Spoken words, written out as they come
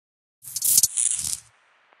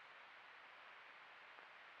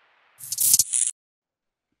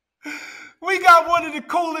We got one of the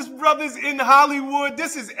coolest brothers in Hollywood.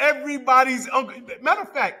 This is everybody's uncle. Matter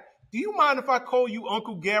of fact, do you mind if I call you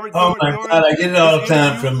Uncle Garrett? Oh my God, I get it all the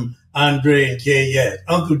time from Andre and Kay. Yes,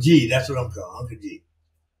 Uncle G. That's what I'm called, Uncle G.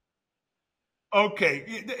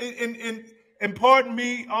 Okay, and pardon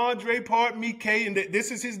me, Andre. Pardon me, Kay. And this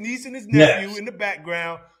is his niece and his nephew in the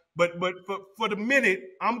background. But for the minute,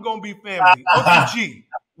 I'm gonna be family. Uncle G,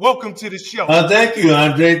 welcome to the show. Thank you,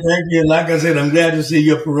 Andre. Thank you. Like I said, I'm glad to see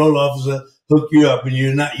your parole officer hook you up, and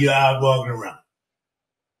you're out walking around.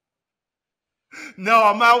 No,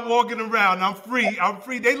 I'm out walking around. I'm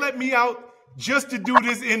free. They let me out just to do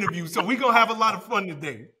this interview, so we're gonna have a lot of fun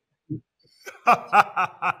today.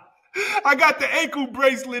 I got the ankle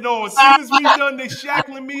bracelet on. As soon as we done, they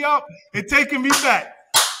shackling me up and taking me back.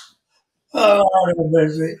 Oh,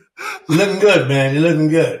 you're looking good, man. You're looking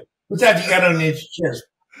good. What's that you got on your chest?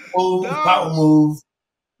 Power move.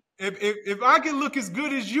 If I can look as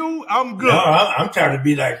good as you, I'm good. No, I'm trying to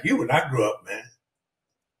be like you when I grew up, man.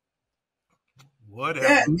 Whatever.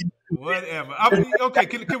 Yeah. Whatever. I mean, okay,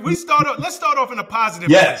 can we start off? Let's start off in a positive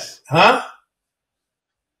Yes. way. Huh?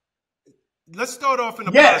 Let's start off in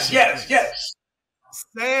a positive way. Yes.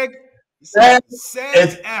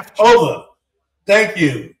 SAG after. Over. Thank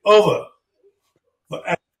you. Over.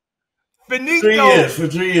 Finito. For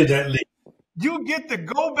 3 years at least. You get to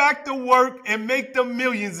go back to work and make them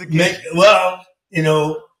millions again.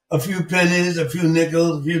 A few pennies, a few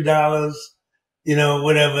nickels, a few dollars,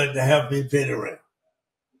 whatever to help me pay the rent.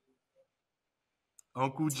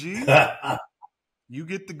 Uncle G, you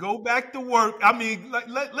get to go back to work. I mean,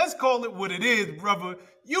 let's call it what it is, brother.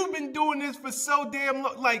 You've been doing this for so damn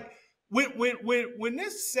long. Like, when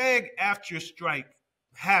this SAG-AFTRA strike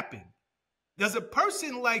happened, does a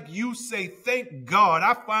person like you say, thank God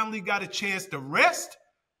I finally got a chance to rest?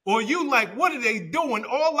 Or you like, what are they doing?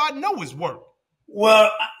 All I know is work.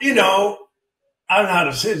 Well, I don't know how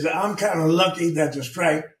to say this. I'm kind of lucky that the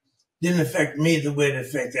strike didn't affect me the way it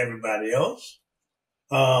affected everybody else.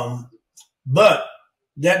 But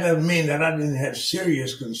that doesn't mean that I didn't have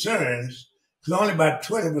serious concerns, because only about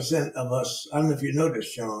 20% of us, I don't know if you know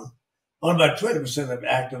this, Sean, only about 20% of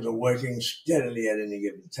actors are working steadily at any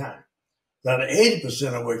given time. The other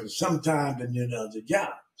 80% are working sometimes and doing other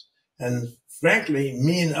jobs. And frankly,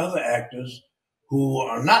 me and other actors who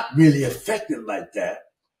are not really affected like that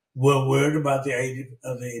were worried about the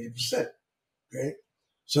 80%. Okay?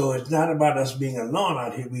 So it's not about us being alone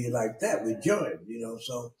out here. We like that. We joined,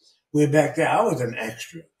 so we're back there. I was an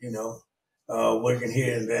extra, working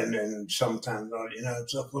here and then and sometimes,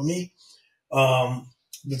 So for me,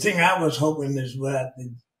 the thing I was hoping is that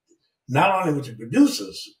not only would the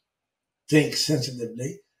producers think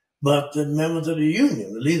sensitively, but the members of the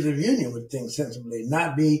union, the leaders of the union would think sensibly,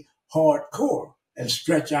 not be hardcore and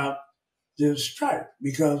stretch out the strike.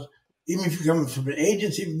 Because even if you're coming from an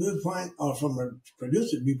agency viewpoint or from a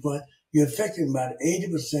producer viewpoint, you're affecting about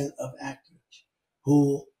 80% of actors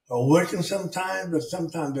who are working sometimes, but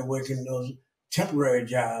sometimes they're working those temporary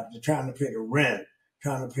jobs. They're trying to pay the rent,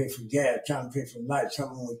 trying to pay for gas, trying to pay for lights,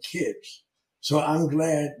 something with kids. So I'm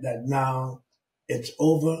glad that now it's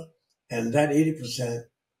over, and that 80%,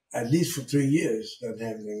 at least for 3 years, doesn't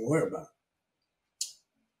have anything to worry about.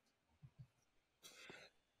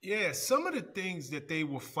 Yeah, some of the things that they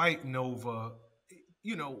were fighting over,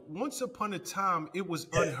 once upon a time, it was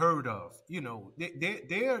unheard of.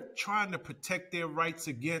 They're trying to protect their rights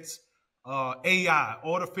against AI,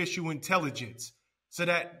 artificial intelligence, so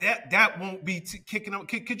that won't be kicking up.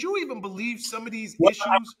 Could you even believe some of these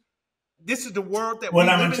issues? This is the world that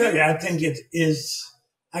I'm going to tell you, I think it is,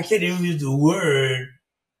 I can't even use the word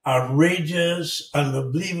outrageous,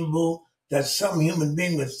 unbelievable, that some human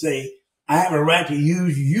being would say, I have a right to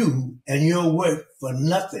use you and your work for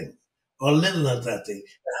nothing or little or nothing.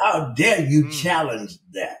 How dare you challenge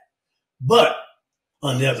that? But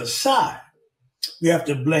on the other side, we have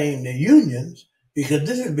to blame the unions, because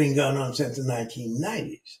this has been going on since the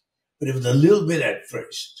 1990s. But it was a little bit at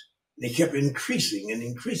first. They kept increasing and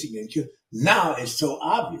increasing. And now it's so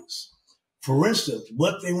obvious. For instance,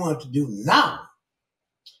 what they want to do now,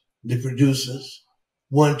 the producers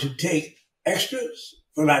want to take extras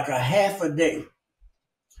for like a half a day,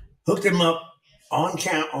 hook them up on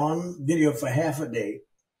video for half a day,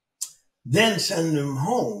 then send them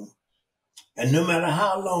home. And no matter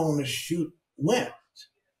how long the shoot went,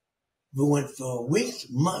 if it went for weeks,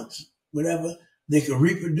 months, whatever, they could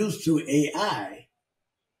reproduce through AI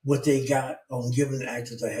what they got on giving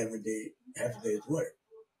actors a half a day's work.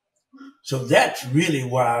 So that's really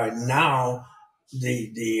why now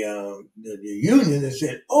the union has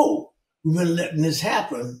said, oh, we've been letting this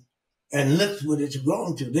happen And look what it's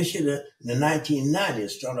grown to. They should have, in the 1990s,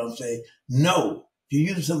 started off saying, no, if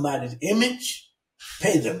you use somebody's image,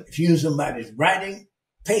 pay them. If you use somebody's writing,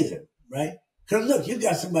 pay them, right? Because look, you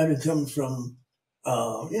got somebody who comes from,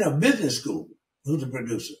 business school, who's a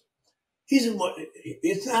producer.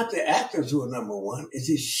 It's not the actors who are number one, it's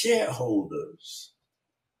his shareholders.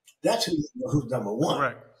 That's who's number one.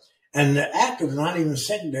 Right. And the actors are not even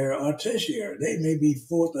secondary or tertiary. They may be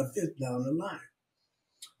fourth or fifth down the line.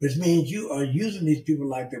 Which means you are using these people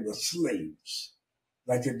like they were slaves.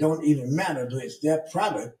 Like they don't even matter. It's their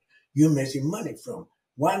product you're making money from.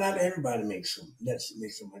 Why not everybody make some? Let's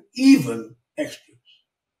make some money. Even extras.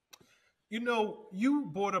 You know, you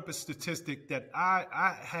brought up a statistic that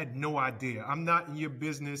I had no idea. I'm not in your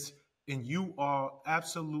business, and you are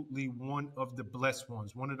absolutely one of the blessed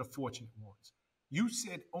ones, one of the fortunate ones. You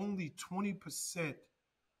said only 20%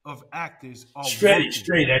 of actors are straight.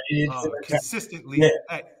 Consistently.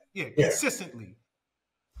 Yeah. Consistently.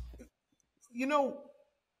 You know,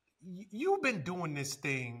 you've been doing this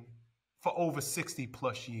thing for over 60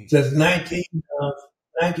 plus years. Since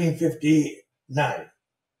 1959.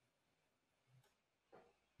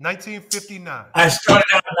 1959. I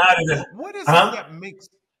started out not as an. What is it that makes?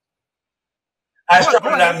 I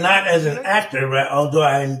started out not as an actor, right, although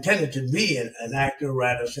I intended to be an actor,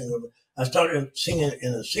 writer, singer. I started singing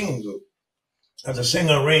in a singing group as a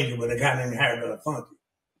singer-arranger with a guy named Harry Belafonte.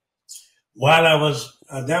 While I was,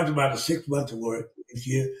 that was about a 6 months of work.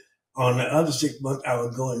 On the other 6 months, I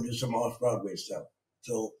would go and do some off-Broadway stuff.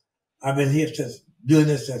 So I've been here doing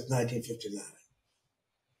this since 1959.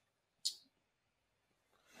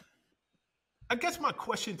 I guess my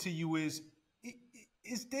question to you is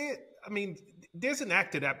there, there's an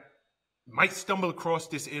actor that might stumble across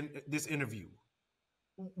this interview.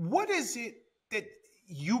 What is it that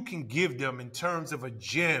you can give them in terms of a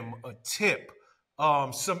gem, a tip,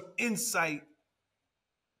 some insight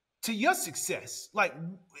to your success? Like,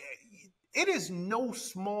 it is no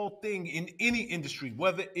small thing in any industry,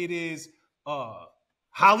 whether it is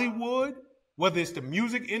Hollywood, whether it's the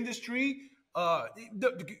music industry,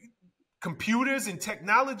 the computers and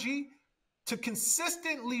technology, to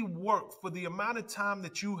consistently work for the amount of time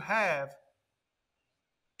that you have.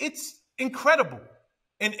 It's incredible.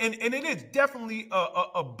 And it is definitely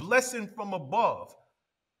a blessing from above.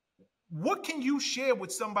 What can you share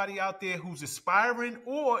with somebody out there who's aspiring,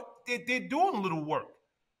 or they're doing a little work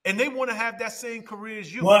and they want to have that same career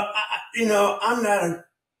as you? Well, I'm not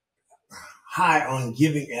high on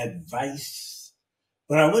giving advice,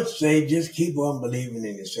 but I would say just keep on believing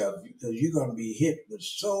in yourself, because you're going to be hit with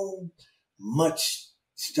so much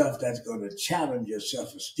stuff that's going to challenge your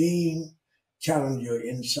self-esteem, challenge your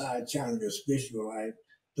inside, challenge your spiritual life.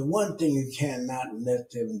 The one thing you cannot let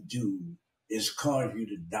them do is cause you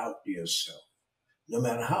to doubt yourself. No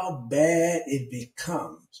matter how bad it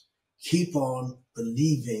becomes, keep on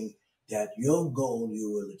believing that your goal, you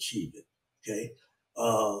will achieve it. Okay.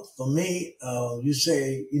 For me, you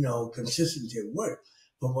say, consistency of work.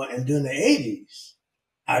 And during the 80s,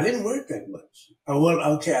 I didn't work that much. I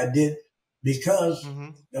did, because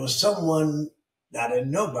there was someone that I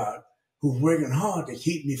didn't know about who's working hard to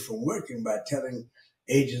keep me from working by telling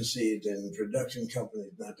agencies and production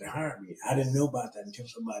companies not to hire me. I didn't know about that until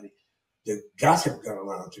the gossip got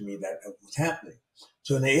around to me that was happening.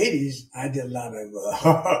 So in the 80s, I did a lot of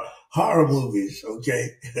horror movies,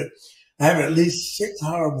 okay? I have at least 6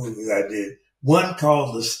 horror movies I did. One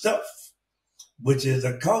called The Stuff, which is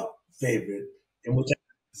a cult favorite.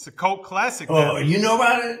 It's a cult classic. Oh, you know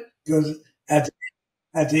about it? Because at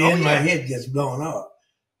the end, my head gets blown off.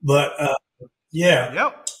 But, yeah.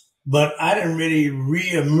 Yep. But I didn't really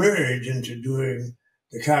re-emerge into doing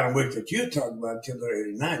the kind of work that you're talking about until the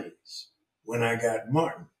early 90s when I got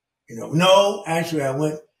Martin. No, actually I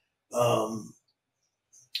went,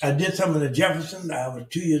 I did some of the Jeffersons. I was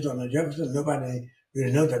 2 years on the Jeffersons. Nobody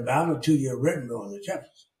really knows that, but I was a 2-year regular on the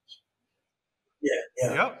Jeffersons.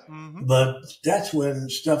 Yeah. Yep. Mm-hmm. But that's when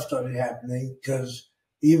stuff started happening, because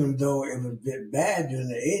even though it was a bit bad during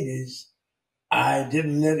the 80s, I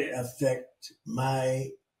didn't let it affect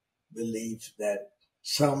my belief that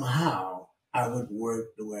somehow I would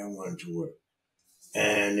work the way I wanted to work.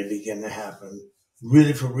 And it began to happen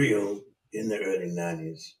really for real in the early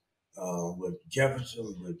 90s with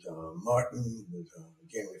Jefferson, with Martin, with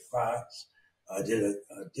Jamie Foxx. I did a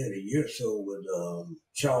year or so with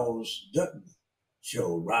Charles Dutton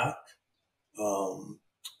show, Rock.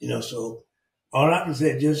 So all I can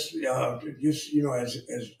say, just as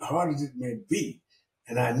hard as it may be,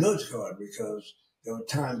 and I know it's hard because there were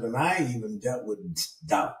times when I even dealt with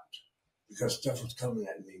doubt, because stuff was coming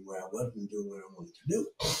at me where I wasn't doing what I wanted to do.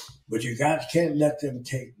 But you guys can't let them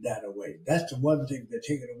take that away. That's the one thing. They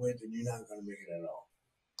take it away, then you're not going to make it at all.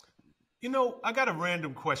 You know, I got a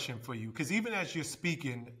random question for you, because even as you're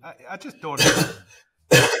speaking, I just thought of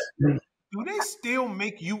it. Do they still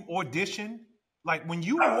make you audition? Like when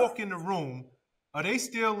you walk in the room, are they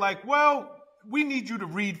still like, well, we need you to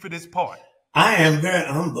read for this part? I am very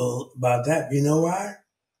humble about that. You know why?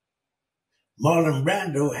 Marlon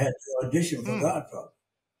Brando had to audition for Godfather.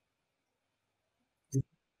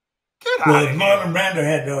 Well, if Marlon Brando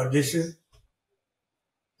had to audition,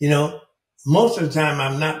 you know, most of the time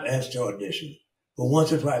I'm not asked to audition, but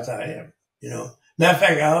once or twice I am, you know. Matter of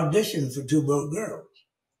fact, I auditioned for Two Broke Girls.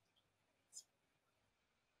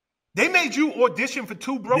 They made you audition for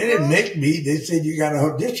Two Broke Girls? They didn't make me. They said, you got to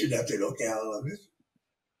audition. I said, okay, I'll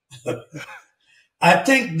audition. I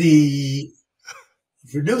think the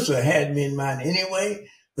producer had me in mind anyway,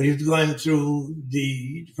 but he was going through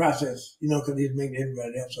the process, you know, because he was making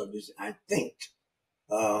everybody else audition. I think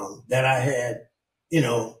that I had, you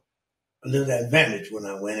know, a little advantage when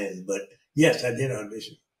I went in. But yes, I did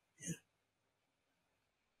audition. Yeah.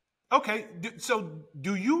 Okay. So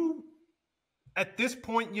do you, at this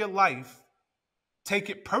point in your life,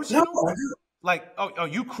 take it personal? No, I do. Like, are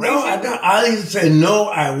you crazy? No, I don't. I'll either say no,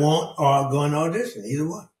 I won't, or I'll go and audition. Either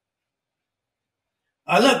one.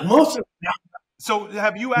 Look, most of the time. So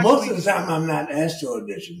have you actually? Most of the time, I'm not asked to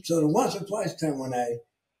audition. So the once or twice time when I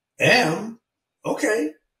am,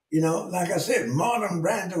 okay, you know, like I said, Marlon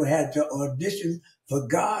Brando had to audition for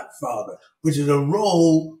Godfather, which is a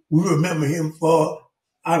role we remember him for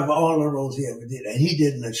out of all the roles he ever did, and he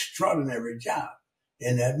did an extraordinary job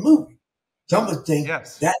in that movie. Some would think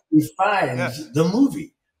that defines the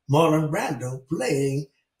movie, Marlon Brando playing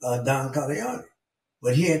Don Corleone.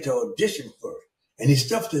 But he had to audition for it. And he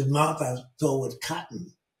stuffed his mouth, I was told, with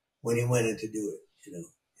cotton when he went in to do it, you know.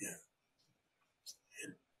 Yeah.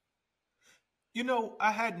 You know,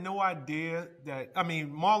 I had no idea that, I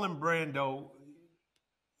mean, Marlon Brando,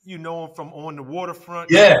 you know him from On the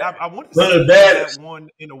Waterfront. Yeah. I wanted to say that won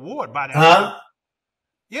an award by that. Huh?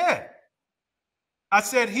 Yeah. I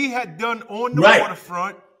said he had done On the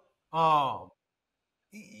Waterfront.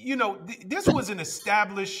 You know, this was an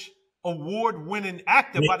established award-winning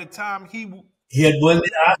actor by the time he had won the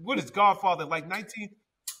Oscar. What is Godfather, like 19?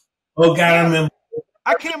 Oh, God, I remember.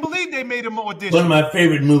 I can't believe they made him audition. One of my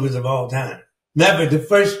favorite movies of all time. Matter of fact, the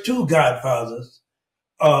first two Godfathers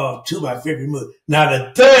are two of my favorite movies. Now,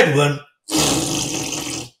 the third one,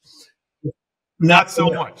 not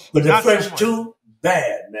so much. But the first two,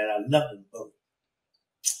 bad, man. I love them both.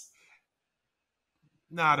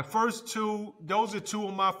 Nah, the first two, those are two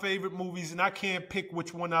of my favorite movies, and I can't pick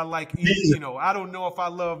which one I like either. You know, I don't know if I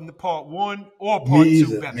love part one or part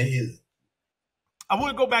two better. Me either. I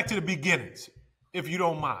want to go back to the beginnings, if you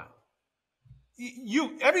don't mind.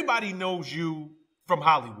 Everybody knows you from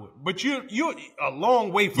Hollywood, but you're a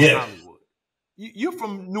long way from Hollywood. You're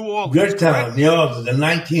from New Orleans. Good town, New Orleans, the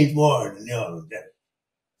 19th Ward in New Orleans.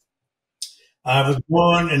 I was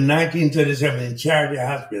born in 1937 in Charity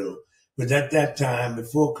Hospital. But at that time,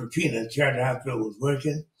 before Katrina, Charity Hospital was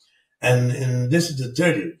working. And this is the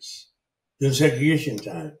 30s, during segregation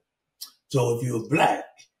time. So if you were black,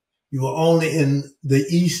 you were only in the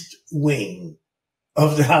East Wing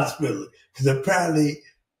of the hospital. Because apparently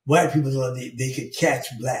white people thought they could catch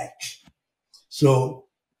blacks. So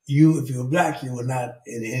if you were black, you were not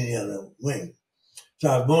in any other wing. So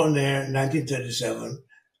I was born there in 1937.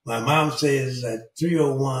 My mom says at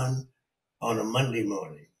 3:01 on a Monday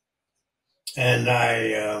morning. And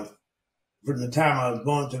from the time I was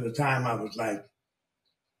born to the time I was like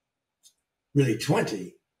really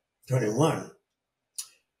 20, 21.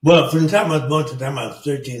 Well, from the time I was born to the time I was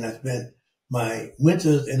 13, I spent my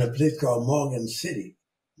winters in a place called Morgan City,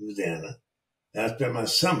 Louisiana. And I spent my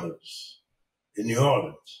summers in New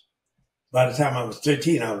Orleans. By the time I was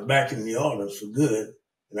 13, I was back in New Orleans for good.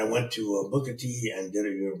 And I went to Booker T. and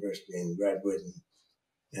Dillard University and graduated.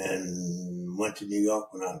 And went to New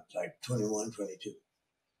York when I was like 21, 22.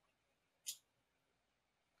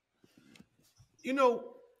 You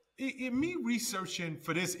know, in me researching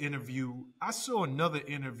for this interview, I saw another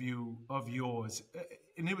interview of yours.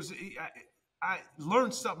 And it was, I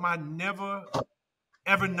learned something I never,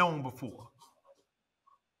 ever known before.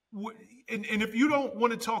 And if you don't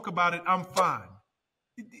want to talk about it, I'm fine.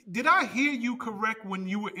 Did I hear you correct when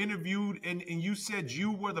you were interviewed and you said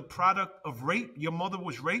you were the product of rape? Your mother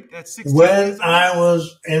was raped at 16 years old? When I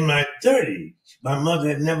was in my 30s, my mother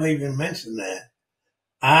had never even mentioned that.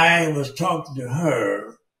 I was talking to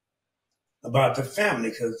her about the family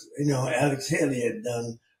because, you know, Alex Haley had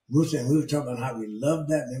done Bruce and we were talking about how we loved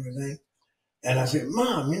that and everything. And I said,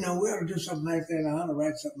 Mom, we ought to do something like that. I ought to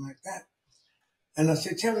write something like that. And I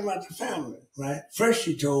said, tell me about the family, right? First,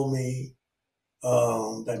 she told me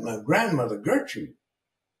that my grandmother, Gertrude,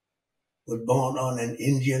 was born on an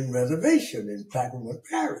Indian reservation in Plaquemine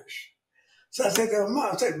Parish. So I said to her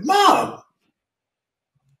mom, Mom,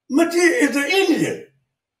 Mattia is an Indian.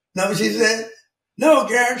 No, she said, no,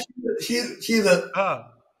 Garrett, she's an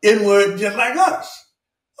N-word just like us.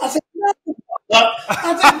 I said, no.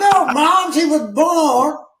 No, Mom, she was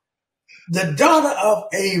born the daughter of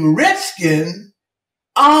a redskin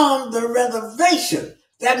on the reservation.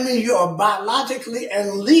 That means you are biologically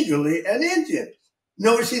and legally an Indian. You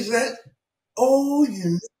know what she said? Oh,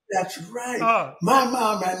 that's right. My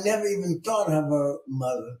mom had never even thought of her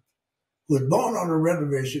mother, who was born on a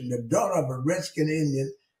reservation, the daughter of a redskin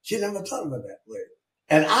Indian. She never thought of her that way.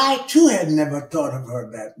 And I, too, had never thought of her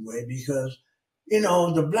that way because,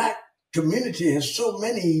 the black community has so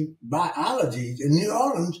many biologies. In New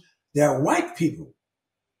Orleans, there are white people,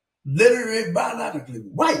 literally biologically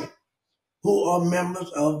white, who are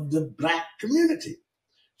members of the black community.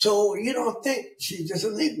 So you don't think she's just a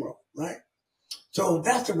Negro, right? So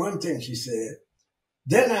that's the one thing she said.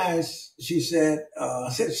 Then she said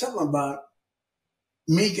something about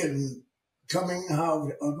me coming how,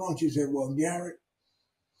 she said, well, Garrett,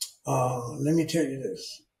 let me tell you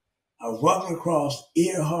this. I was walking across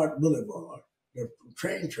Earhart Boulevard, the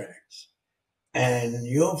train tracks, and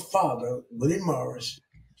your father, Willie Morris,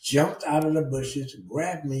 jumped out of the bushes,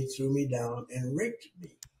 grabbed me, threw me down, and raped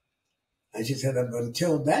me. And she said,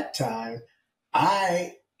 until that time,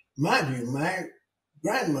 mind you, my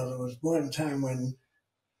grandmother was born in a time when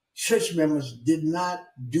church members did not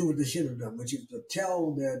do what they should have done, which is to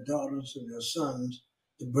tell their daughters and their sons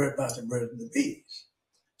about the birds and the bees.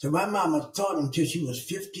 So my mama taught them until she was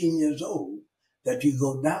 15 years old that you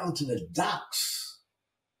go down to the docks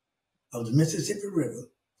of the Mississippi River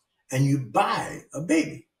and you buy a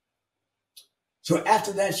baby. So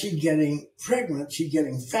after that, she's getting pregnant, she's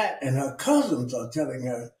getting fat, and her cousins are telling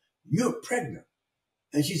her, you're pregnant.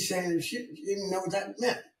 And she's saying she didn't know what that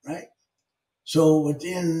meant, right? So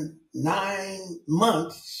within 9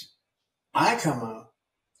 months, I come out,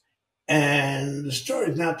 and the story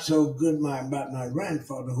is not so good about my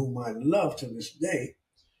grandfather, whom I love to this day,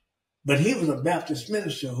 but he was a Baptist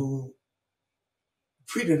minister who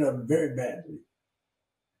treated her very badly.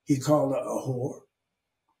 He called her a whore.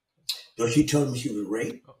 Though she told me she was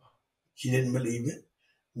raped, she didn't believe it.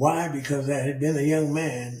 Why? Because there had been a young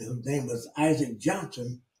man whose name was Isaac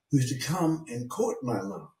Johnson who used to come and court my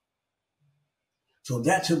mom. So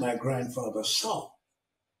that's who my grandfather saw.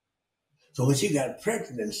 So when she got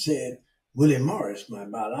pregnant and said Willie Morris, my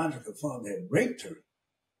biological father, had raped her,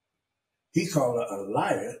 he called her a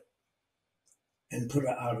liar and put her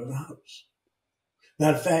out of the house.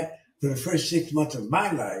 Matter of fact, for the first 6 months of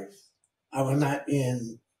my life, I was not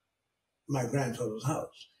in my grandfather's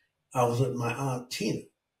house. I was with my Aunt Tina.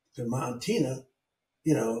 Because my Aunt Tina,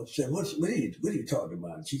 said, what are you talking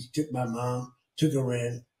about? She took my mom, took her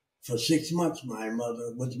in. For 6 months, my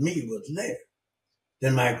mother with me was there.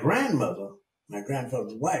 Then my grandmother, my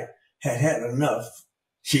grandfather's wife, had enough.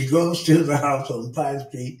 She goes to the house on Pine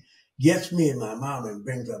Street, gets me and my mom and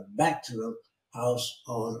brings her back to the house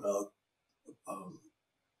on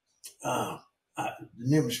the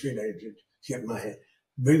name of the street. I just kept my head.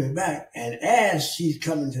 Bring me back. And as she's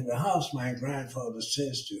coming to the house, my grandfather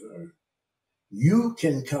says to her, you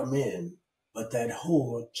can come in, but that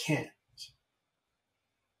whore can't.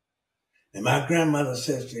 And my grandmother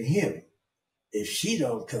says to him, if she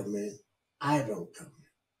don't come in, I don't come in.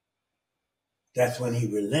 That's when he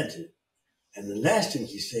relented. And the last thing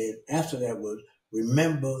he said after that was,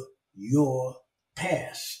 remember your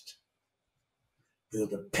past.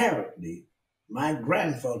 Because apparently my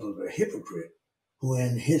grandfather was a hypocrite who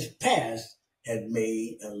in his past had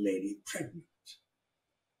made a lady pregnant.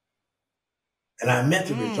 And I met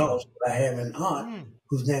the results, but I have an aunt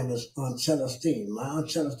whose name was Aunt Celestine. My Aunt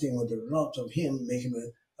Celestine was the result of him making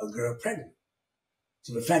a girl pregnant.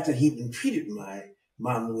 So the fact that he even treated my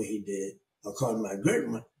mom the way he did, according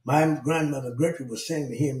to my grandmother Gertrude was saying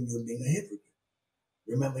to him, you're being a hypocrite.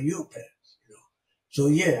 Remember your past, So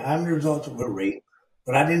yeah, I'm the result of a rape,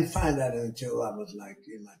 but I didn't find that until I was like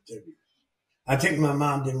in my 30s. I think my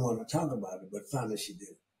mom didn't want to talk about it, but finally she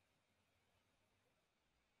did.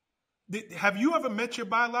 Have you ever met your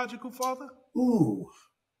biological father? Ooh,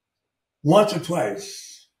 once or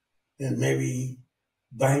twice. And maybe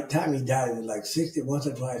by the time he died, it was like 60, once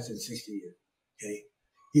or twice in 60 years. Okay.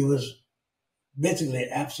 He was basically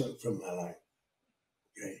absent from my life.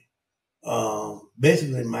 Okay.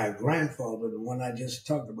 Basically my grandfather, the one I just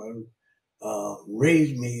talked about,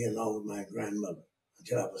 raised me along with my grandmother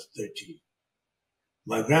until I was 13.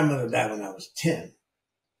 My grandmother died when I was 10,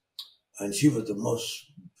 and she was the most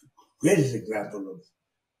greatest example of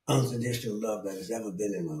unconditional love that has ever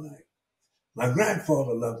been in my life. My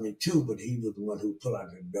grandfather loved me too, but he was the one who pulled out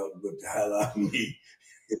the belt and whipped the hell out of me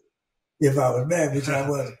if I was bad, which I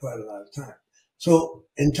was quite a lot of time. So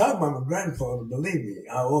in talking about my grandfather, believe me,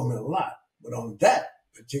 I owe him a lot. But on that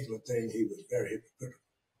particular thing, he was very hypocritical.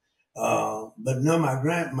 But no,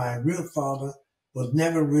 my real father was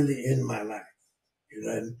never really in my life. You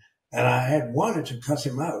know, and I had wanted to cuss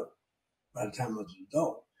him out by the time I was an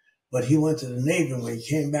adult. But he went to the Navy, and when he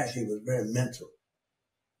came back, he was very mental.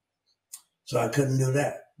 So I couldn't do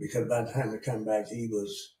that because by the time he came back, he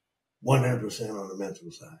was 100% on the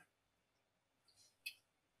mental side.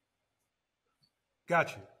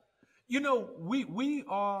 Gotcha. You know, we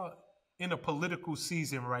are in a political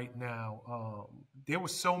season right now. There were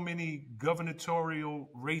so many gubernatorial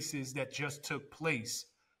races that just took place,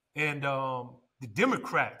 and the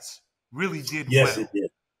Democrats really did Yes, well it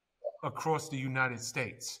did. across the United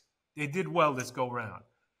States. They did well this go round,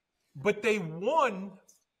 but they won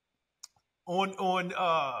on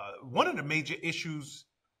one of the major issues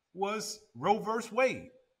was Roe versus Wade.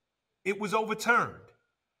 It was overturned.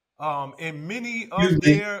 And many of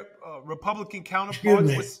their Republican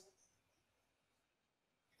counterparts was.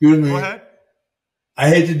 Excuse me. Go ahead. I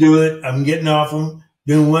hate to do it. I'm getting off them.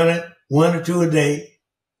 Doing one or two a day.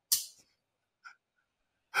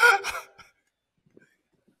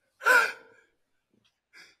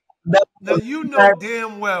 Now you know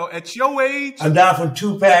damn well at your age. I'm down from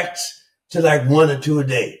 2 packs to like 1 or 2 a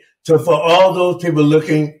day. So for all those people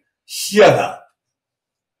looking, shut up.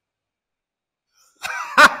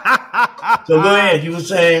 So go ahead. You were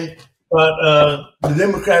saying about the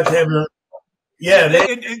Democrats having,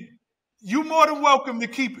 and you more than welcome to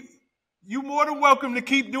keep. You more than welcome to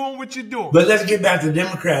keep doing what you're doing. But let's get back to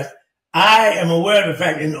Democrats. I am aware of the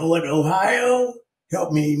fact in Ohio,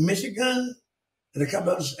 help me, Michigan, and a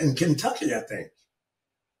couple others, in Kentucky, I think.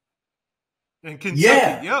 In Kentucky,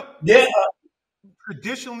 yep. Yeah.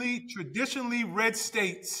 Traditionally red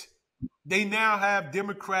states, they now have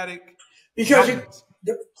Democratic. Because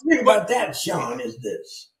the thing about that, Sean, is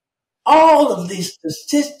this. All of these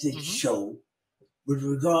statistics show, with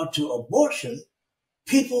regard to abortion,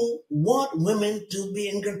 people want women to be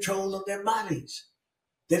in control of their bodies.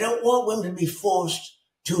 They don't want women to be forced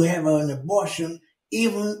to have an abortion,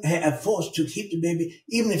 even forced to keep the baby,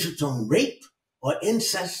 even if it's on rape or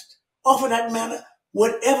incest, or for that matter,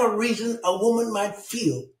 whatever reason a woman might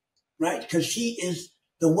feel, right? Because she is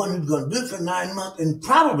the one who's going to do it for 9 months, and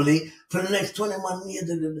probably for the next 21 years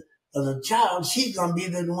of the child, she's going to be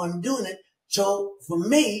the one doing it. So for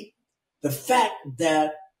me, the fact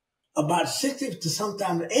that about 60 to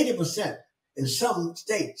sometimes 80% in some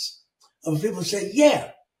states of people say,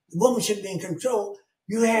 yeah, the woman should be in control.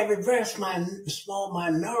 You have a very small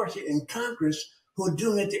minority in Congress who are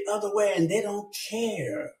doing it the other way, and they don't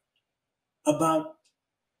care about,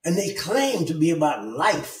 and they claim to be about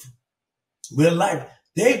life, real life.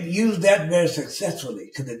 They've used that very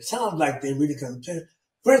successfully because it sounds like they really concerned.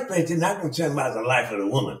 First place, they're not concerned about the life of the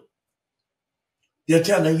woman. They're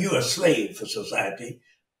telling you you're a slave for society.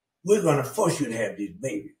 We're going to force you to have these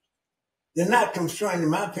babies. They're not concerned, in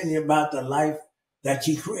my opinion, about the life that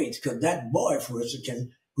she creates, because that boy, for instance,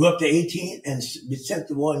 can grow up to 18 and be sent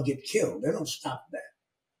to war and get killed. They don't stop that.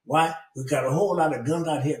 Why? We've got a whole lot of guns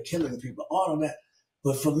out here killing people, all of that.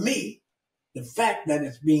 But for me, the fact that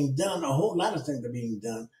it's being done, a whole lot of things are being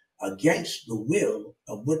done against the will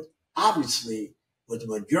of what obviously what the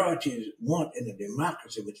majority want in a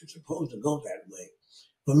democracy, which is supposed to go that way.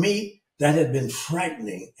 For me, that has been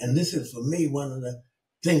frightening. And this is, for me, one of the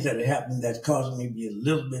things that have happened that's causing me to be a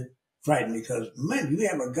little bit frightened because, man, you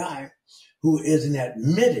have a guy who is an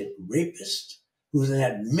admitted rapist, who's an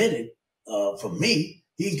admitted, for me,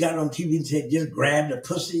 he got on TV and said, just grab the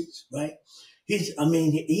pussies, right? His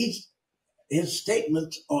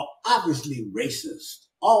statements are obviously racist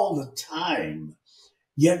all the time.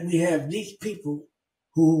 Yet we have these people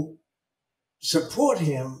who support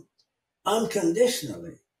him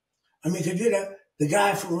unconditionally. I mean, could you know the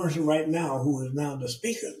guy from Russia right now who is now the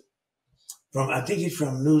speaker from, I think he's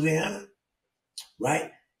from Louisiana,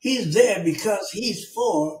 right? He's there because he's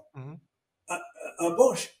for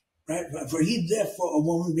abortion, right? For he's there for a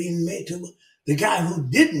woman being made to. The guy who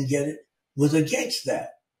didn't get it was against that.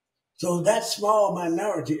 So that small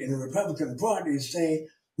minority in the Republican Party is saying,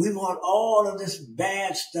 we want all of this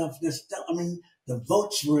bad stuff, I mean, the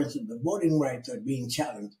votes, for instance, the voting rights are being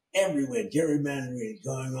challenged everywhere. Gerrymandering is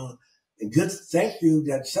going on. And good, thank you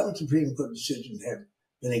that some Supreme Court decisions have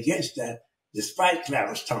been against that. despite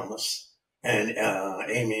Clarence Thomas and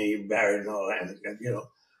Amy Barrett and all that, you know.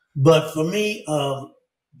 But for me,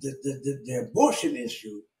 the abortion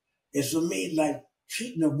issue is for me like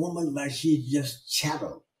treating a woman like she's just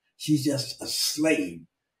chattel. She's just a slave.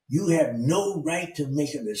 You have no right to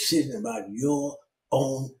make a decision about your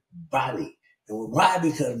own body. And why?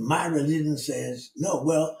 Because my religion says no.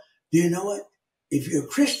 Well, do you know what? If you're a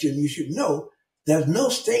Christian, you should know there's no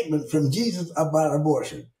statement from Jesus about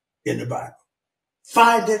abortion in the Bible.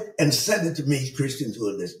 Find it and send it to me, Christians who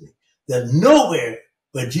are listening. There's nowhere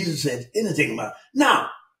where Jesus says anything about it. Now,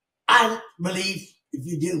 I believe if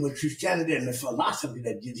you deal with Christianity and the philosophy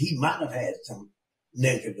that he might have had some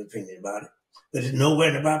negative opinion about it, but there's nowhere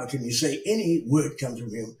in the Bible can you say any word comes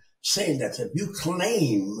from him saying that. So if you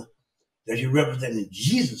claim that you're representing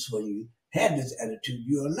Jesus when you had this attitude,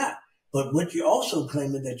 you are not. But what you're also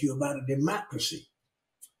claiming that you're about a democracy.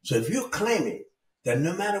 So if you're claiming that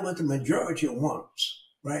no matter what the majority wants,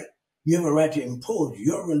 right, you have a right to impose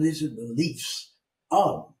your religious beliefs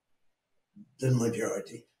on the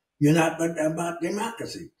majority, you're not about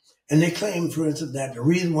democracy. And they claim, for instance, that the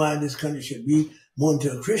reason why this country should be more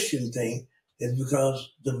into a Christian thing is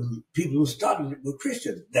because the people who started it were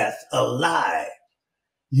Christians. That's a lie.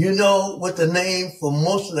 You know what the name for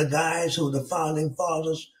most of the guys who were the founding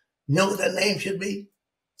fathers, you know what that name should be?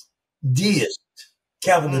 Deist.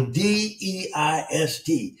 Capital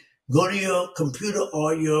D-E-I-S-T. Go to your computer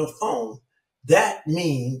or your phone. That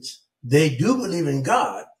means they do believe in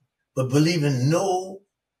God, but believe in no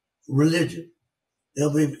religion. They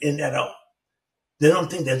don't believe in that at all. They don't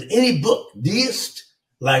think there's any book. Deist,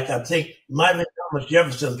 like I think Thomas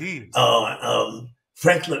Jefferson,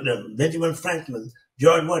 Franklin, Benjamin Franklin,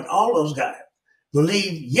 George Washington, all those guys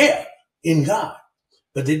believe, yeah, in God,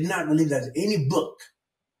 but they did not believe there's any book,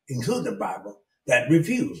 including the Bible, that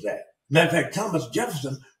refused that. Matter of fact, Thomas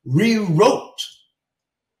Jefferson rewrote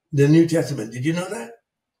the New Testament. Did you know that?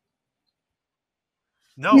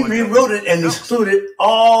 No. He rewrote it and excluded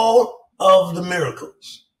all of the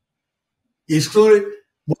miracles. He excluded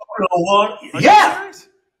walking on water. Yeah.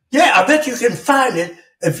 Yeah, I bet you can find it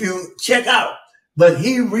if you check out. But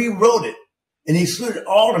he rewrote it and he excluded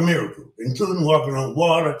all the miracles, including walking on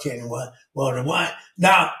water, changing water to wine.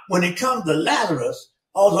 Now, when it comes to Lazarus,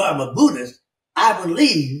 although I'm a Buddhist, I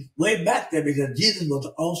believe way back there because Jesus was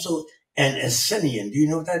also an Essenian. Do you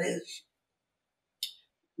know what that is?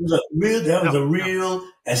 There was a real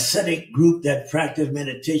ascetic group that practiced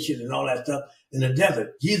meditation and all that stuff in the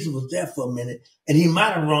desert. Jesus was there for a minute, and he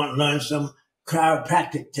might have learned some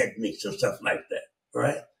chiropractic techniques and stuff like that,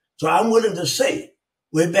 right? So I'm willing to say,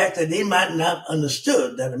 way back that they might not have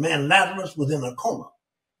understood that the man Lazarus was in a coma,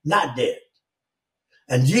 not dead.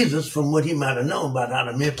 And Jesus, from what he might have known about how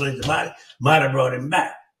to manipulate the body, might have brought him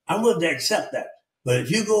back. I'm willing to accept that. But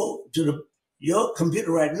if you go to your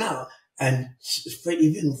computer right now, and if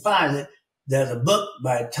you can find it, there's a book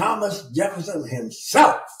by Thomas Jefferson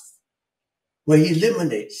himself where he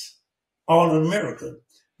eliminates all the miracles.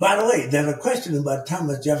 By the way, there's a question about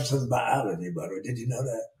Thomas Jefferson's biology, by the way. Did you know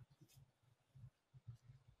that?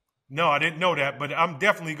 No, I didn't know that, but I'm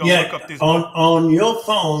definitely going to look up this book. On your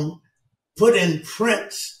phone, put in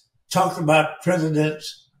Prince talks about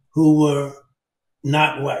presidents who were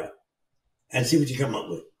not white and see what you come up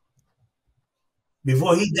with.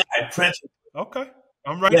 Before he died, Prince. Okay.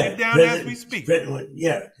 I'm writing it down as we speak. Put it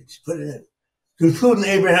in. Including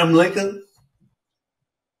Abraham Lincoln.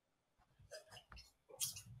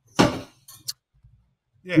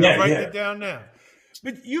 I'm writing it down now.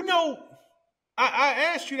 But you know,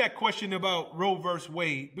 I asked you that question about Roe versus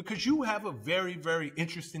Wade because you have a very, very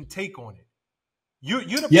interesting take on it. You're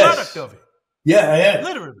the product of it. Yeah, I am.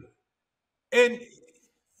 Literally. And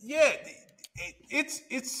yeah,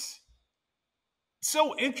 it's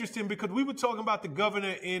so interesting because we were talking about the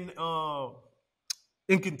governor in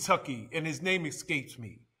Kentucky, and his name escapes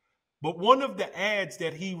me. But one of the ads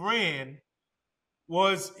that he ran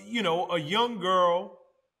was, you know, a young girl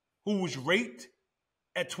who was raped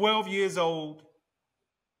at 12 years old,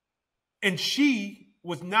 and she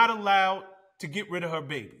was not allowed to get rid of her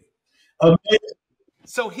baby. Amazing.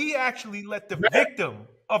 So he actually let the victim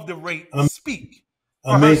of the rape speak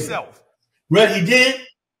for Amazing. herself. Right, he did?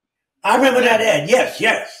 I remember that ad. Yes.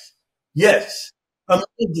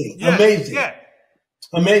 Amazing. Yeah.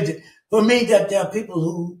 Amazing. For me, that there are people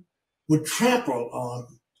who would trample on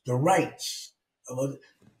the rights of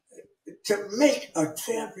to make a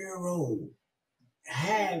 12-year-old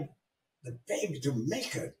have the baby, to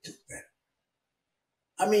make her do that.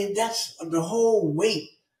 I mean, that's the whole weight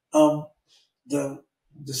of the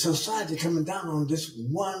society coming down on this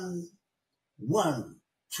one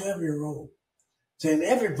 12-year-old. saying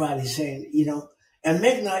everybody's saying, you know, and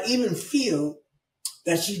making her even feel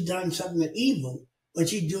that she's done something evil when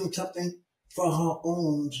she's doing something for her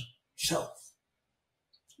own self.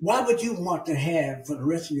 Why would you want to have for the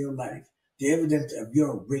rest of your life the evidence of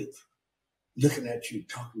your rape looking at you,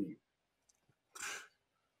 talking to you?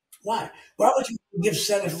 Why? Why would you give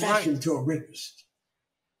satisfaction to a rapist?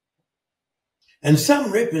 And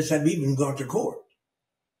some rapists have even gone to court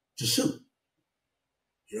to sue.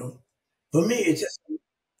 You know, for me, it's just.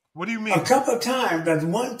 What do you mean? A couple of times. There's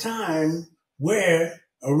one time where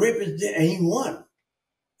a rapist did, and he won.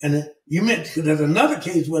 And you meant there's another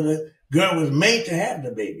case where the girl was made to have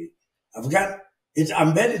the baby. I forgot.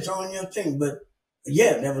 I bet it's on your thing, but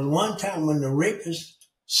yeah, there was one time when the rapist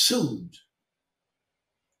sued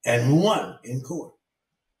and won in court.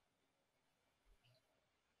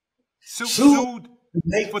 Sued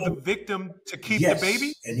for the victim to keep the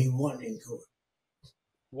baby? And he won in court.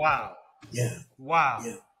 Wow. Yeah. Wow.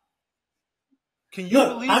 Yeah. Can you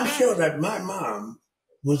believe that? I'm sure that my mom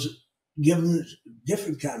was given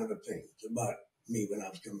different kind of things about me when I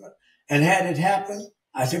was coming up. And had it happened,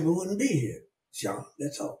 I said, we wouldn't be here, Sean.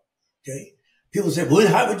 That's all. Okay? People say, well,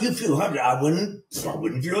 how would you feel? I wouldn't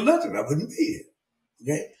feel nothing. I wouldn't be here.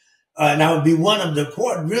 Okay? And I would be one of the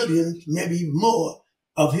quadrillions, maybe more,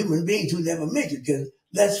 of human beings who'd ever make it. Because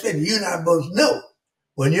let's face it, you and I both know,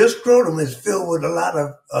 when your scrotum is filled with a lot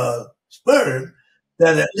of sperm,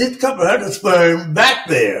 there's at least a couple of hundred sperm back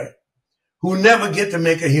there who never get to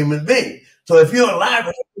make a human being. So if you're alive as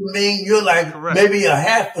a human being, you're like maybe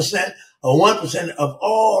 0.5% or 1% of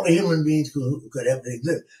all the human beings who could ever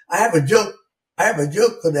exist. I have a joke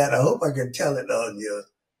for that. I hope I can tell it on your.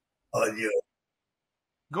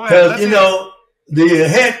 Go ahead. Because, you know, the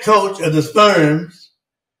head coach of the Sperms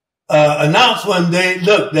announced one day,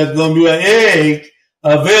 look, there's going to be an egg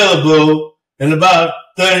available in about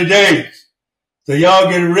 30 days. So y'all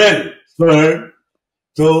get ready, sperm.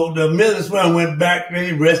 So the million sperm went back,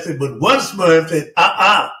 they rested, but one sperm said,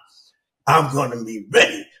 I'm going to be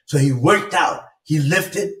ready. So he worked out. He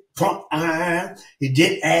lifted, pumped iron. He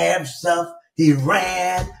did ab stuff. He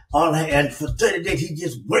ran, all that, and for 30 days he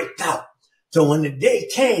just worked out. So when the day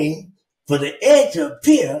came for the egg to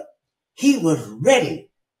appear, he was ready.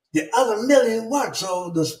 The other million weren't.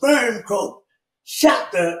 So the sperm coach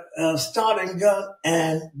shot the starting gun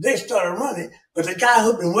and they started running. But the guy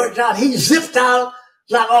who'd been worked out, he zipped out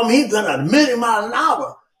like, he's going 1,000,000 miles an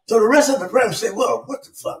hour. So the rest of the sperm said, well, what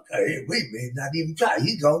the fuck? We may not even try.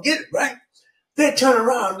 He's going to get it, right? They turn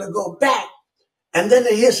around to go back. And then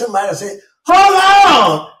they hear somebody say, hold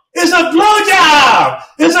on! It's a blowjob!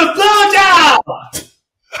 It's a blowjob!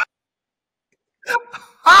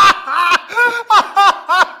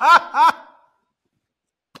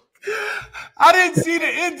 I didn't see the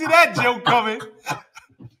end to that joke coming.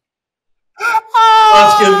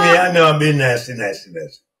 Excuse me, I know I'm being nasty. Nah,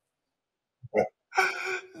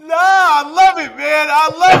 I love it, man. I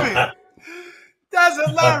love it. That's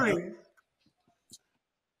hilarious.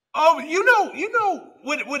 Oh, you know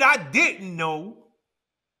what I didn't know?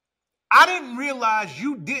 I didn't realize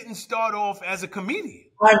you didn't start off as a comedian.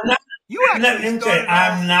 I'm not.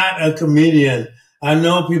 I'm not a comedian. I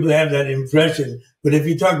know people have that impression, but if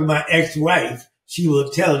you talk to my ex-wife, she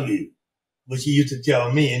will tell you, what she used to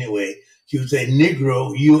tell me anyway. She would say,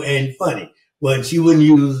 Negro, you ain't funny. Well, she wouldn't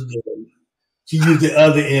use she used the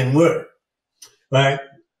other N word, right?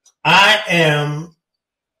 I am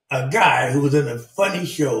a guy who was in a funny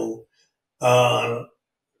show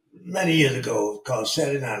many years ago called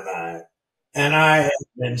Saturday Night Live, and I have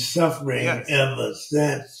been suffering ever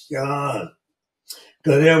since, Sean.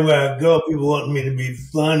 Because everywhere I go, people want me to be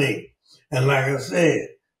funny. And like I said,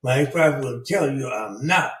 my ex-wife will tell you I'm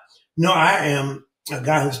not. No, I am a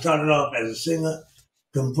guy who started off as a singer,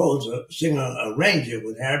 composer, arranger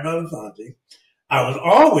with Harry Belafonte. I was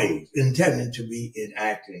always intending to be in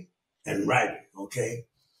acting and writing, okay?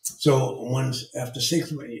 So after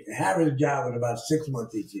 6 months, Harry's job was about 6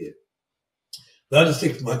 months each year. The other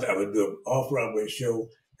 6 months, I would do an off-Broadway show,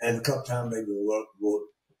 and a couple times maybe wrote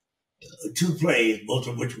 2 plays, both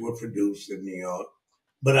of which were produced in New York.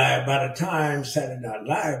 But by the time Saturday Night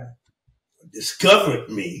Live discovered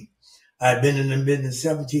me, I'd been in the business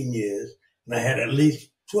 17 years, and I had at least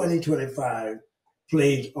 20, 25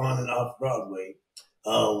 plays on and off Broadway,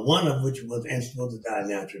 one of which was Ain't Supposed to Die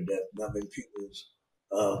Natural Death, Melvin Peoples'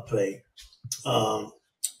 play.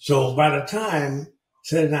 So by the time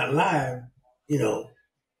Saturday Night Live,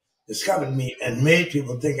 discovered me and made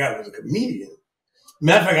people think I was a comedian.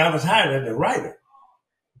 Matter of fact, I was hired as a writer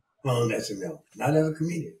on SNL, not as a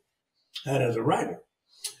comedian, hired as a writer.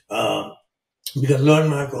 Because Lorne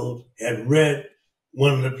Michaels had read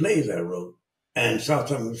one of the plays I wrote, and saw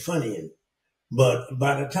something funny in it. But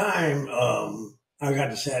by the time I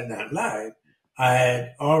got to Saturday Night Live, I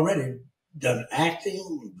had already done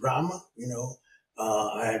acting, drama.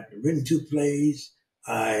 I had written 2 plays.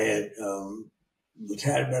 I had was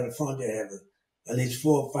had by the fun to have at least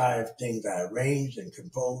 4 or 5 things I arranged and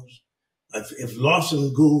composed. If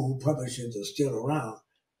Lawson Gould publishers are still around,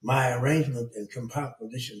 my arrangement and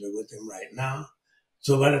compositions are with them right now.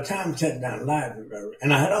 So by the time Saturday Night Live,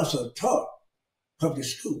 and I had also taught public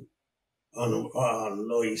school on the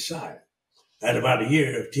Lower East Side. I had about a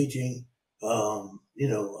year of teaching, and it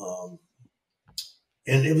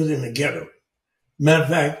was in the ghetto. Matter of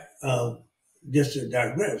fact, just to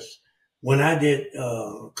digress, when I did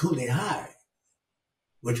Coolie High,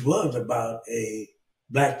 which was about a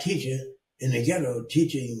black teacher in the ghetto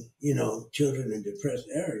teaching, children in depressed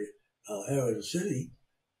area of the city,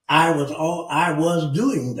 I was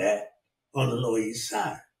doing that on the Lower East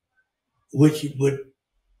Side, which would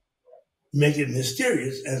make it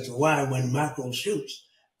mysterious as to why when Michael Schutz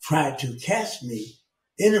tried to cast me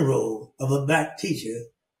in the role of a black teacher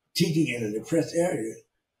teaching in a depressed area,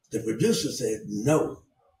 the producer said, no,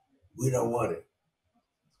 we don't want it.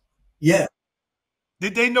 Yeah.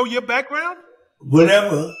 Did they know your background?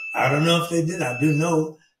 Whatever. I don't know if they did. I do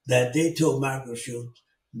know that they told Michael Schutz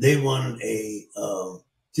they wanted a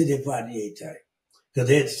City Poitier type because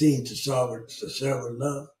they had seen To Serve with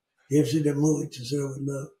Love. You ever see that movie, To Serve with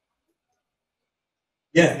Love?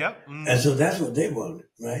 Yeah. Yep. Mm-hmm. And so that's what they wanted,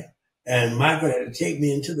 right? And Michael had to take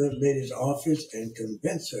me into the lady's office and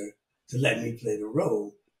convince her to let me play the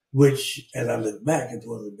role, which, as I look back, is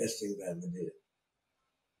one of the best things I ever did.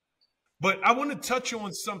 But I want to touch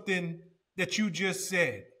on something that you just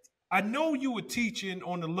said. I know you were teaching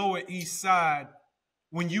on the Lower East Side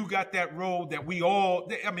when you got that role that we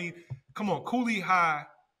all, I mean, come on, Coolie High,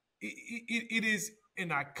 it is an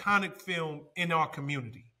iconic film in our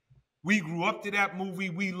community. We grew up to that movie.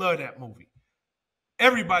 We love that movie.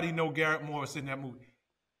 Everybody know Garrett Morris in that movie.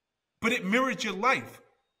 But it mirrored your life.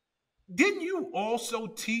 Didn't you also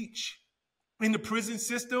teach in the prison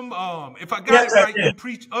system? If I got it right, you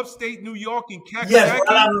preach upstate New York in Kakalaki.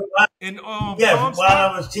 Yes, while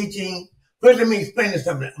I was teaching. First, let me explain this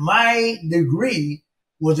something. My degree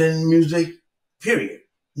was in music, period,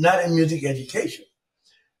 not in music education.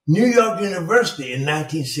 New York University in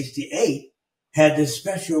 1968 had this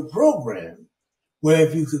special program where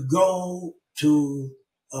if you could go to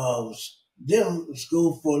STEM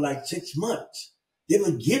school for like 6 months, they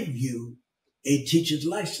would give you a teacher's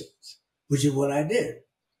license, which is what I did.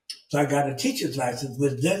 So I got a teacher's license,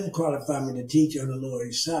 which then qualified me to teach on the Lower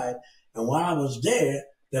East Side. And while I was there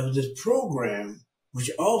was this program which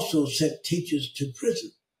also sent teachers to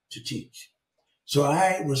prison to teach. So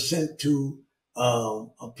I was sent to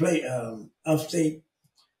upstate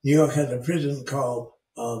New York has a prison called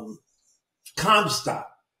Comstock.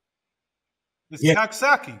 It's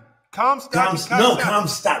Coxsackie.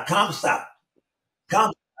 Comstock. Comstock.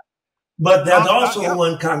 But there's also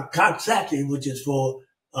one Coxsackie, which is for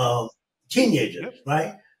teenagers,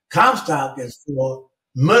 right? Comstock is for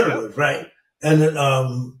murderers, right?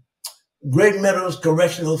 And Great Meadows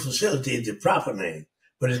Correctional Facility is the proper name,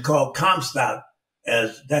 but it's called Comstock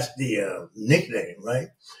as that's the nickname, right?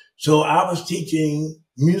 So I was teaching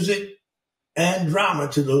music and drama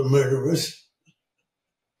to those murderers.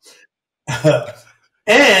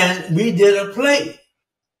 And we did a play.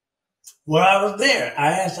 While I was there,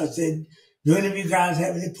 I said, do any of you guys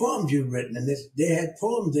have any poems you've written? And they had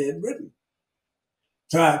poems they had written.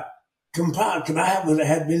 So I compiled, because I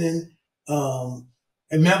had been in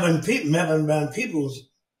Melvin Van Peebles'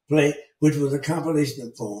 play, which was a compilation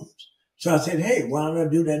of poems. So I said, hey, why don't I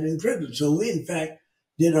do that in prison? So we, in fact,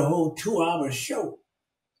 did a whole 2-hour show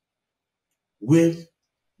with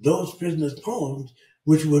those prisoners' poems,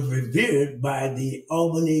 which was revered by the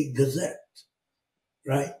Albany Gazette,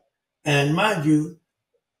 right? And mind you,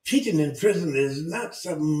 teaching in prison is not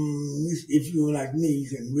something, if you're like me, you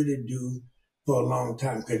can really do for a long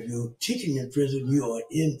time, because you're teaching in prison, you are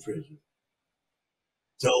in prison.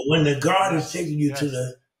 So when the guard is taking you to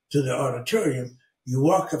the auditorium, you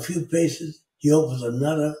walk a few paces, he opens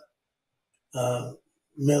another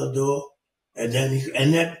metal door, and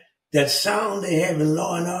then that sound they have in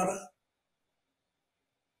Law and Order,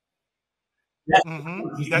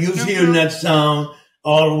 you hearing that sound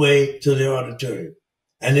all the way to the auditorium.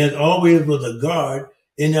 And there's always was a guard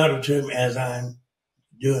in the auditorium as I'm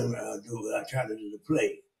trying to do the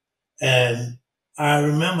play. And I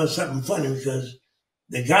remember something funny because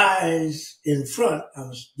the guys in front, I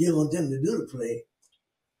was dealing with them to do the play,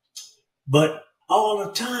 but all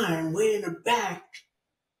the time, way in the back,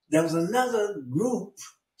 there was another group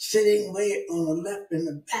sitting way on the left in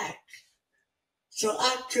the back. So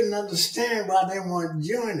I couldn't understand why they weren't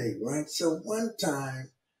joining, right? So one time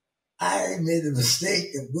I made the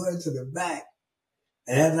mistake of going to the back.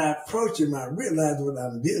 And as I approached him, I realized what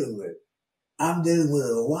I'm dealing with. I'm dealing with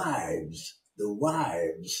the wives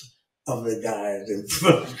of the guys in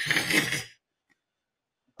front.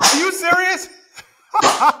 Are you serious?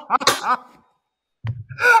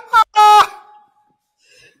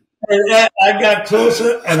 And I got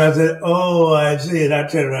closer and I said, oh, I see it. I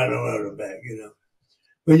turned around and went back, you know.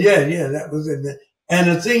 But yeah, that was it. And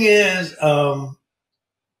the thing is, while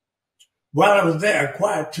I was there, I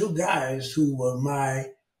acquired two guys who were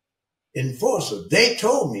my enforcers. They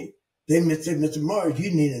told me, they said, Mr. Morris,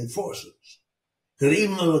 you need enforcers. Because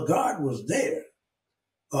even though the guard was there,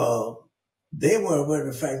 they were aware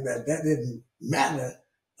of the fact that that didn't matter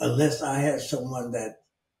unless I had someone that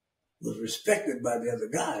was respected by the other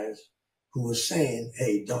guys who was saying,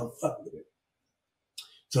 hey, don't fuck with it.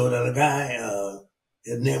 So the guy,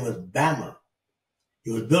 his name was Bama.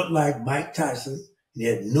 He was built like Mike Tyson. And he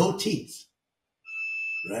had no teeth,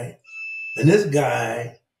 right? And this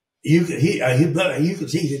guy, you could see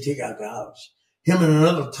he could take out the house. Him and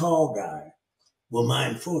another tall guy were my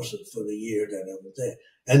enforcers for the year that I was there.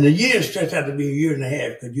 And the year stretched out to be a year and a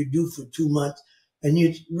half because you do for 2 months and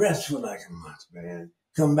you rest for like a month, man.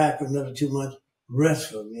 Come back for another 2 months,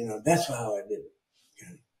 rest for, you know, that's how I did it.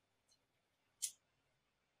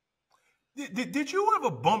 Okay. Did you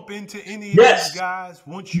ever bump into any of these guys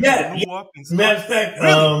once you grew up? And matter of fact,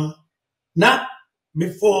 really? Not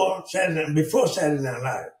before Saturday Night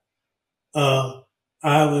Live.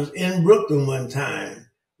 I was in Brooklyn one time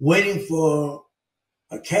waiting for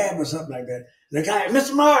a cab or something like that. And the guy,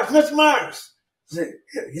 Mr. Morris.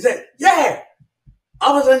 He said, yeah,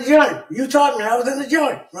 I was in the joint. You told me I was in the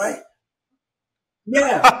joint, right?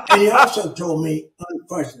 Yeah. And he also told me,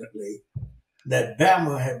 unfortunately, that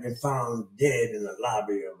Bama had been found dead in the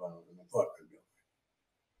lobby of an apartment building.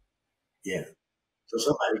 Yeah. So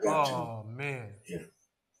somebody got to him. Oh, man. Yeah.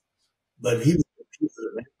 But he was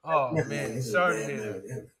man. Sorry to hear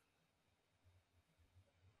that.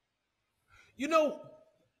 You know,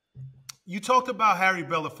 you talked about Harry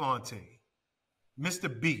Belafonte, Mr.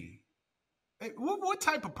 B. What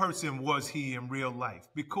type of person was he in real life?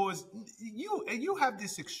 Because you have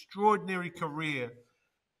this extraordinary career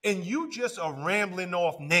and you just are rambling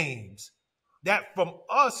off names that from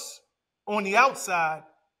us on the outside,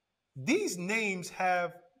 these names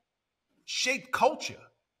have shaped culture.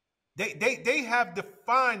 They have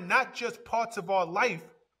defined not just parts of our life,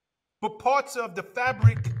 but parts of the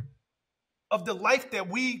fabric of the life that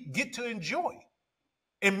we get to enjoy.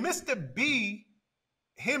 And Mr. B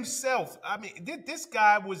himself, I mean, this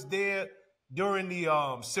guy was there during the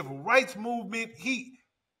civil rights movement.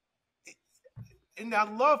 And I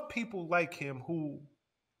love people like him who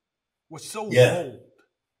were so bold.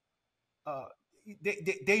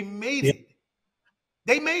 They made it.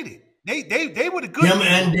 They made it. They were the good him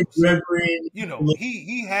and Dick Gregory. You know,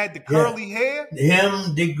 he had the curly hair.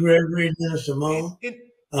 Him, Dick Gregory, and Nina Simone.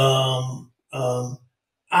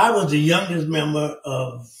 I was the youngest member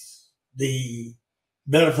of the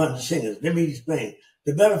Belafonte Singers. Let me explain.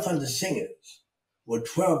 The Belafonte Singers were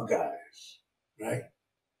 12 guys, right?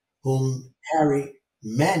 Whom Harry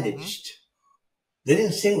managed. They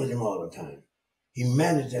didn't sing with him all the time. He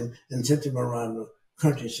managed them and sent them around the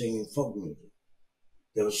country singing folk music.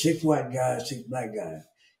 There were 6 white guys, 6 black guys.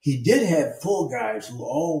 He did have 4 guys who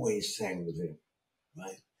always sang with him,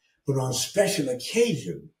 right? But on special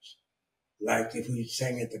occasions, like if we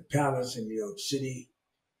sang at the Palace in New York City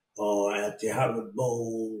or at the Hollywood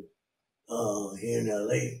Bowl here in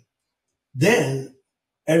LA, then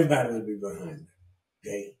everybody would be behind him,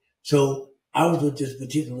 okay? So I was with this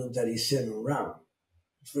particular group that he sent around.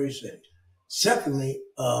 First thing. Secondly,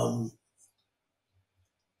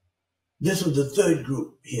 this was the 3rd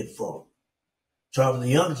group he had formed. So I was the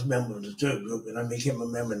youngest member of the 3rd group, and I became a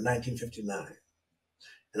member in 1959.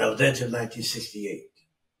 And I was there till 1968.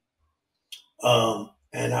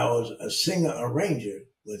 And I was a singer-arranger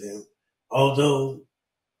with him, although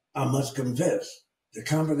I must confess, the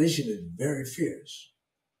competition is very fierce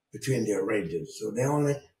between the arrangers. So they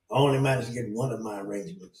only managed to get one of my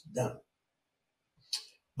arrangements done.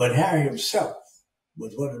 But Harry himself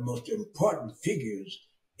was one of the most important figures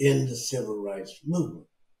in the civil rights movement.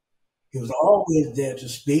 He was always there to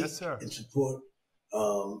speak and support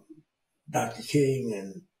Dr. King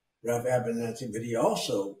and Ralph Abernathy, but he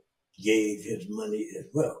also gave his money as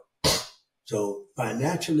well. So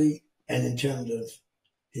financially and in terms of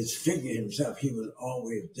his figure himself, he was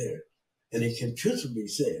always there. And he can truthfully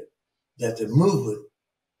say that the movement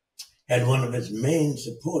had one of his main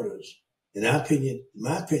supporters. In my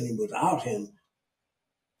opinion, without him,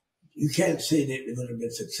 you can't say that it would have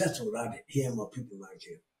been successful without him or people like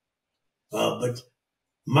him. But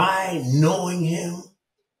my knowing him,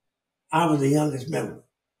 I was the youngest member.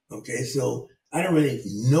 Okay, so I didn't really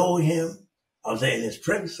know him. I was in his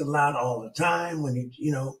presence a lot all the time when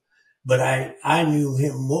he, but I knew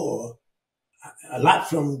him more, a lot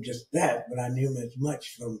from just that, but I knew him as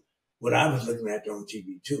much from what I was looking at on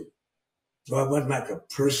TV too. So I wasn't like a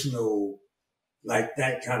personal, like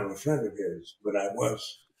that kind of a friend of his, but I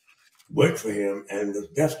worked for him and was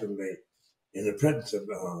definitely in the presence of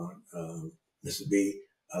Mr. B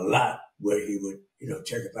a lot, where he would,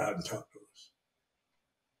 check us out and talk to us.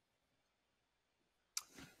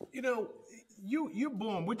 You're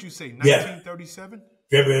born, what'd you say, 1937?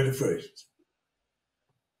 Yeah. February the 1st.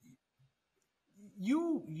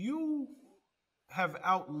 You have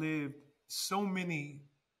outlived so many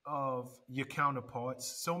of your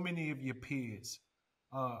counterparts, so many of your peers.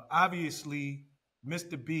 Obviously,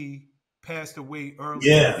 Mr. B passed away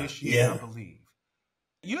earlier this year, I believe.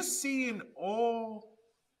 You're seeing all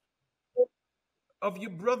of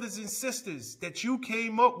your brothers and sisters that you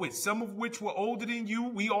came up with, some of which were older than you.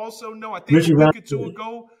 We also know, I think a week or two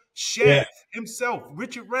ago, Chef himself,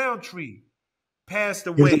 Richard Roundtree, passed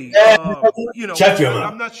away.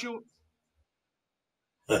 I'm not sure.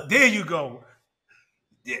 There you go.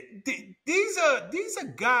 These are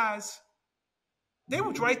guys, they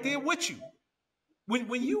was right there with you.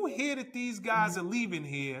 When you hear that these guys are leaving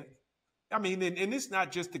here, I mean, and it's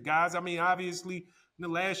not just the guys. I mean, obviously, in the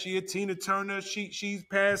last year, Tina Turner, she's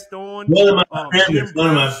passed on. One of my favorites.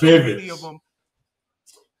 Many of them.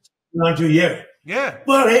 Not too yet. Yeah.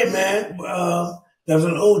 Well, hey, man, there's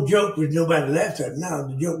an old joke which nobody laughs at now.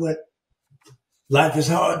 The joke went, life is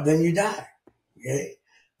hard, then you die. Okay?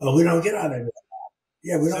 We don't get out of here alive.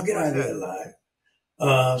 Yeah, we don't get out of here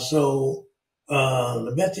alive. So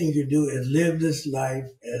the best thing you can do is live this life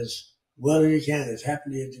as well as you can, as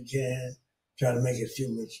happily as you can. Try to make as few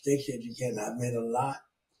mistakes as you can. I've made a lot.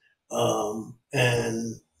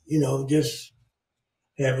 And, just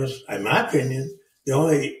have us, in my opinion, the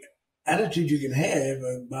only attitude you can have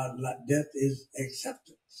about death is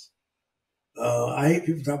acceptance. I hate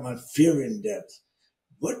people talking about fearing death.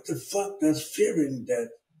 What the fuck does fearing death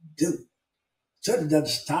do? Certainly doesn't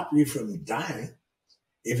stop you from dying.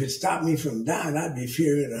 If it stopped me from dying, I'd be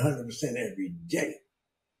fearing 100% every day.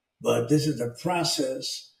 But this is a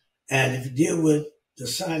process. And if you deal with the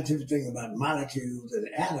scientific thing about molecules and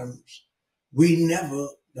atoms,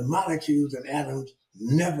 the molecules and atoms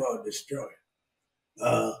never are destroyed.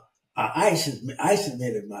 Ice is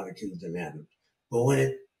made of molecules and atoms. But when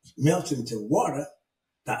it melts into water,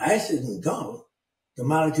 the ice isn't gone. The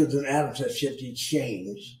molecules and atoms have shifted,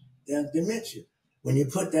 changed their dimension. When you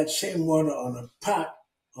put that same water on a pot,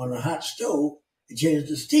 on a hot stove, it changes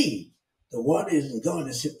to steam. The water isn't gone,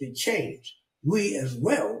 it simply changed. We as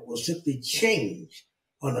well will simply change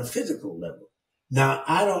on a physical level. Now,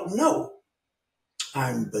 I don't know.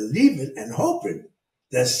 I'm believing and hoping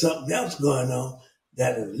there's something else going on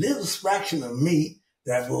that a little fraction of me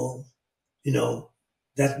that will,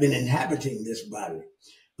 that's been inhabiting this body.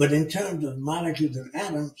 But in terms of molecules and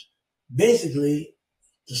atoms, basically,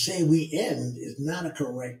 to say we end is not a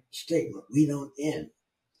correct statement. We don't end.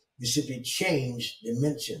 We simply change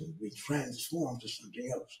dimension. We transform to something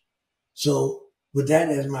else. So with that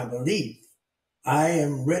as my belief, I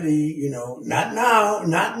am ready, not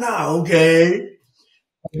now, okay?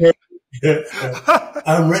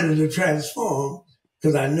 I'm ready to transform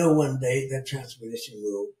because I know one day that transformation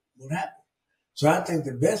will happen. So I think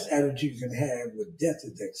the best attitude you can have with death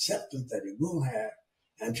is the acceptance that it will have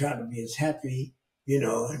and try to be as happy, and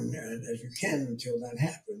as you can until that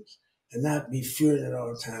happens, and not be fearing it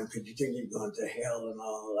all the time because you think you're going to hell and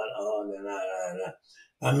all that.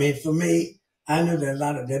 I mean, for me, I know there are a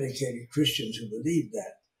lot of dedicated Christians who believe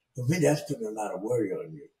that. For me, that's putting a lot of worry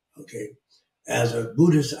on you, okay? As a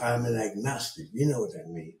Buddhist, I'm an agnostic. You know what that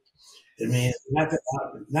means. It means not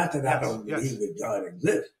that I don't believe that God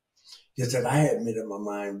exists, just that I haven't made up my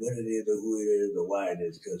mind what it is or who it is or why it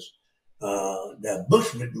is, because there are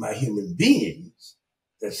books written by human beings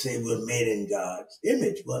that say we're made in God's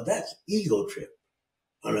image. Well, that's ego trip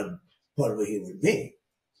on a part of a human being.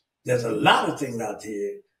 There's a lot of things out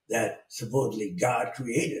here that supposedly God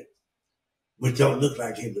created, which don't look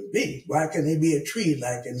like human beings. Why can't he be a tree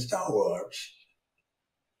like in Star Wars?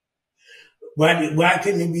 Why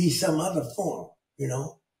couldn't he be some other form?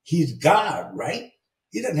 He's God, right?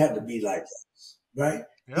 He doesn't have to be like us, right?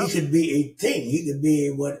 Yep. He could be a thing. He could be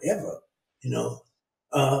a whatever,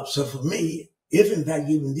 So for me, if in fact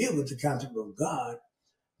you even deal with the concept of God,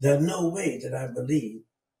 There's no way that I believe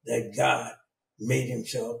that God made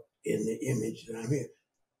himself in the image that I'm here.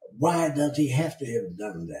 Why does he have to have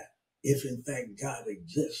done that if in fact God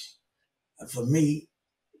exists? For me,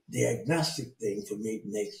 the agnostic thing for me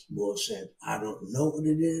makes more sense. I don't know what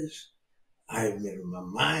it is. I haven't made up my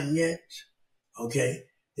mind yet. Okay?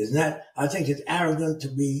 It's not, I think it's arrogant to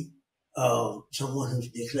be someone who's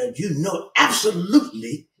declared, you know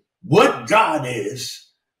absolutely what God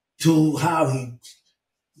is, to how he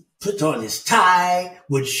puts on his tie,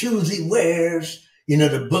 what shoes he wears, you know,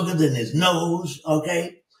 the boogers in his nose,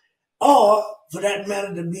 okay? Or, for that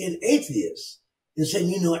matter, to be an atheist and saying,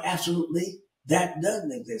 you know, absolutely, that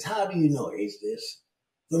doesn't exist. How do you know atheist?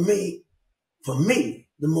 For me,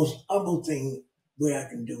 the most humble thing way I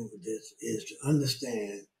can do with this is to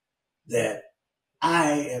understand that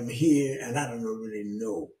I am here and I don't really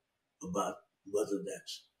know about whether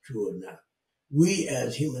that's true or not. We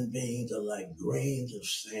as human beings are like grains of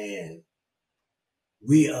sand.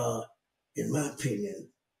 We are, in my opinion,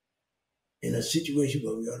 in a situation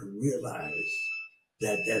where we ought to realize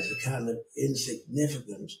that there's a kind of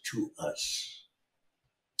insignificance to us.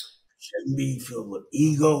 Shouldn't be filled with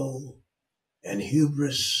ego and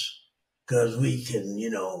hubris because we can, you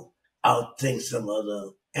know, outthink some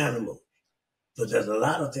other animal. But there's a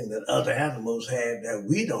lot of things that other animals have that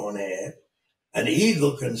we don't have. An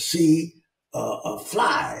eagle can see a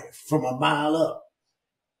fly from a mile up.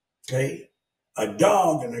 Okay? A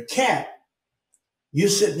dog and a cat, you're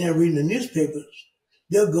sitting there reading the newspapers,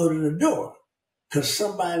 they'll go to the door because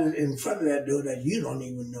somebody's in front of that door that you don't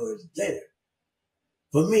even know is there.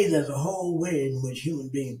 For me, there's a whole way in which human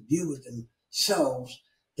beings deal with themselves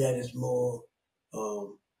that is more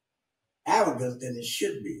arrogant than it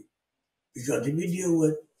should be. Because if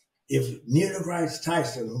Neil deGrasse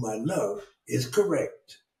Tyson, whom I love, is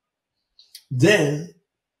correct, then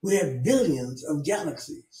we have billions of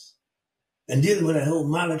galaxies. And dealing with that whole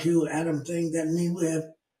molecule atom thing, that means we have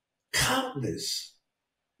countless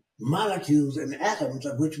molecules and atoms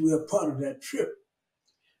of which we are part of that trip.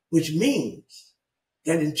 Which means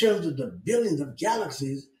that in terms of the billions of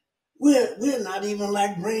galaxies, we're not even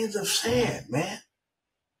like grains of sand, man.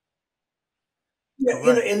 Yeah,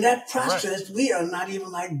 you know, in that process, we are not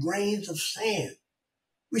even like grains of sand.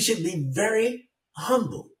 We should be very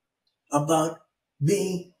humble about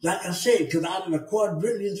being, like I said, because out of the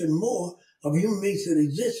quadrillions and more of human beings that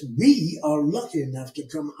exist, we are lucky enough to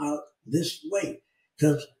come out this way.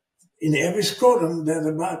 Because in every scrotum, there's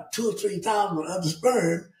about 2,000 or 3,000 other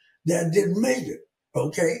sperm that didn't make it.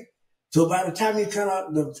 Okay? So by the time you count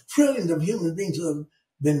out the trillions of human beings who have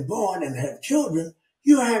been born and have children,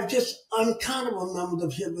 you have just uncountable numbers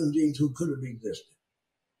of human beings who could have existed.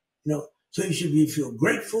 You know, so you should feel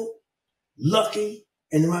grateful, lucky,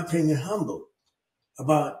 and in my opinion, humble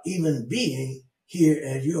about even being here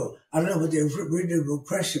as you are. I don't know what the original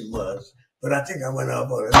question was, but I think I went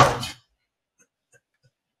off on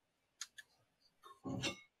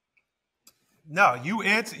it. No, you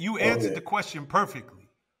answered the question perfectly.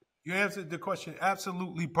 You answered the question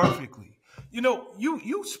absolutely perfectly. You know, you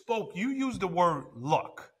used the word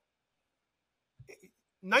luck.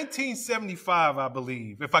 1975, I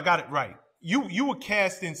believe, if I got it right. You were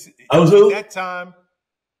cast in at that time.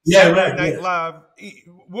 Yeah, Saturday right. Night Yes. Live.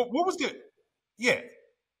 What was the? Yeah,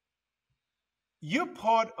 you're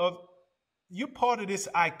part of this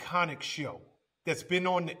iconic show that's been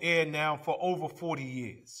on the air now for over 40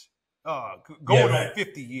 years, going on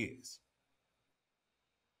 50 years.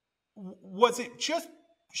 Was it just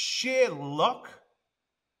sheer luck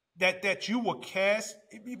that you were cast?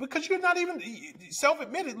 Because you're not even,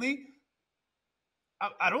 self-admittedly,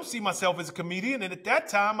 I don't see myself as a comedian. And at that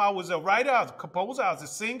time, I was a writer, I was a composer, I was a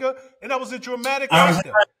singer, and I was a dramatic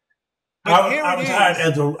actor. But I was hired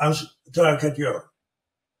as I'm sorry, I cut you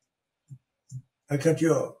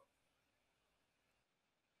off.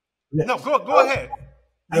 No, go ahead.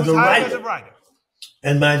 As a writer.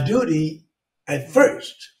 And my duty at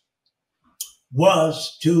first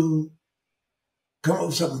was to come up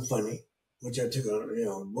with something funny, which I took took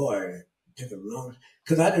a long,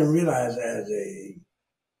 because I didn't realize as a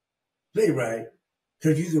playwright,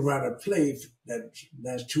 because you can write a play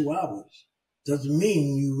that's 2 hours, doesn't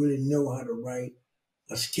mean you really know how to write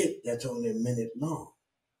a skit that's only a minute long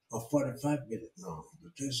or 45 minutes long,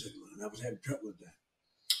 or 30 seconds long. I was having trouble with that.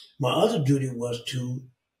 My other duty was to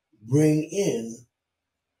bring in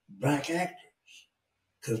black actors,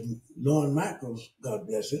 because Lorne Michaels, God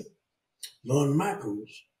bless him, Lorne Michaels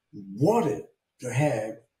wanted to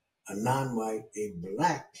have a non-white, a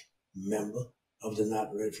black member of the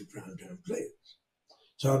Not Ready for Primetime Players.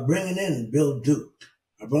 So I was bringing in Bill Duke.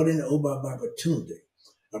 I brought in Oba Babatunde.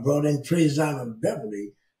 I brought in Trey Zion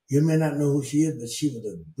Beverly You may not know who she is, but she was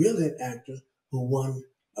a brilliant actor who won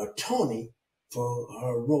a Tony for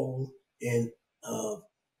her role in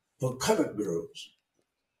for Colored Girls.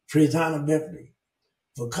 Trezana Beverly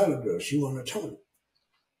for Colored Girls. She won a Tony.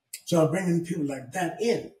 So I'm bringing people like that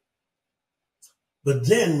in. But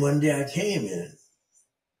then one day I came in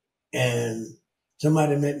and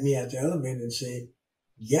somebody met me at the elevator and said,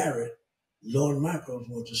 Garrett, Lorne Michaels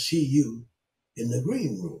wants to see you in the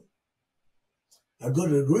green room. I go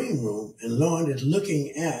to the green room and Lorne is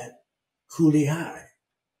looking at Coolie High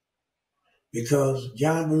because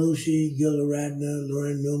John Belushi, Gilda Radner,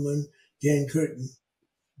 Lauren Newman, Jane Curtin,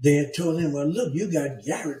 they had told him, well, look, you got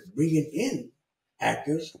Garrett bringing in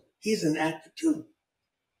actors. He's an actor too.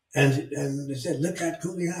 And they said, look at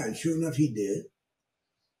Coolie High. And sure enough, he did.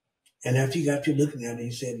 And after he got to looking at it,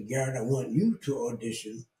 he said, Garrett, I want you to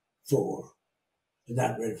audition for the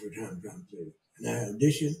Not Ready for Time Play. And I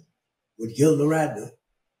auditioned with Gilda Radner.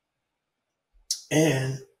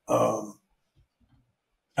 And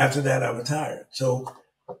after that, I retired. So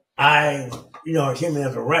I came in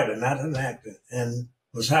as a writer, not an actor, and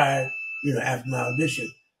was hired, after my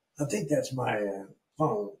audition. I think that's my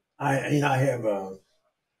phone. I have,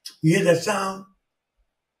 you hear that sound?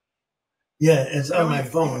 Yeah, it's on my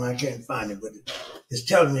phone. I can't find it, but it's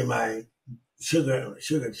telling me my sugar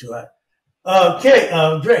too high. Okay,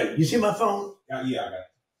 Dre, you see my phone? Yeah, I got it.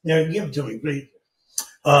 Yeah, give it to me, please.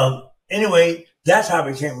 Anyway, that's how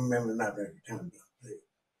I became a member of Not Ready for Time.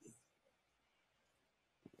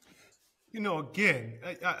 Again,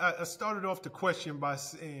 I started off the question by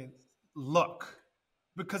saying luck,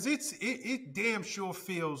 because it damn sure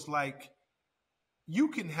feels like you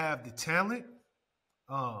can have the talent,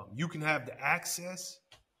 you can have the access,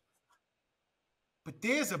 but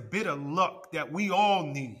there's a bit of luck that we all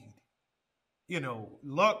need.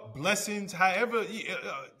 Luck, blessings, however,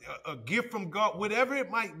 a gift from God, whatever it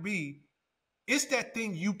might be, it's that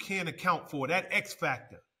thing you can't account for, that X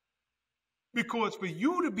factor. Because for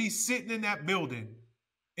you to be sitting in that building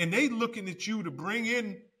and they looking at you to bring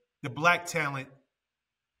in the black talent,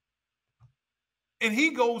 and he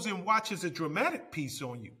goes and watches a dramatic piece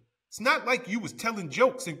on you. It's not like you was telling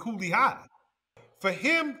jokes in Coolie High. For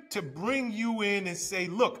him to bring you in and say,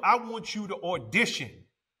 look, I want you to audition.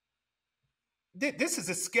 This is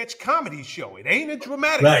a sketch comedy show. It ain't a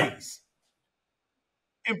dramatic piece.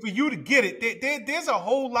 And for you to get it, there's a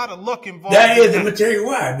whole lot of luck involved. That is, let me tell you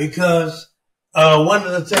why. Because one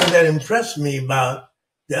of the things that impressed me about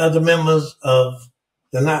the other members of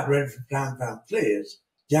the Not Ready for Time players,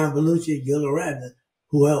 John Belushi, Gilda Radner,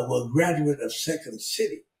 who were graduates of Second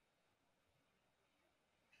City,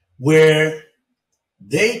 where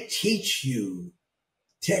they teach you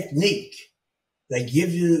technique that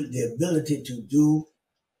gives you the ability to do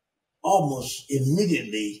almost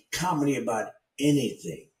immediately comedy about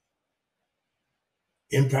anything,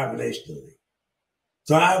 improvisationally.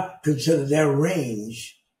 So I consider their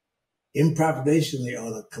range improvisationally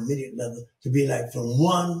on a comedic level to be like from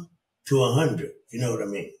 1 to 100. You know what I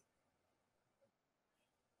mean?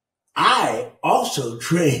 I also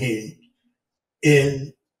trained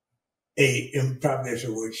in a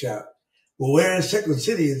improvisation workshop. Well, whereas Second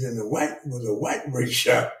City is was a white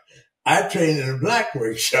workshop, I trained in a black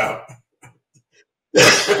workshop.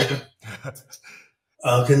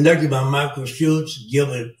 Conducted by Michael Schultz,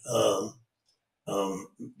 Gilbert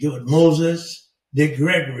Moses, Dick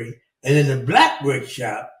Gregory. And in the black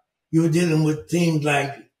workshop, you were dealing with themes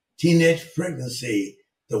like teenage pregnancy,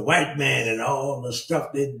 the white man and all the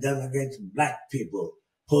stuff they'd done against black people,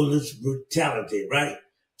 police brutality, right?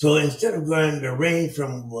 So instead of going the range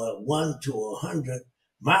from 1 to 100,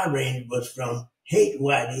 my range was from hate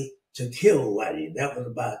Whitey to kill Whitey. That was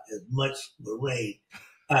about as much the range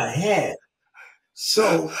I had.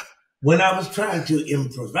 So when I was trying to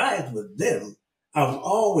improvise with them, I was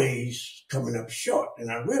always coming up short,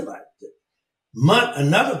 and I realized it.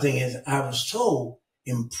 Another thing is I was so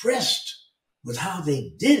impressed with how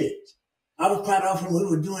they did it. I was quite often, when we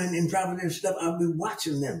were doing improvisative stuff, I'd be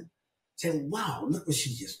watching them, saying, wow, look what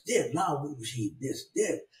she just did. Wow, look what she just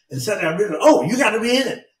did. And suddenly I realized, oh, you got to be in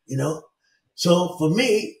it, So for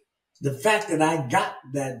me, the fact that I got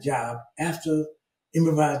that job after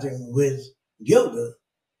improvising with Gilda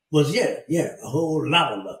was, a whole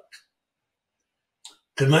lot of luck.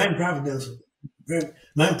 Because my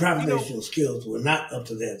improvisational skills were not up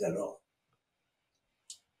to theirs at all.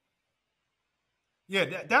 Yeah,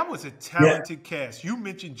 that was a talented cast. You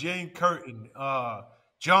mentioned Jane Curtin,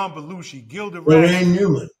 John Belushi, Gilda Radner. Lorraine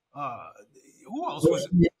Newman. Who else was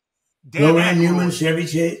it? Lorraine Newman, Chevy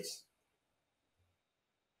Chase.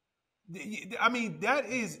 I mean, that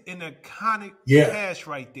is an iconic cast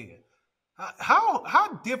right there.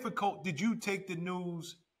 How difficult did you take the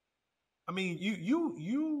news? I mean,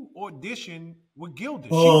 you auditioned with Gilda. She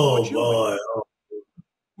Oh brought you boy, in.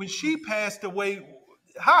 When she passed away,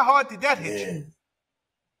 how hard did that hit you? man,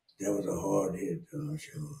 that was a hard hit,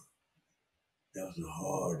 Sean. That was a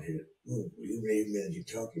hard hit. Ooh, you made me as you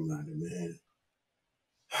talking about it, man.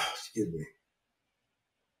 Excuse me.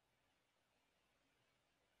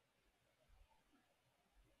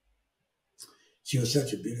 She was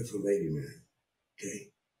such a beautiful lady, man.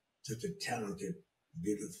 Okay, such a talented,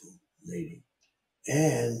 beautiful lady,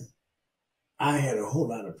 and I had a whole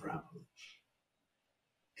lot of problems.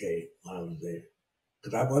 Okay, while I was there,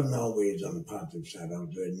 because I wasn't always on the positive side. I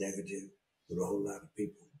was very negative with a whole lot of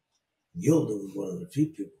people. Gilda was one of the few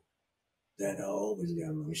people that I always got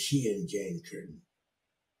along. She and Jane Curtin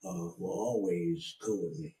were always cool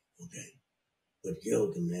with me. Okay, but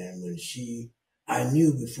Gilda, man, I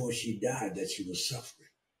knew before she died that she was suffering,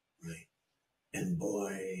 right? And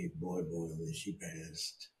boy, when she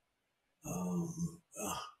passed, I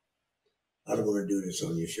don't want to do this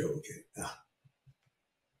on your show, okay?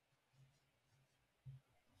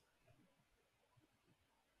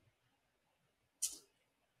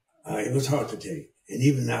 It was hard to take. And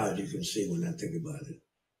even now, as you can see when I think about it,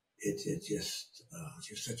 it's just,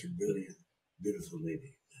 she's such a brilliant, beautiful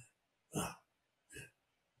lady.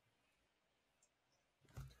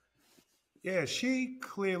 Yeah, she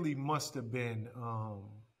clearly must have been.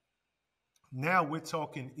 Now we're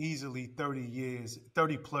talking easily 30 years,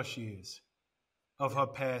 30 plus years of her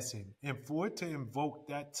passing. And for it to invoke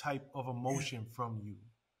that type of emotion from you,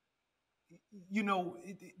 you know,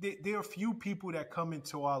 there are few people that come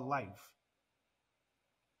into our life.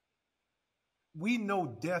 We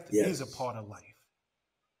know death is a part of life.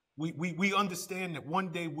 We understand that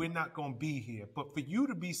one day we're not going to be here. But for you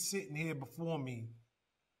to be sitting here before me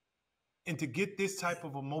and to get this type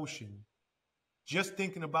of emotion, just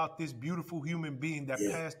thinking about this beautiful human being that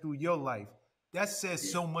passed through your life, that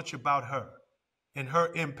says so much about her and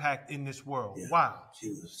her impact in this world. Yeah. Wow. She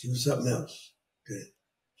was something else. Okay.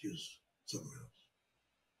 She was something else.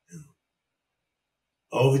 You know.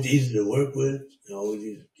 Always easy to work with, always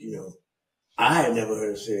easy, you know. I had never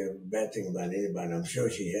heard her say a bad thing about anybody. I'm sure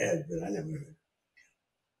she had, but I never heard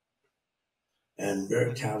it. And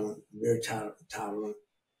very tolerant.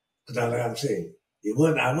 Because like I'm saying,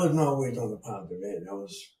 I wasn't always on the positive end. I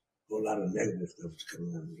was a whole lot of negative stuff was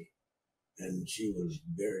coming at me. And she was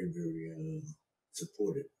very, very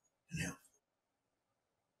supportive and helpful.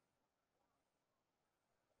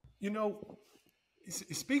 You know,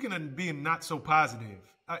 speaking of being not so positive,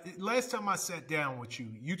 last time I sat down with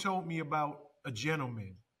you, you told me about a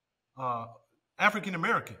gentleman, African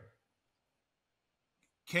American,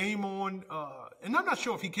 came on, and I'm not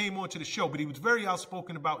sure if he came on to the show, but he was very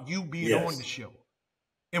outspoken about you being on the show,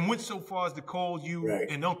 and went so far as to call you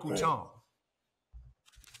an Uncle Tom.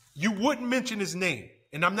 You wouldn't mention his name,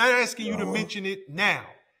 and I'm not asking you to mention it now,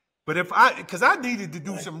 but because I needed to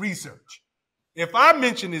do some research. If I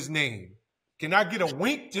mention his name, can I get a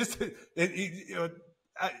wink?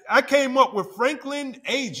 I came up with Franklin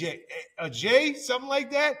J, something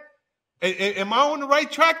like that. Am I on the right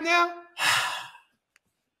track now?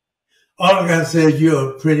 All I gotta say is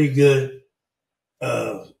you're pretty good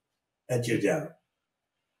at your job.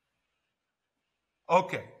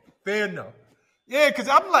 Okay, fair enough. Yeah, because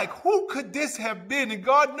I'm like, who could this have been? And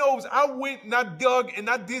God knows I went and I dug and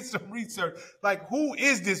I did some research. Like, who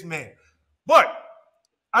is this man? But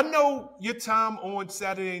I know your time on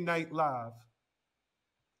Saturday Night Live,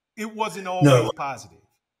 it wasn't always positive.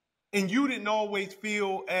 And you didn't always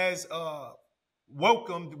feel as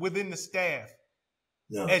welcomed within the staff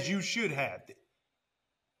as you should have.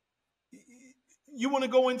 You want to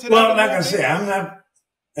go into that? Well, like I say, I'm not,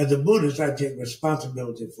 as a Buddhist, I take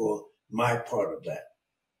responsibility for my part of that.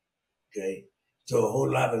 Okay? So a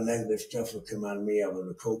whole lot of negative stuff would come out of me. I was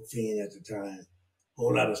a coke fiend at the time. A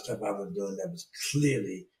whole lot of stuff I was doing that was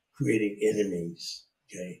clearly creating enemies.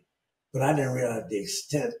 Okay? But I didn't realize the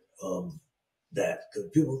extent of that. Because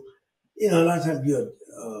people, you know, a lot of times you're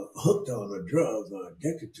hooked on a drug or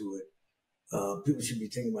addicted to it. People should be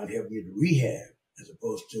thinking about helping you to rehab as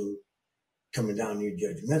opposed to coming down on you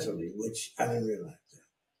judgmentally, which I didn't realize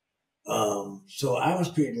that. So I was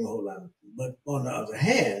creating a whole lot but on the other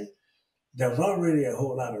hand, there was already a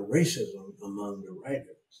whole lot of racism among the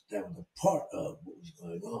writers that was a part of what was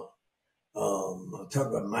going on. I'll talk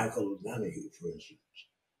about Michael O'Donoghue, for instance.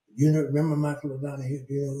 You remember Michael O'Donoghue?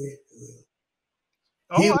 Do you know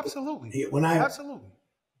who absolutely. When I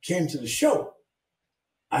came to the show,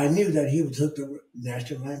 I knew that he was hooked to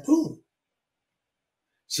National Lampoon.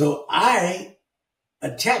 So I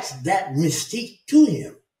attached that mystique to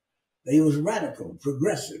him. that he was radical,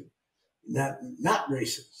 progressive, not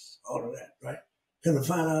racist, all of that, right? Couldn't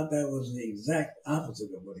find out that was the exact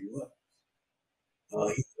opposite of what he was.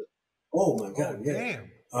 Oh my God, Oh, yeah.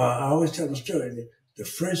 damn. I always tell the story. The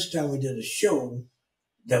first time we did a show,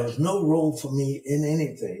 there was no role for me in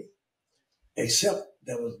anything, except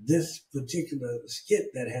there was this particular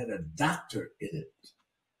skit that had a doctor in it.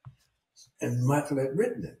 And Michael had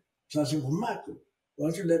written it. So I said, well, Michael, why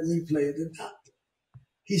don't you let me play the doctor?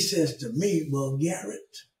 He says to me, well,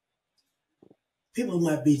 Garrett, people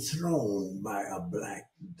might be thrown by a black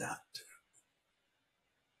doctor.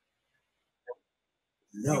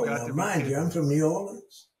 No, now mind you, I'm from New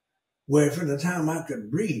Orleans, where from the time I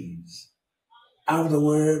could breathe, I was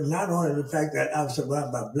aware not only the fact that I was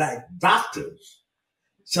surrounded by black doctors,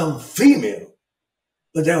 some female,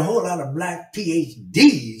 but there are a whole lot of black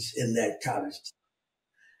PhDs in that college.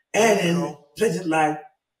 And in places like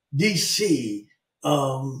D.C.,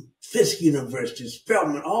 Fisk University,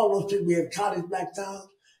 Spelman, all those people we have college black towns,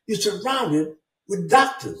 you're surrounded with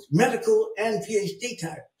doctors, medical and PhD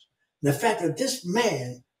types. The fact that this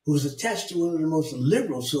man, who was attached to one of the most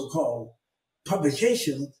liberal so-called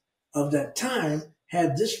publications of that time,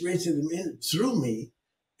 had this racism in it through me,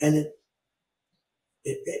 and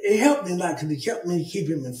it helped me a lot because it helped me keep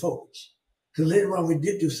him in focus. Because later on we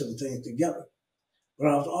did do some things together. But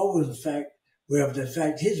I was always aware of the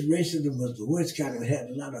fact his racism was the worst kind of, it had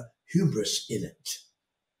a lot of hubris in it.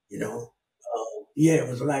 You know? Yeah, it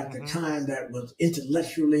was like the kind that was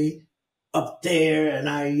intellectually up there, and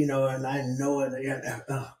I know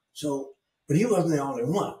it. So, but he wasn't the only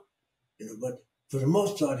one, you know. But for the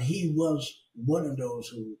most part, he was one of those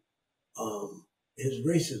who, his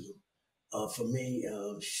racism, for me,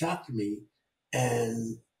 shocked me,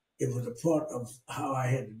 and it was a part of how I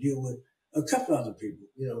had to deal with a couple other people,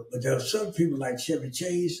 you know. But there were some people like Chevy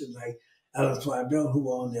Chase and like Alan Twibell who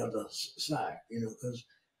were on the other side, you know, because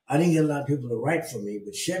I didn't get a lot of people to write for me,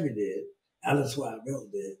 but Chevy did, Alan Twibell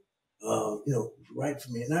did. Write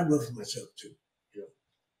for me, and I wrote for myself too. You know,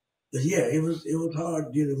 but yeah, it was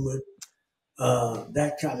hard dealing with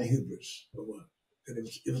that kind of hubris.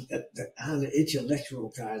 It was that kind of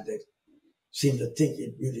intellectual kind that seemed to think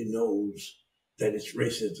it really knows that its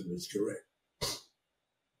racism is correct.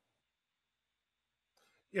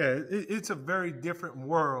 Yeah, it's a very different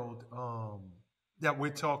world that we're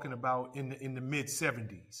talking about in the mid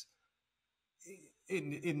 '70s.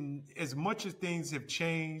 In as much as things have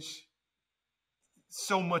changed,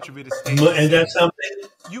 so much of it is staying. And that's something.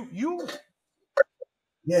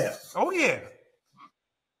 Yeah. Oh yeah.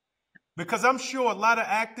 Because I'm sure a lot of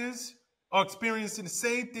actors are experiencing the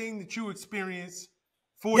same thing that you experienced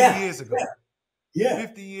 40 years ago. Yeah.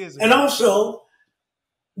 50 years ago. And also,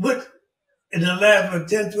 in the last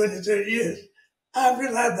 10, 20, 30 years, I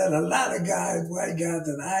realized that a lot of white guys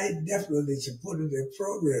that I definitely supported their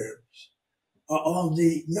programs are on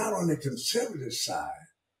not on the conservative side,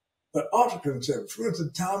 but ultra-conservative. For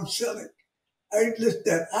instance, Tom Selleck. I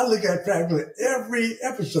look at practically every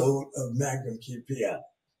episode of Magnum TPI,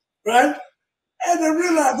 right? And I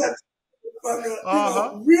realized that,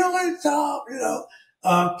 really,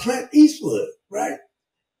 Tom, Clint Eastwood, right?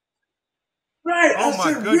 Right. Oh,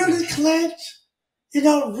 I said, really, Clint? You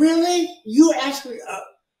know, really? You actually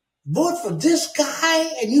vote for this guy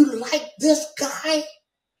and you like this guy?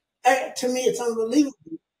 To me, it's unbelievable.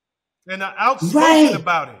 And outspoken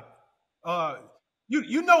about it.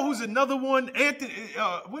 You know who's another one? Anthony.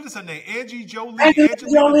 What is her name? Angie Jolie. Angelina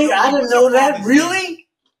Jolie. I didn't know that. Really?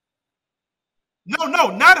 No,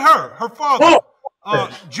 not her. Her father.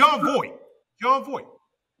 John Voight. John Voight.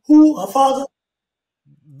 Who? Her father?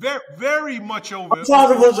 Very, very much over. Her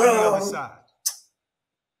father was on the other side.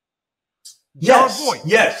 Yes. John Voight.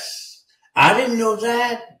 Yes. I didn't know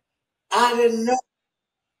that. I didn't know.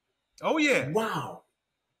 Oh yeah. Wow.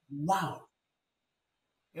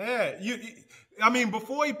 Yeah. I mean,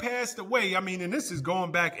 before he passed away, I mean, and this is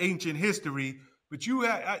going back ancient history, but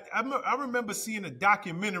I remember seeing a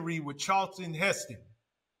documentary with Charlton Heston,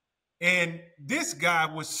 and this guy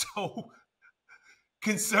was so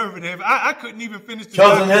conservative. I couldn't even finish the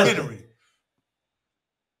documentary. Heston.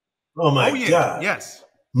 Oh my God. Yes.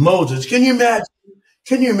 Moses. Can you imagine?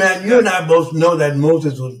 You and I both know that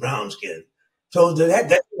Moses was brown skinned. So that had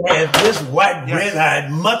this white, red-eyed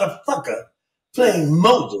motherfucker playing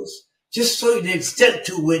Moses, just so the extent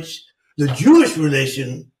to which the Jewish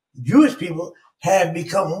people have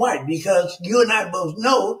become white, because you and I both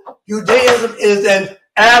know Judaism is an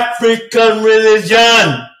African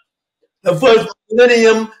religion. The first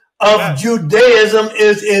millennium of Judaism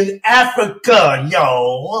is in Africa,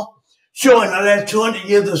 y'all. Sure, in the last 200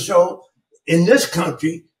 years or so, in this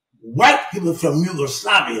country, white people from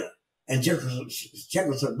Yugoslavia and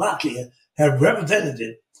Czechoslovakia have represented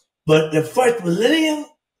it. But the first millennium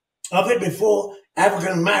of it, before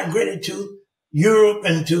Africans migrated to Europe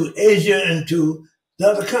and to Asia and to the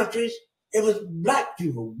other countries, it was black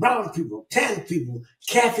people, brown people, tan people,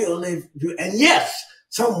 cafe-au-lait, and yes,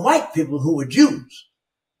 some white people who were Jews.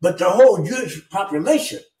 But the whole Jewish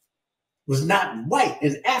population was not white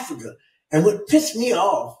in Africa. And what pissed me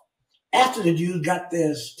off, after the Jews got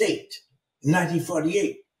their state in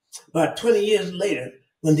 1948, about 20 years later,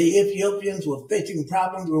 when the Ethiopians were facing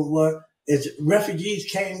problems as refugees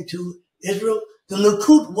came to Israel, the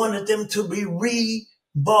Likud wanted them to be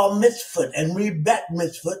re-bar mitzvah and re-bat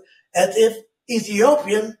mitzvah, as if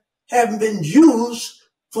Ethiopians haven't been Jews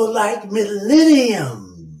for like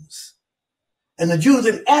millenniums. And the Jews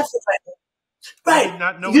in Africa,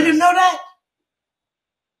 right? You didn't know that?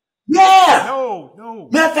 Yeah. No.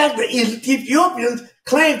 Matter of fact, the Ethiopians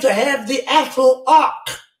claim to have the actual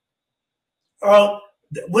ark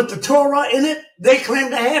with the Torah in it. They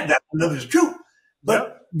claim to have that. I know it's true.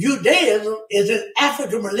 But Judaism is an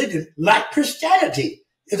African religion, like Christianity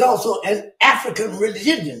is also an African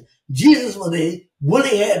religion. Jesus was a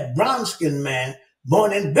woolly-haired, brown-skinned man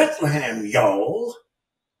born in Bethlehem, y'all.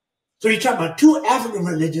 So you're talking about two African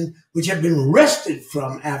religions which have been wrested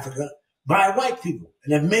from Africa by white people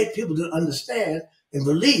and have made people to understand and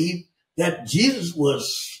believe that Jesus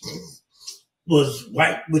was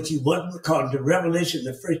white, which he wasn't, according to Revelation,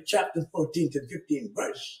 the first chapter, 14 to 15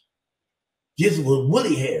 verse. Jesus was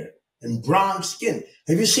woolly hair and bronze skin.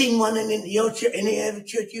 Have you seen one in your church, any other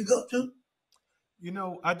church you go to? You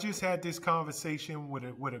know, I just had this conversation with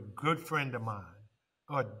a good friend of mine,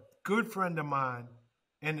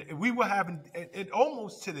 and we were having it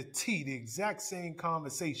almost to the T, the exact same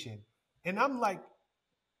conversation. And I'm like,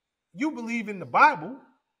 you believe in the Bible?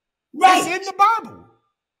 Right. It's in the Bible.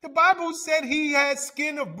 The Bible said he had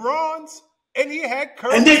skin of bronze and he had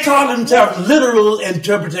curves. And they call themselves literal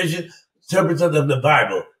interpreters of the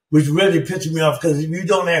Bible, which really pisses me off, because if you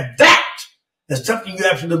don't have that as something you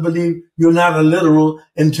have to believe, you're not a literal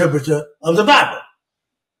interpreter of the Bible.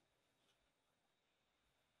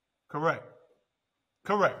 Correct.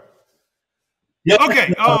 Yeah.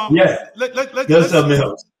 Okay. Yeah.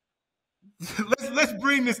 Let's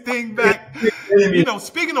bring this thing back. You know,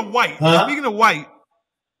 speaking of white,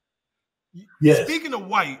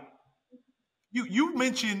 you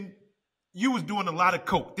mentioned you was doing a lot of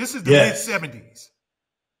coke. This is the mid-'70s.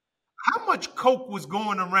 How much coke was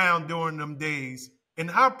going around during them days, and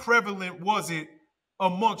how prevalent was it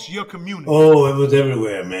amongst your community? Oh, it was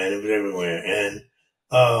everywhere, man. It was everywhere. And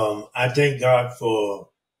I thank God for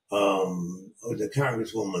the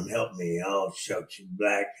Congresswoman helped me. Oh, shucks, she's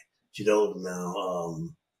black. She's old now.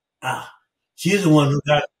 She's the one who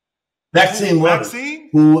got Maxine,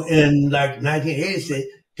 who in like 1980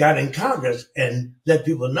 got in Congress and let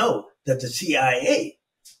people know that the CIA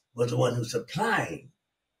was the one who supplied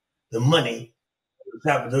the money to the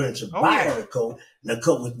Salvadorians to buy the coke, and the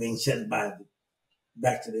coke was being sent back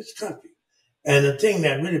to this country. And the thing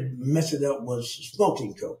that really messed it up was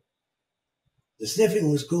smoking coke. The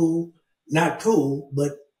sniffing was cool, not cool,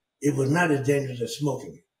 but it was not as dangerous as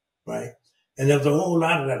smoking it, right? And there was a whole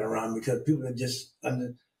lot of that around because people had just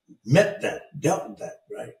met that, dealt with that,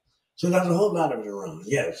 right? So there's a whole lot of it around,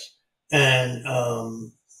 yes. And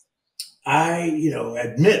I,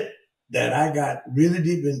 admit that I got really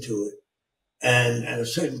deep into it. And at a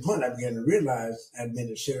certain point, I began to realize I'd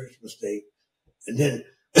made a serious mistake, and then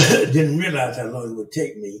didn't realize how long it would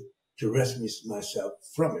take me to rescue myself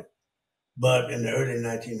from it. But in the early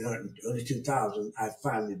 2000s, I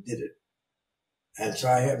finally did it. And so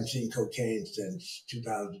I haven't seen cocaine since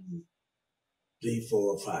 2003, 4,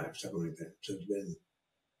 or 5, something like that. So it's been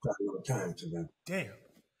quite a long time since that. Damn.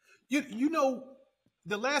 You know,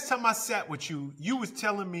 the last time I sat with you, you was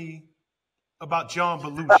telling me about John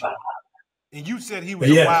Belushi. And you said he was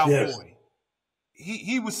a wild boy.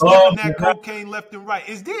 He was smoking that cocaine left and right.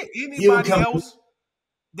 Is there anybody else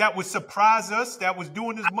that would surprise us that was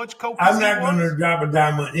doing as much coke? I'm not going to drop a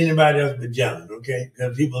dime on anybody else but John, okay?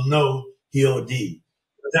 Because people know he OD'd. People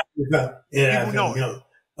know him.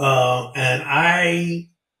 And I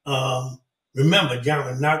remember John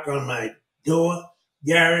would knock on my door.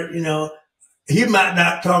 Garrett, he might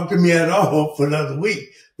not talk to me at all for another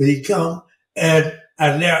week, but he'd come and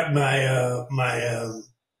I lay out my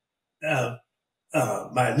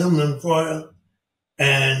aluminum foil,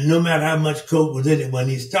 and no matter how much coke was in it when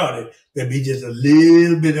he started, there'd be just a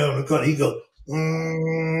little bit on the corner. He'd go,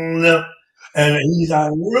 no, and he's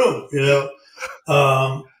out of the room,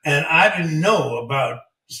 and I didn't know about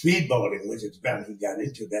speedballing, which is apparently he got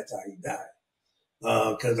into. That's how he died.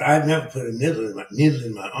 Because I'd never put a needle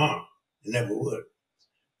in my arm. It never would.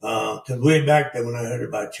 Because way back then when I heard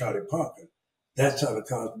about Charlie Parker, that sort of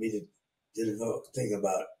caused me to develop a thing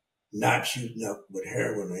about not shooting up with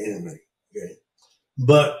heroin or anything. Okay.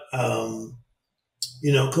 But,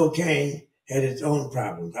 cocaine had its own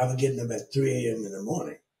problems. I was getting up at 3 a.m. in the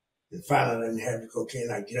morning. And finally, I didn't have the cocaine.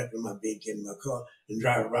 I'd get up in my bed, get in my car, and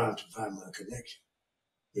drive around to find my connection.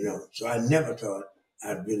 So I never thought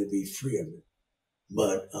I'd really be free of it.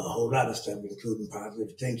 But a whole lot of stuff, including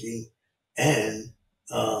positive thinking and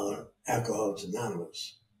Alcoholics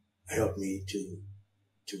Anonymous, helped me to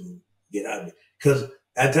get out of it. Because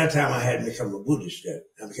at that time, I hadn't become a Buddhist yet.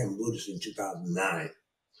 I became a Buddhist in 2009.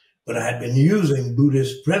 But I had been using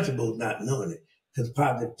Buddhist principles, not knowing it, because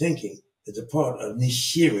positive thinking is a part of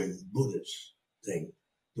Nichiren Buddhist thing.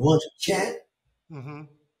 The ones who chant, mm-hmm.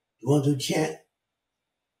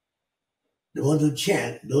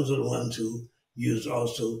 those are the ones who use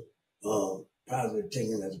also positive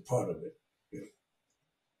thinking as a part of it.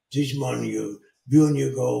 Teach them on your viewing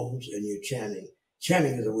your goals and your chanting.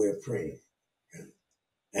 Chanting is a way of praying.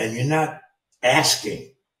 And you're not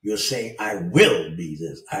asking. You're saying, I will be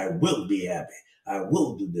this. I will be happy. I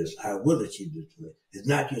will do this. I will achieve this. It's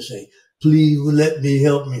not you're saying, please let me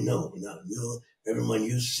help me. No. Everyone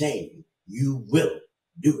you're saying, you will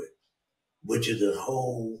do it, which is a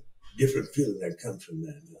whole different feeling that comes from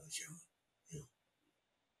that, Sean.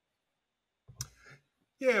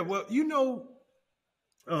 Yeah, well,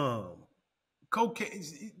 cocaine.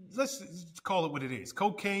 Let's call it what it is.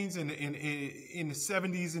 Cocaine's in the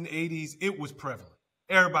 70s and 80s, it was prevalent.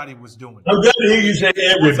 Everybody was doing it. I'm glad to hear you say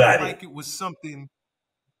everybody. Like it was something.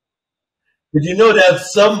 But you know that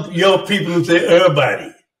some your people who say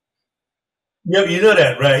everybody. You know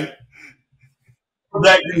that, right?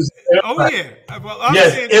 Black people say everybody. Oh yeah. Well, I'm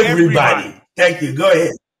saying everybody. Thank you. Go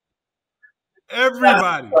ahead.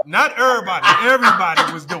 Everybody, not everybody.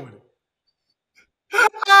 Everybody was doing it.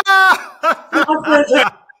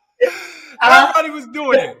 Everybody was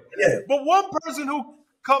doing it. Yeah. But one person who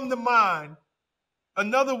come to mind,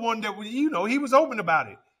 another one that he was open about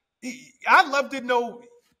it. I'd love to know,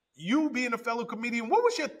 you being a fellow comedian, what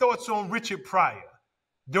was your thoughts on Richard Pryor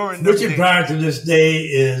during those days? Richard Pryor to this day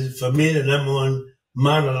is, for me, the number one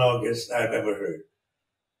monologuist I've ever heard.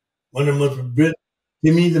 One of the most brilliant.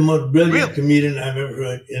 To me, the most brilliant comedian I've ever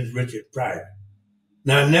heard is Richard Pryor.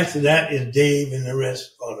 Now, next to that is Dave and the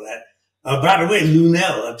rest, all of that. By the way,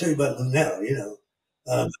 Lunell, I'll tell you about Lunell,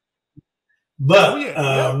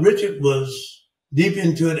 Richard was deep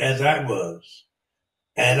into it as I was.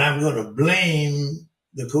 And I'm going to blame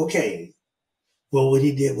the cocaine for what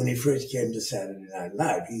he did when he first came to Saturday Night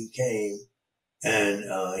Live. He came and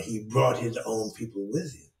he brought his own people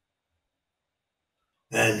with him.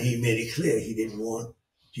 And he made it clear he didn't want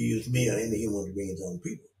to use me or anything. He wanted to bring his own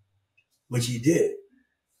people, which he did.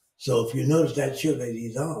 So if you notice that show that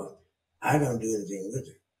he's on, I don't do anything with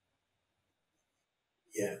it.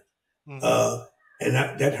 Yeah. Mm-hmm.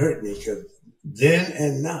 And that hurt me, because then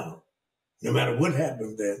and now, no matter what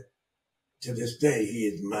happened then, to this day, he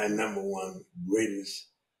is my number one greatest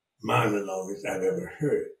monologuist I've ever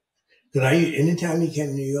heard. Because anytime he came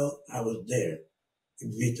to New York, I was there.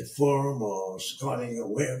 Be it the Forum or Scotting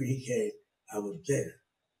or wherever he came, I was there.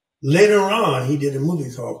 Later on, he did a movie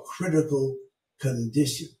called Critical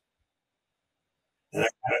Condition. And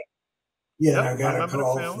I got a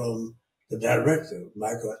call from the director,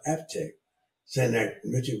 Michael Apted, saying that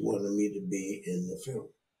Richard wanted me to be in the film.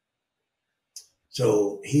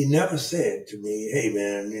 So he never said to me, hey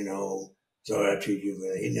man, sorry I treated you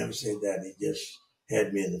well. He never said that. He just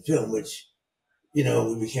had me in the film, which, we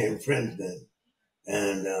became friends then.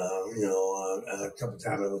 And, a couple of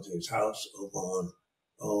times I went to his house over on,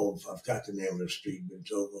 I forgot the name of the street, but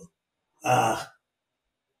it's over.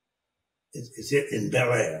 It's in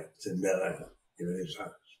Bel Air. It's in Bel Air. His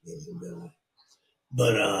house is in Bel Air.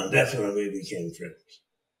 But that's when we became friends.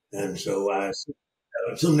 And so I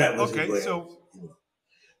assume that was his way of,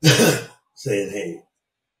 saying, hey.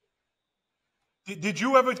 Did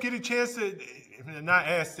you ever get a chance to, not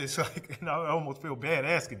ask this, I almost feel bad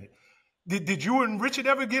asking it. Did you and Richard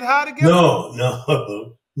ever get high together? No.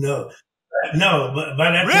 But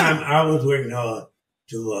by that time, I was working hard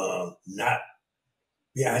to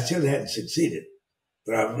I still hadn't succeeded,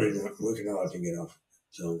 but I was really working hard to get off.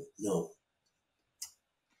 So, no.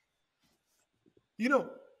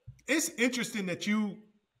 It's interesting that you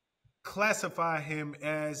classify him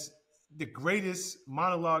as the greatest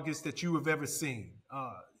monologuist that you have ever seen.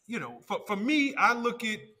 For me, I look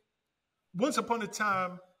at, once upon a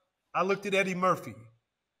time, I looked at Eddie Murphy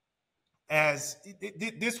as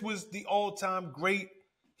this was the all-time great.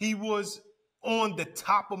 He was on the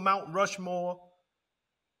top of Mount Rushmore.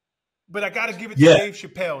 but I got to give it to Yeah, Dave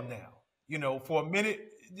Chappelle now. You know, for a minute,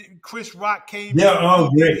 Chris Rock came they're in, all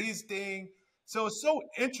he did great. his thing. So it's so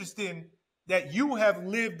interesting that you have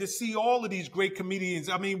lived to see all of these great comedians.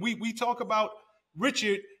 I mean, we talk about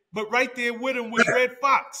Richard, but right there with him was Red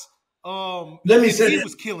Fox. Let me And say he this.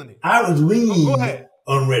 was killing it. I was Go weaned ahead.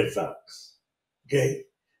 on Red Fox. Okay.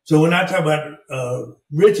 So when I talk about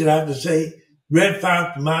Richard, I have to say Red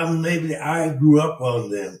Fox, Mountain, maybe I grew up on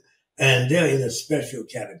them, and they're in a special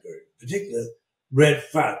category, particularly Red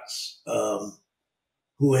Fox,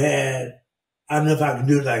 who had, I don't know if I can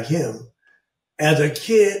do it like him. As a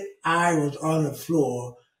kid, I was on the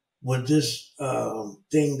floor with this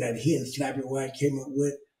thing that he and Slappy White came up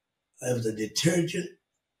with. It was a detergent.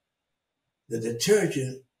 The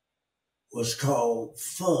detergent was called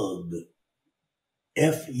Fug,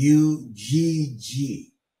 F-U-G-G.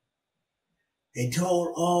 They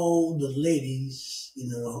told all the ladies, you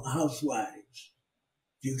know, housewives,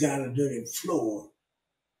 if you got a dirty floor,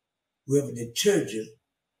 we have a detergent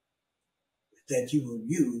that you will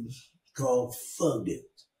use called Fug It.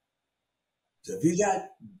 So if you got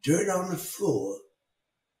dirt on the floor,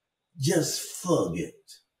 just Fug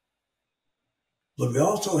it. But we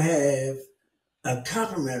also have a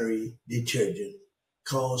complementary detergent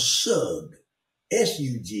called Sug,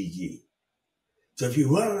 S-U-G-G. So if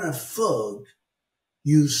you run out of Fug,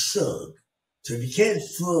 use Sug. So if you can't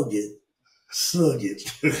Fug it, Sug it.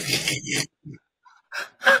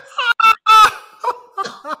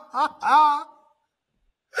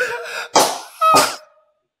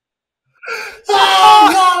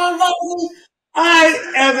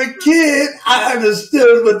 As a kid, I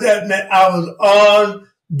understood what that meant. I was on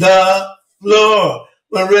the floor.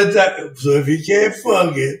 So if you can't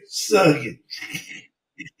Fug it, Sug it.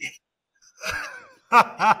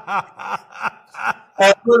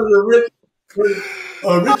 I put a Richard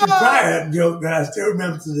Pryor joke that I still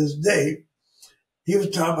remember to this day. He was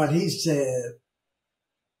talking about, he said,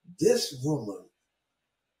 this woman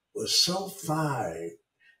was so fine.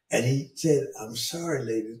 And he said, I'm sorry,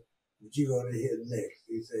 ladies, but you're going to hear next.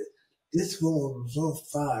 He said, this woman was so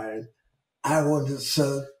fine, I wanted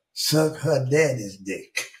to suck her daddy's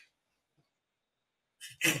dick.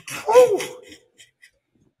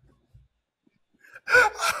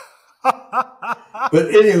 But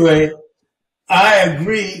anyway, I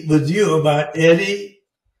agree with you about Eddie,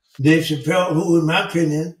 Dave Chappelle, who, in my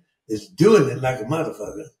opinion, is doing it like a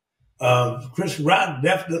motherfucker. Chris Rock,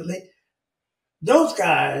 definitely. Those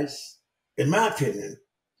guys, in my opinion,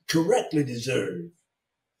 correctly deserve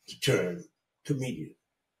the term comedian.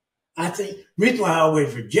 I think the reason why I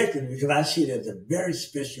always rejected it because I see it as a very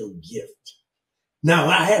special gift. Now,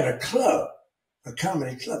 I had a club, a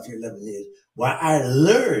comedy club for 11 years, where I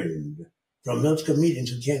learned from those comedians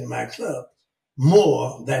who came to my club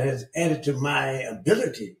more that has added to my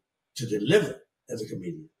ability to deliver as a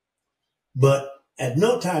comedian. But at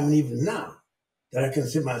no time, and even now, that I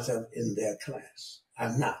consider myself in their class.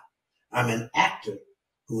 I'm not. I'm an actor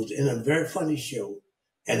who's in a very funny show,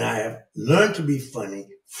 and I have learned to be funny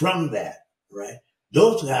from that, right?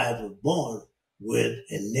 Those guys were born with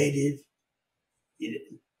a native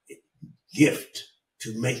gift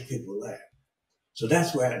to make people laugh. So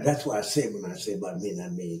that's why I say when I say about me, I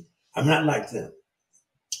mean, I'm not like them.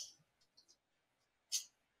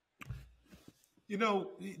 You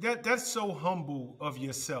know, that's so humble of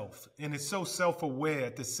yourself, and it's so self-aware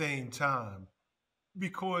at the same time,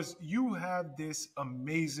 because you have this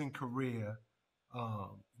amazing career.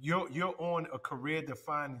 You're on a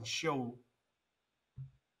career-defining show,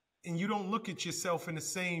 and you don't look at yourself in the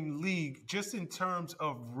same league, just in terms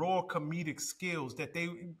of raw comedic skills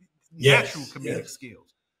natural comedic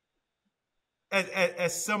skills,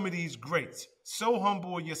 as some of these greats. So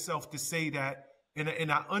humble of yourself to say that.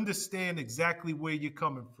 And I understand exactly where you're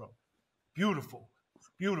coming from. Beautiful,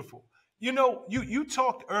 beautiful. You know, you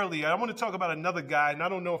talked earlier. I want to talk about another guy, and I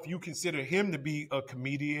don't know if you consider him to be a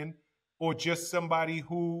comedian or just somebody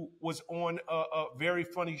who was on a very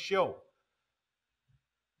funny show.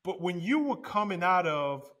 But when you were coming out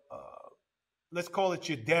of, let's call it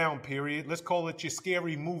your down period, let's call it your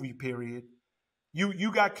scary movie period,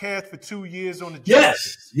 you got cast for 2 years on the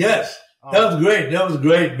Jeffersons. Yes. That was great. That was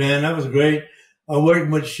great, man. That was great. I worked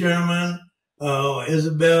with Sherman,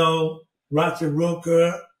 Isabel, Roxy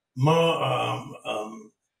Roker, I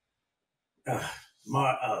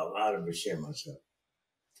don't be sharing myself.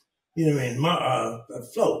 You know what I mean?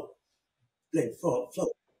 Flo.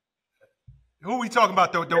 Who are we talking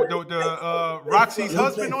about? The Roxy's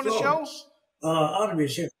husband on the show? Ought to be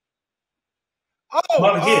sharing.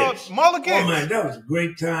 Marla Gibbs. Oh man, that was a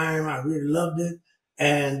great time. I really loved it.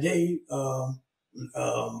 And they,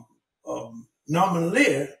 Norman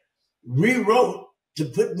Lear rewrote to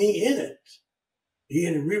put me in it. He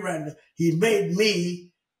had to rewrite it. He made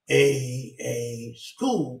me a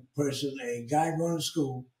school person, a guy going to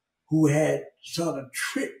school who had sort of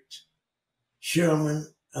tricked Sherman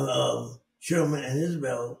and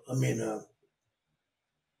Isabel,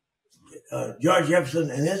 George Jefferson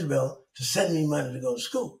and Isabel to send me money to go to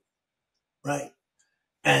school, right?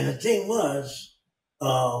 And the thing was,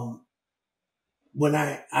 when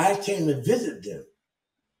I came to visit them,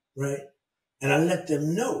 right, and I let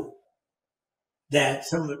them know that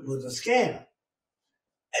some of it was a scam,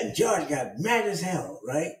 and George got mad as hell,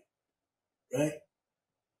 right? Right?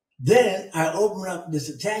 Then I opened up this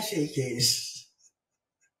attache case.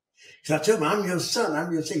 So I told him, I'm your son,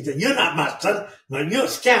 I'm your son. He said, you're not my son. No, you're a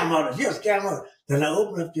scam artist, you're a scam artist. Then I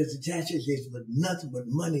opened up this attache case with nothing but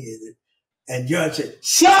money in it. And George said,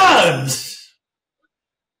 sons!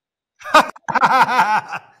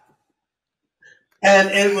 And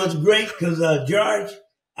it was great because George,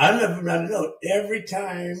 I never know, every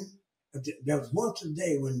time, there was once a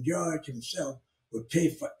day when George himself would pay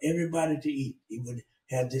for everybody to eat. He would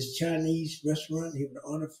have this Chinese restaurant he would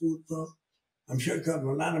order food from. I'm sure it cost him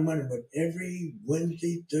a lot of money, but every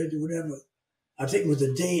Wednesday, Thursday, whatever, I think it was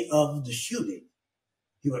the day of the shooting,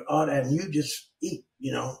 he would order and you just eat,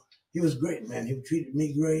 you know. He was great, man. He treated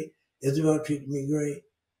me great. Isabel treated me great.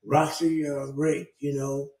 Roxy, great, you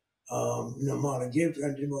know. Marla Gibbs,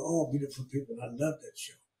 and they were all beautiful people. I loved that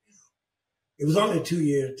show. You know, it was only a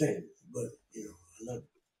 2-year thing, but you know, I loved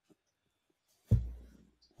it.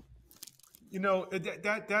 You know,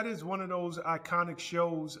 that is one of those iconic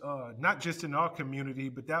shows, not just in our community,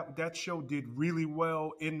 but that show did really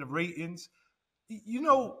well in the ratings. You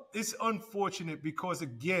know, it's unfortunate because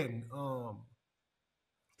again,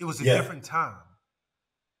 it was a different time.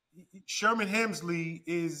 Sherman Hemsley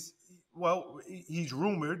is, well, he's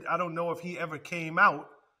rumored. I don't know if he ever came out,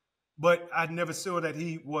 but I never saw that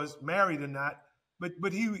he was married or not.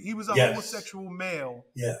 But he was a homosexual male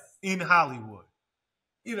in Hollywood.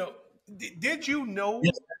 You know, did you know,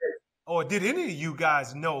 or did any of you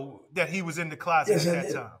guys know that he was in the closet at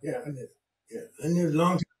that time? Yeah, I did. Yeah, I knew a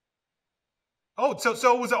long time. Oh, so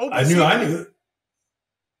it was an open secret. I knew it.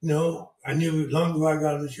 No, I knew it long before I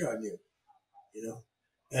got on the show. I knew it. You know,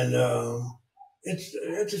 and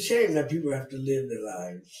it's a shame that people have to live their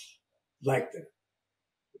lives like that.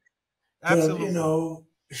 Absolutely. You know,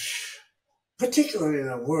 particularly in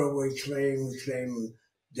a world where we claim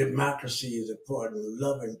democracy is important,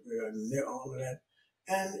 love and all of that.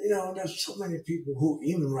 And, you know, there's so many people who,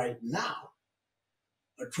 even right now,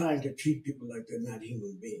 are trying to treat people like they're not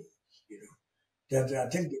human beings, you know. That I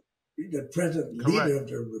think the present leader of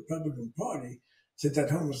the Republican Party said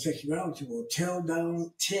that homosexuality will tear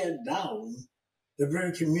down the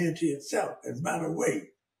very community itself. And by the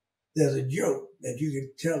way, there's a joke that you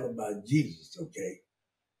can tell about Jesus, okay?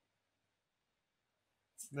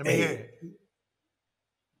 Let me hear.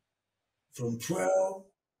 From 12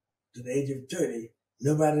 to the age of 30,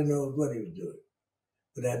 nobody knows what he was doing.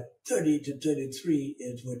 But at 30 to 33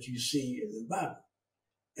 is what you see in the Bible.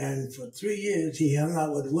 And for 3 years, he hung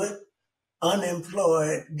out with what?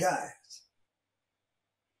 Unemployed guys.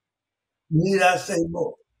 Need I say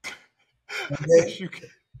more? Okay? Yes, you can.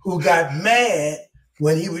 Who got mad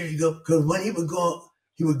when he would go, because when he would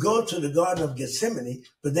go to the Garden of Gethsemane,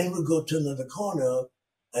 but then he would go to another corner,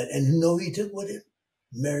 and you know who he took with him?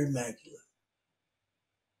 Mary Magdalene.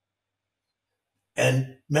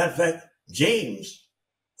 And matter of fact, James,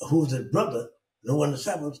 who's his brother, the one of the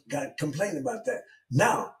disciples, got complained about that.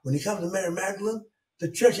 Now, when he comes to Mary Magdalene,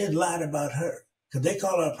 the church had lied about her because they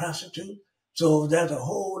call her a prostitute. So there's a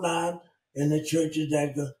whole lot in the churches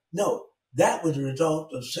that go, no, that was a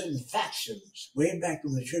result of certain factions way back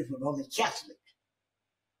when the church was only Catholic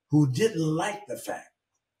who didn't like the fact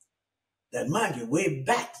that, mind you, way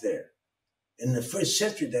back there in the first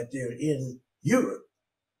century that they're in Europe,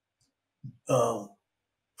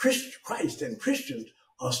 Christ and Christians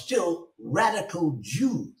are still radical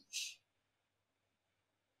Jews.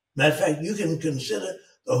 Matter of fact, you can consider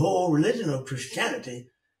the whole religion of Christianity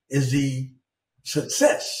is the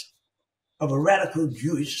success of a radical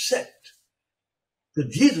Jewish sect.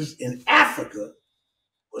 Because Jesus in Africa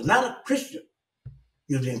was not a Christian.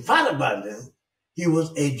 He was being followed by them. He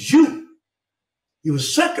was a Jew. He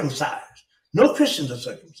was circumcised. No Christians are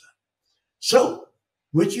circumcised. So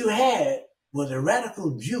what you had was a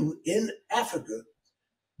radical Jew in Africa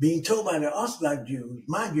being told by the Orthodox Jews,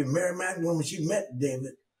 mind you, Mary Magdalene, when she met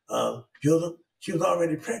Joseph, she was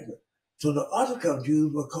already pregnant. So the Orthodox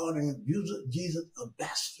Jews were calling Jesus a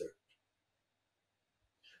bastard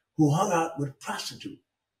who hung out with prostitutes,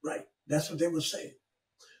 right? That's what they were saying.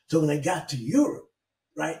 So when they got to Europe,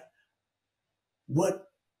 right, what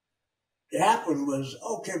happened was,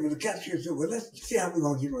 okay, well, the Catholic said, well, let's see how we're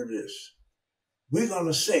going to get rid of this. We're going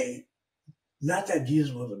to say, not that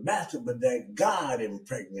Jesus was a bastard, but that God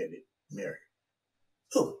impregnated Mary.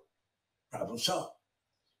 Oh, problem solved.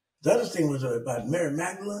 The other thing was about Mary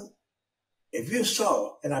Magdalene. If you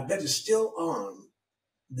saw, and I bet it's still on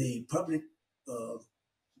the public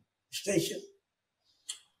station,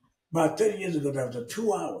 about 30 years ago, there was a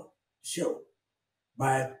 2-hour show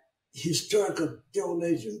by historical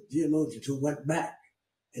theologians who went back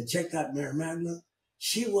and checked out Mary Magdalene.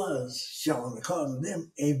 She was, Sean, according to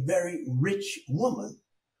them, a very rich woman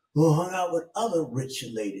who hung out with other rich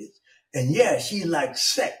ladies. And yeah, she liked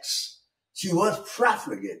sex. She was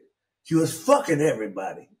profligate. She was fucking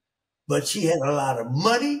everybody. But she had a lot of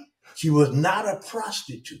money. She was not a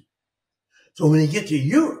prostitute. So when you get to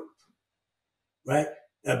Europe, right,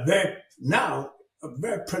 a very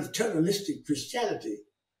paternalistic Christianity,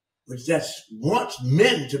 which that's wants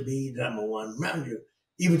men to be number one. Mind you,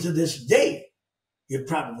 even to this day, you're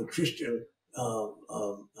probably a Christian,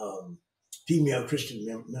 female Christian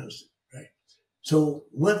minister, right? So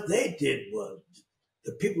what they did was,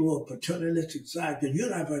 the people who were paternalistic side, because you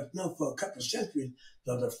and I have known for a couple of centuries,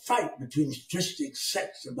 there was a fight between patristic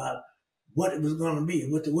sects about what it was going to be,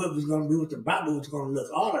 what the word was going to be, what the Bible was going to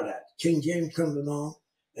look, all of that. King James comes along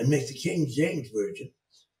and makes the King James Version.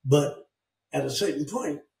 But at a certain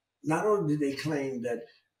point, not only did they claim that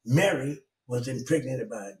Mary was impregnated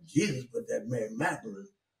by Jesus, but that Mary Magdalene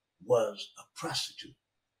was a prostitute.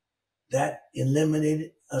 That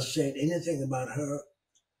eliminated us saying anything about her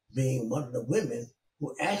being one of the women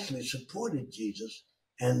who actually supported Jesus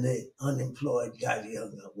and the unemployed guy he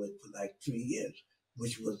hung out with for like 3 years,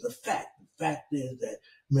 which was the fact. The fact is that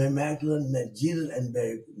Mary Magdalene met Jesus, and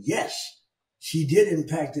yes, she did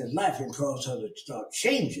impact his life and cause her to start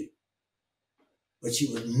changing. But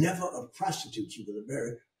she was never a prostitute. She was a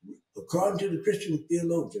very, according to the Christian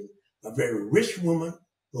theologian, a very rich woman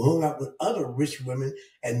who hung out with other rich women,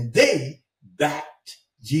 and they backed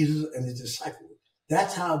Jesus and his disciples.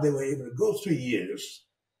 That's how they were able to go 3 years,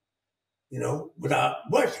 without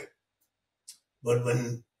working. But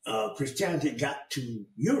when Christianity got to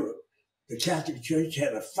Europe, the Catholic Church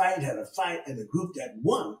had a fight, and the group that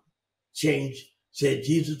won changed, said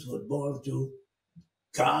Jesus was born through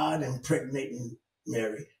God impregnating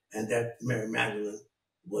Mary, and that Mary Magdalene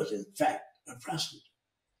was in fact a prostitute.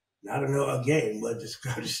 Now, I don't know again what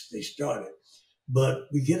they started, but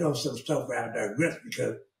we get on some stuff where I digress,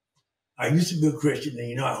 because I used to be a Christian,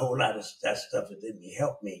 and a whole lot of that stuff that didn't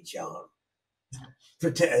help me, John.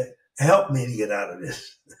 Help me to get out of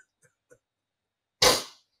this.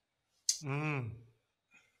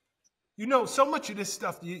 So much of this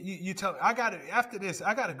stuff you tell. After this,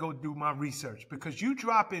 I gotta go do my research, because you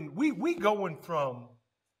dropping. We going from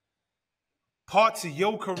parts of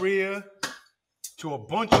your career to a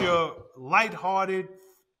bunch of lighthearted,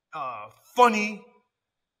 funny,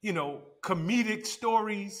 comedic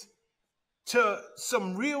stories, to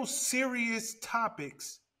some real serious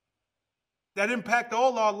topics that impact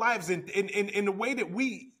all our lives in the way that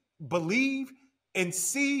we believe and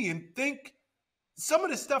see and think. Some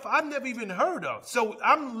of the stuff I've never even heard of. So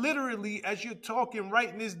I'm literally, as you're talking,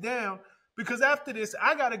 writing this down, because after this,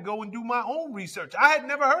 I got to go and do my own research. I had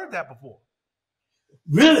never heard that before.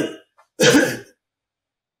 Really?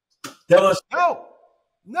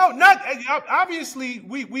 No, not obviously.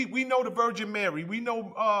 We know the Virgin Mary. We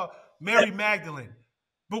know Mary Magdalene,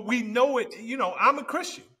 but we know it. I'm a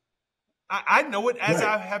Christian. I know it as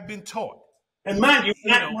I have been taught. And mind you,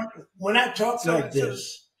 when I talk like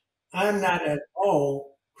this, I'm not at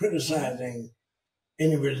all criticizing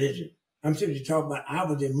any religion. I'm simply talking about I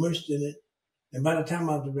was immersed in it, and by the time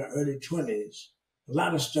I was in my early 20s, a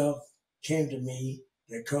lot of stuff came to me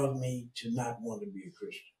that caused me to not want to be a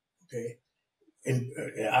Christian. Okay, and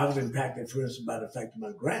I was impacted, for instance, by the fact that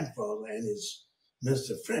my grandfather and his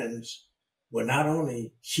minister friends were not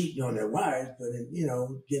only cheating on their wives, but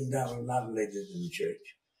getting down on a lot of ladies in the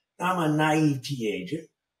church. Now, I'm a naive teenager,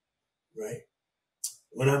 right?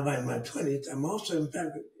 When I'm in my 20s, I'm also, in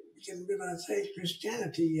fact, beginning to realize, hey,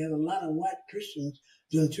 Christianity, you had a lot of white Christians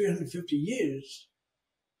during 350 years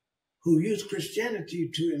who used Christianity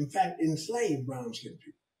to, in fact, enslave brown-skinned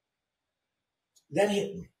people. That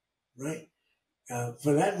hit me, right?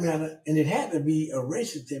 For that matter, and it had to be a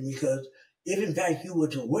racist thing, because if, in fact, you were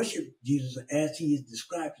to worship Jesus as he is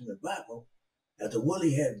described in the Bible, as a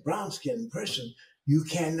woolly-haired, brown-skinned person, you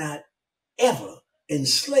cannot ever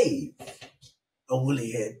enslave a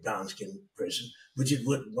woolly-haired, brown-skinned person, which is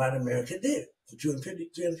what white America did for 350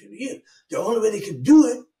 years. The only way they could do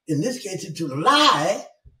it, in this case, is to lie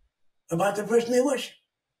about the person they worship.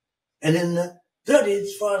 And in the 30s,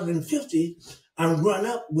 as far as in 50s, I'm growing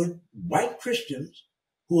up with white Christians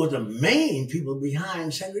who are the main people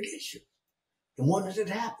behind segregation. The ones that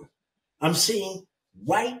happened. I'm seeing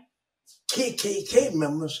white KKK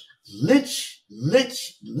members lynch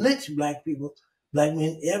black people, black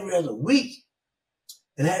men every other week,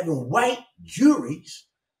 and having white juries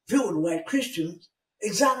filled with white Christians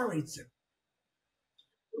exonerate them.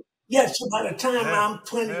 Yes, so by the time I'm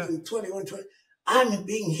 20 and 21, 20, I'm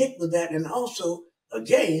being hit with that. And also,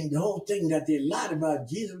 again, the whole thing that they lied about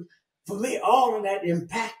Jesus, for me, all of that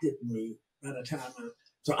impacted me by the time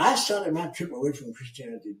so I started my trip away from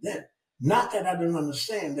Christianity then. Not that I didn't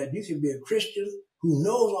understand that you can be a Christian who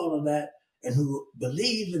knows all of that and who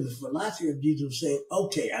believes in the philosophy of Jesus, say,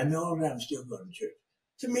 okay, I know all that, I'm still going to church.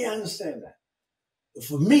 To me, I understand that. But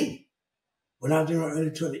for me, when I was in my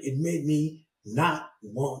early 20s, it made me not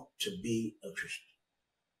want to be a Christian.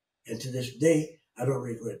 And to this day, I don't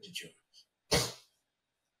regret the choice.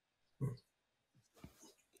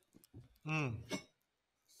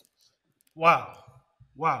 Wow.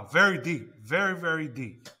 Wow. Very deep. Very, very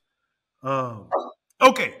deep.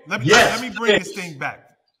 Okay. Let me bring this thing back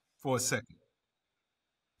for a second.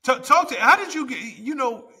 Talk to, how did you get,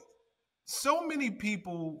 so many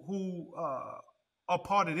people who are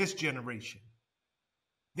part of this generation,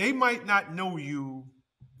 they might not know you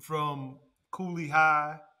from Cooley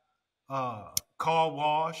High, Car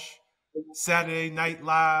Wash, Saturday Night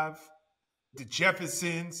Live, the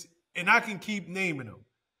Jeffersons, and I can keep naming them.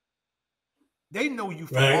 They know you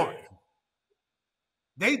from Martin.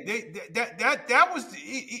 That was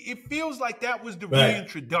it feels like that was the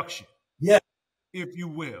reintroduction, if you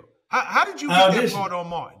will. How did you get that part on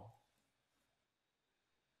Martin?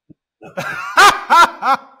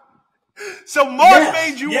 So Martin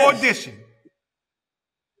made you audition.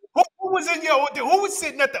 Who was in your? Who was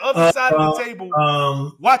sitting at the other side of the table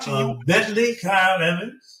watching you? Bentley, Kyle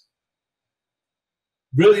Evans,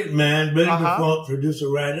 brilliant man, brilliant producer,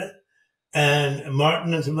 writer, and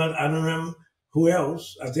Martin and some other. I don't remember who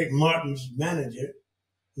else. I think Martin's manager,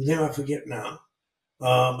 whose name I forget now.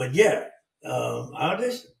 But yeah, I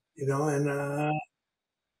auditioned, and.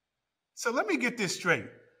 So let me get this straight,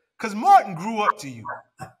 because Martin grew up to you,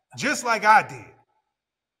 just like I did.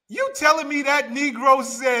 You telling me that Negro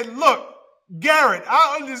said, look, Garrett,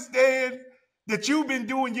 I understand that you've been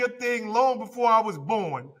doing your thing long before I was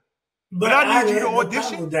born, but I need you to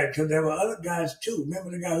audition? No with that, because there were other guys too.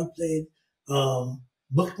 Remember the guy who played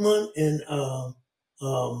Bookman and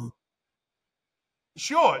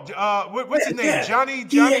Sure. What's his name? Yeah. Johnny.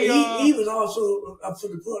 He was also up for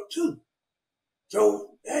the part too.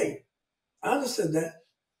 So hey, I understood that.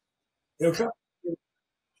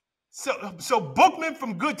 So Bookman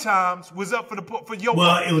from Good Times was up for your part.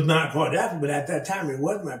 Well, it was not part after, but at that time it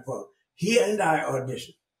was my part. He and I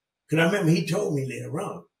auditioned. Because I remember he told me later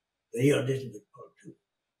on that he auditioned for part two.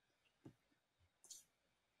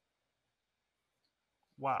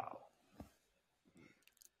 Wow.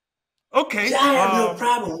 Okay. See, I have no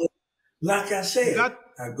problem with, like I said,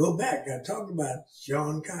 I go back. I talked about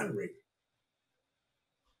Sean Connery.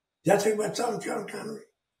 Did I talk about Sean Connery?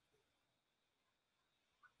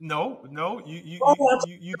 No. You told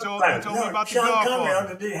me about the Sean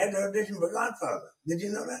Godfather. Connery had the audition for Godfather. Did you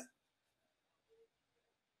know that?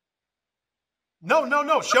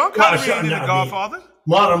 No. Sean Connery ain't in the Godfather.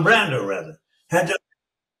 Marlon Brando, rather.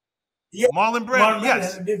 Marlon Brando,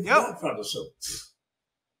 yes. Had a Godfather, so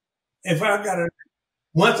if I got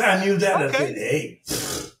once I knew that, I said, hey,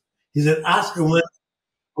 he's an Oscar winner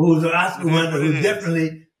who's an Oscar winner who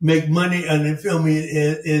definitely make money and the film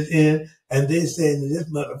is in, and they saying this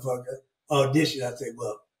motherfucker audition. I say,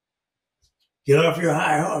 well, get off your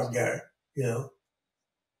high horse, Garrett,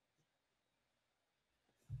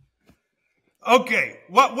 Okay.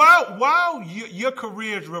 While your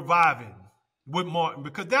career's reviving with Martin,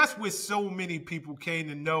 because that's where so many people came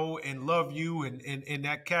to know and love you and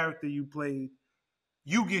that character you played,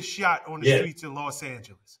 you get shot on the streets of Los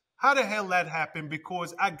Angeles. How the hell that happened?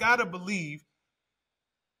 Because I gotta believe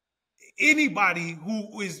anybody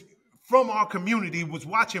who is from our community was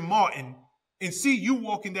watching Martin and see you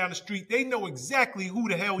walking down the street, they know exactly who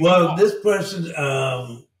the hell you are. Well, this person,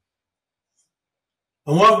 I'm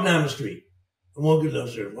walking down the street. I'm walking down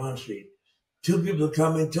the street. Two people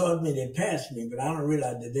coming towards me, they passed me, but I don't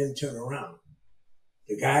realize they didn't turn around.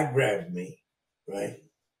 The guy grabbed me, right?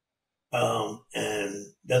 And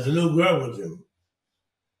there's a little girl with him.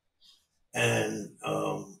 And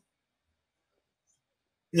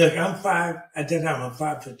look, at that time, I'm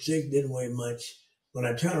 5'6", didn't weigh much. When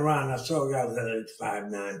I turned around, I saw a guy was at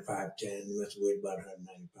 5'9", 5'10", he must have weighed about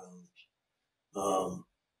 190 pounds.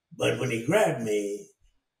 But when he grabbed me,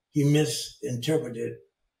 he misinterpreted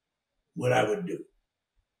what I would do.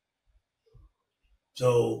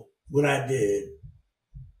 So what I did,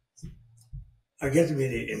 I guess it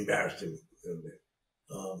really embarrassed him a little bit.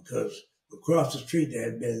 Because across the street there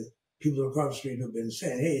had been people across the street who've been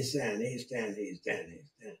saying, "Hey Stan, hey Stan, hey Stan, hey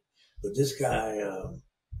Stan." But this guy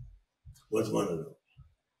was one of them.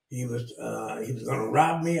 He was going to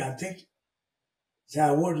rob me, I think. So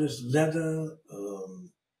I wore this leather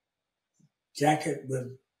jacket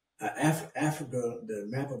with Africa, the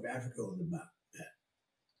map of Africa on the back.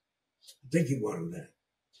 I think he wanted that.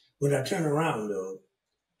 When I turned around, though,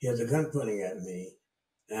 he had the gun pointing at me,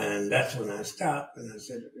 and that's when I stopped and I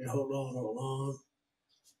said, "Hold on, hold on."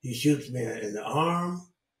 He shoots me in the arm,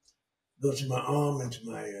 goes to my arm into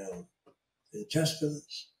my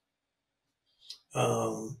intestines.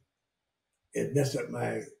 It messed up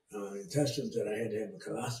my intestines, and I had to have a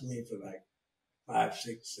colostomy for like 5,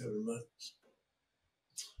 6, 7 months.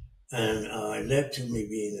 And it led to me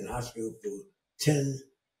being in hospital for 10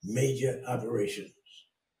 major operations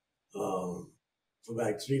for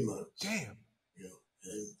like 3 months. Damn. You know,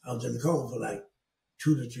 and I was in coma for like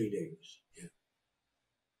 2 to 3 days. Yeah.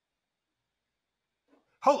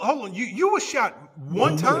 Hold on. You were shot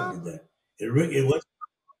one time? Did that. It was.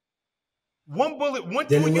 One bullet went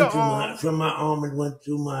Then through it your went arm. from my arm, it went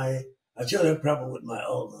through my, I still have problem with my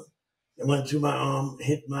ulna. It went through my arm,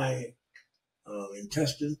 hit my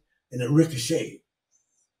intestine, and it ricocheted.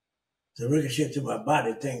 So it ricocheted to my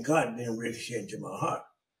body. Thank God it didn't ricochet into my heart.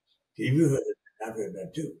 You heard it. I've heard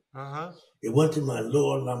that too. Uh-huh. It went to my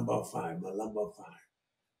lower lumbar five, my lumbar five.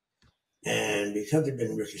 And because it had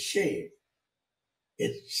been ricocheted,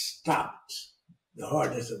 it stopped. The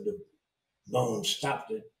hardness of the bone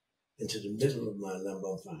stopped it into the middle of my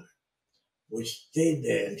lumbar five, which stayed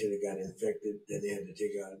there until it got infected. Then they had to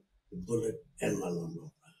take out the bullet and my lumbar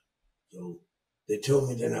five. So they told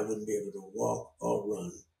me then I wouldn't be able to walk or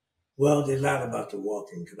run. Well, they lied about the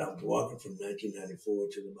walking because I was walking from 1994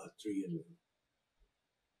 till about 3 years ago.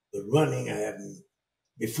 But running, I haven't.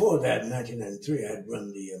 Before that, in 1993, I had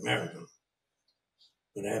run the marathon,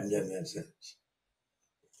 but I haven't done that since.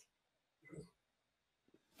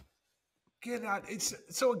 Get out.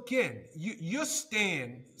 So again, you're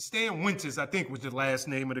Stan Winters, I think was the last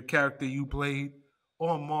name of the character you played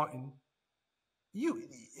on Martin.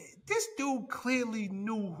 This dude clearly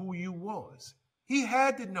knew who you was. He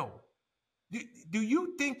had to know. Do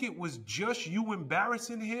you think it was just you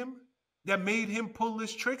embarrassing him that made him pull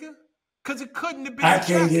this trigger? Because it couldn't have been. I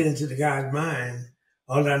can't get into the guy's mind.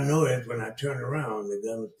 All I know is when I turned around, the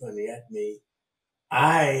gun was pointing at me.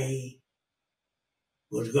 I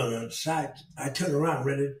was going to side. I turned around,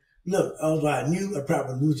 ready. Look, although I knew I'd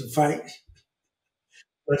probably lose the fight,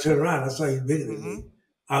 but I turned around, I saw he was bigger than me.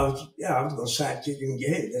 I was going to side kick him and get,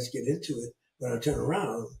 hey, let's get into it. When I turned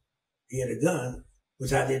around, he had a gun,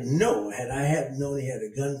 which I didn't know. Had I had known he had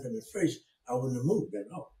a gun from the first, I wouldn't have moved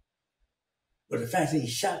at all. But the fact that he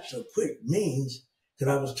shot so quick means that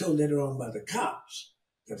I was told later on by the cops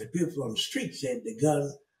that the people on the street said the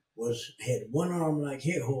gun had one arm like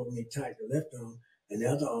here holding me tight, the left arm, and the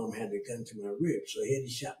other arm had the gun to my rib. So had he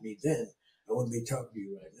shot me then, I wouldn't be talking to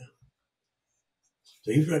you right now.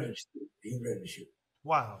 So he's ready to shoot. He's ready to shoot.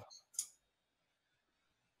 Wow.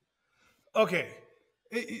 Okay.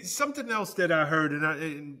 Something else that I heard,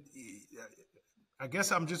 and I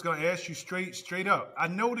guess I'm just going to ask you straight up. I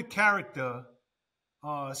know the character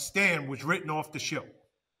Stan was written off the show.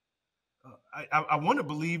 I want to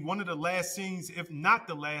believe one of the last scenes, if not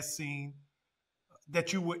the last scene,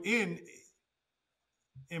 that you were in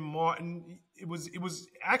Martin, it was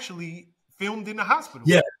actually filmed in the hospital.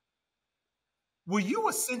 Yeah. Were you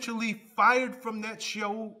essentially fired from that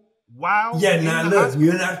show while in the hospital?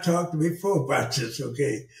 You and I've talked before about this,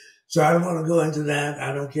 okay? So I don't want to go into that.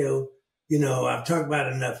 I don't care. You know, I've talked about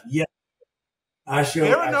it enough. Yeah. I sure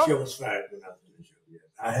was fired when I was in the show. Yeah.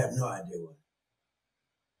 I have no idea why.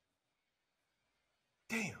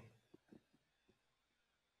 Damn.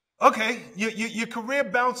 Okay, your career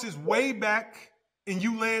bounces way back, and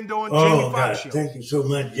you land on Jamie Foxx show. Thank you so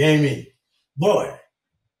much, Jamie. Boy,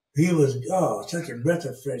 he was such a breath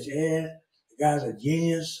of fresh air. The guy's a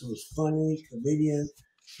genius. Who's funny, comedian.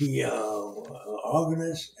 He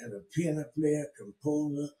organist and a piano player,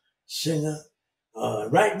 composer, singer.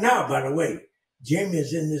 Right now, by the way, Jamie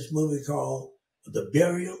is in this movie called The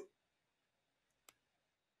Burial.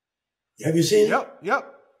 Have you seen it?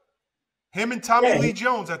 Yep. Him and Tommy Lee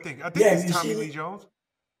Jones, I think. It's Tommy Lee Jones.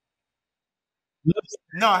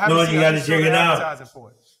 No, I haven't seen it. You got to check it out.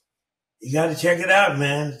 You got to check it out,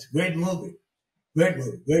 man. It's a great movie. Great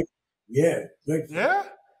movie. Great film. Yeah?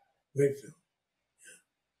 Great film.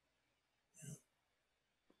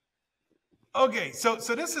 Okay, so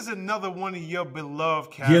this is another one of your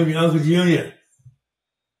beloved characters. Jimmy, Uncle Junior.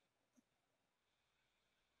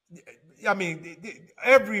 I mean,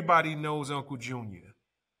 everybody knows Uncle Junior.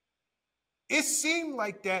 It seemed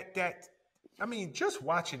like that. I mean, just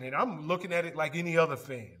watching it, I'm looking at it like any other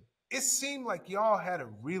fan. It seemed like y'all had a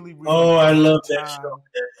really, really I good love that time show.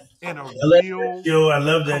 and a I love real that show. I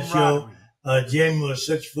love that show. camaraderie. Jamie was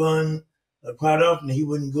such fun. Quite often he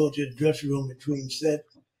wouldn't go to the dressing room between sets.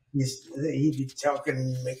 He'd be talking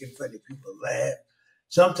and making funny people laugh.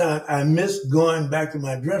 Sometimes I missed going back to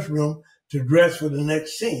my dressing room to dress for the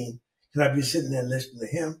next scene because I'd be sitting there listening to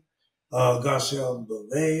him. Garcelle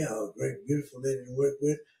Beauvais, a great, beautiful lady to work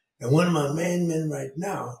with. And one of my main men right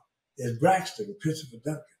now is Braxton, Christopher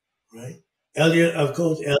Duncan, right? Elliot, of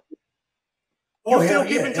course, Elliot. Oh, hell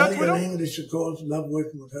yeah. Elliot English, of course, love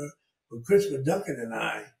working with her. But Christopher Duncan and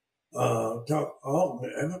I talk all the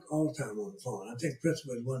time on the phone. I think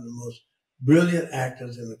Christopher is one of the most brilliant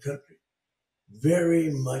actors in the country. Very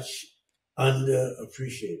much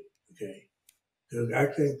underappreciated, okay? Because I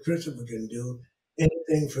think Christopher can do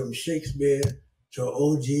anything from Shakespeare to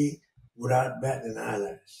OG without batting an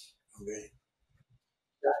eyelash, okay?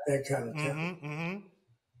 Got that kind of talent.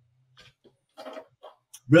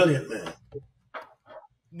 Brilliant man.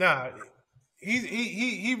 Nah,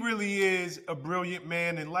 he really is a brilliant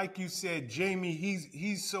man, and like you said, Jamie,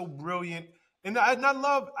 he's so brilliant, and I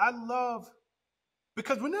love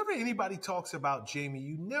because whenever anybody talks about Jamie,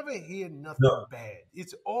 you never hear nothing bad.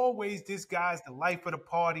 It's always this guy's the life of the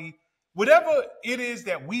party. Whatever it is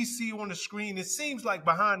that we see on the screen, it seems like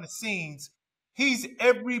behind the scenes, he's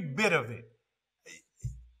every bit of it.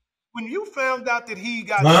 When you found out that he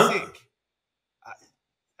got sick,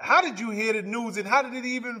 how did you hear the news, and how did it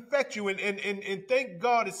even affect you? And thank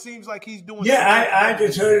God, it seems like he's doing. Yeah, I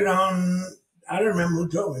just heard it on. I don't remember who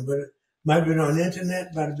told me, but it might have been on the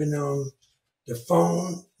internet, might have been on the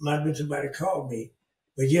phone, might have been somebody called me.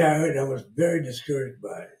 But yeah, I heard. I was very discouraged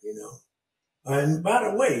by it, you know. And by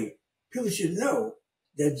the way, people should know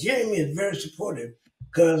that Jamie is very supportive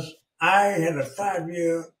because I had a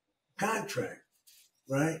 5-year contract,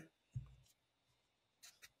 right?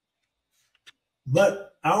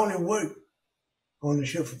 But I only worked on the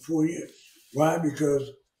show for 4 years. Why?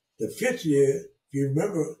 Because the 5th year, if you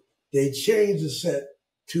remember, they changed the set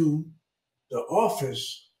to the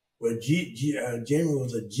office where Jamie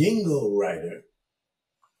was a jingle writer.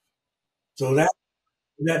 So that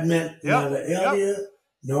meant neither Elliot,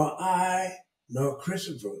 nor I, nor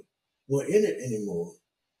Christopher were in it anymore.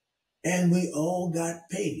 And we all got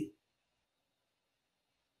paid.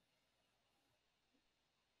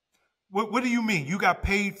 What do you mean? You got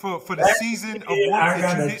paid for the season of work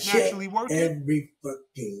that you didn't actually work every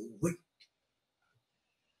fucking week.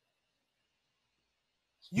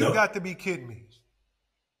 You got to be kidding me.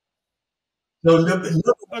 No,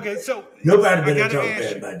 okay, so nobody better talk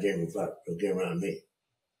bad about Jamie Foxx. Don't get around me.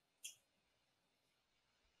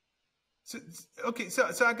 So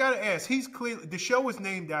I gotta ask. He's clearly, the show is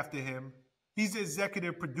named after him. He's the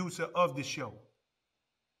executive producer of the show.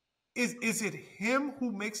 Is it him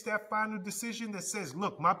who makes that final decision that says,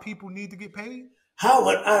 "Look, my people need to get paid"? How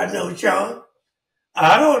would I know, Sean?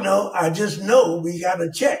 I don't know. I just know we got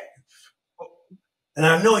a check, and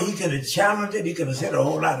I know he could have challenged it. He could have said a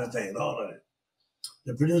whole lot of things. All of it.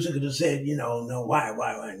 The producer could have said, you know, no, why,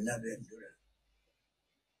 nothing to do that.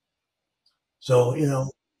 So, you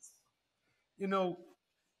know,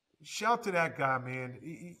 shout to that guy, man.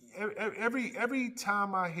 Every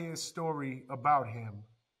time I hear a story about him,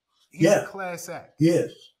 he's a class act. Yes.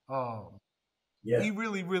 He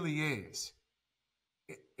really, really is.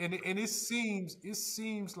 And it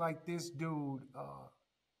seems like this dude,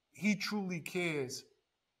 he truly cares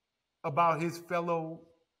about his fellow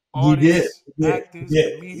artists, actors,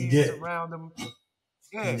 comedians around him.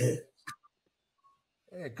 Yeah.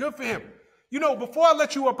 Yeah, good for him. You know, before I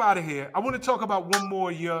let you up out of here, I want to talk about one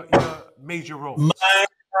more of your major roles.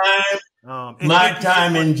 My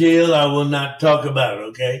time in jail, I will not talk about,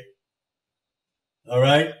 okay? All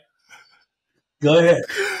right? Go ahead.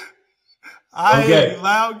 I hear you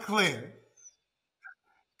loud and clear.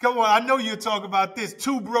 Come on, I know you're talking about this.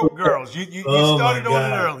 Two Broke Girls. You started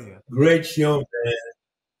on it earlier. Great show, man.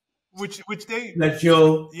 Which they... That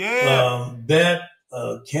show. Yeah. Beth,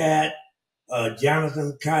 Kat,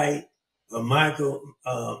 Jonathan Kite, Michael,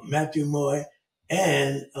 Matthew Moy,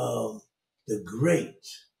 and the great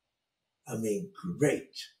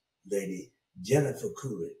lady, Jennifer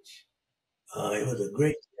Coolige. It was a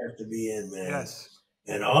great chance to be in, man. Yes.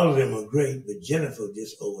 And all of them were great, but Jennifer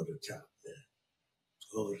just over the top, man.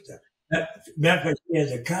 Over the top. Matter of fact, she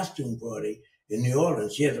has a costume party in New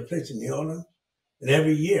Orleans. She has a place in New Orleans And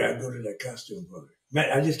every year I go to that costume party.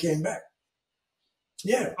 Man, I just came back.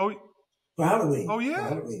 Yeah. Oh, For Halloween. oh yeah.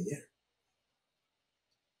 For Halloween, yeah.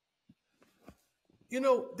 You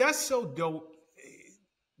know, that's so dope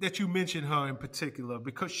that you mentioned her in particular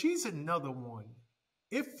because she's another one.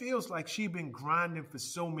 It feels like she's been grinding for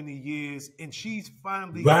so many years and she's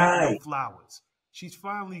finally getting her flowers. She's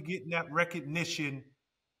finally getting that recognition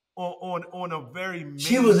on a very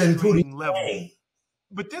mainstream level.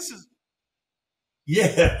 But this is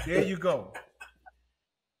There you go.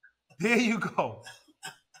 There you go.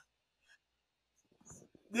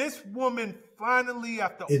 This woman finally,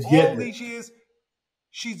 after all these years,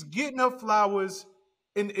 she's getting her flowers.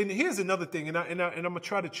 And here's another thing, and I'm gonna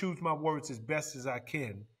try to choose my words as best as I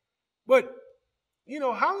can. But you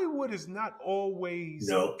know, Hollywood is not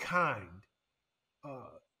always kind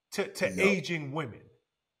to aging women.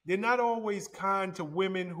 They're not always kind to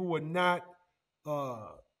women who are not,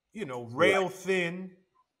 you know, rail thin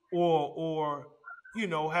or you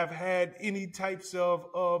know, have had any types of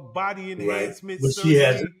body enhancement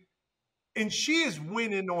surgery. And she is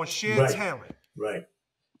winning on sheer talent. Right.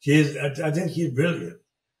 She is. I think she's brilliant.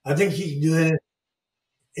 I think she can do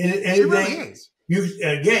anything. She really is. You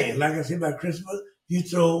again, like I said about Christmas, you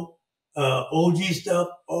throw OG stuff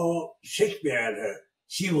or Shakespeare at her,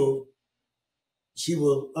 she will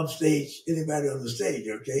upstage anybody on the stage.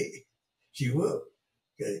 Okay, she will.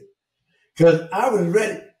 Okay, because I was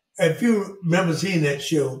ready. If you remember seeing that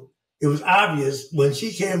show, it was obvious when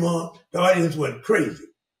she came on, the audience went crazy.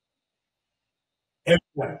 Every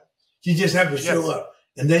time. She just had to show up.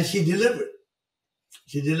 And then she delivered.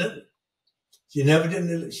 She delivered. She never didn't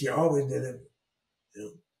deliver. She always delivered. You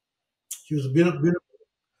know? She was a beautiful.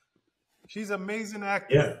 She's an amazing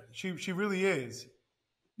actor. Yeah. She really is.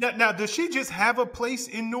 Now, does she just have a place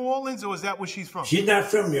in New Orleans, or is that where she's from? She's not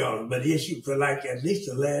from New Orleans, but yes, she for like at least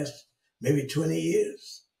the last maybe 20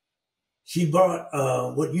 years. She bought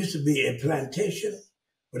what used to be a plantation,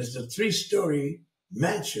 but it's a 3-story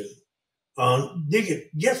mansion on,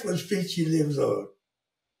 guess what street she lives on?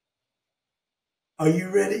 Are you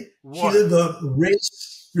ready? What? She lives on Race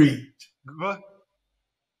Street. What?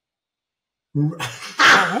 She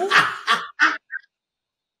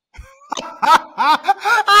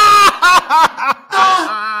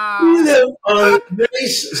lives on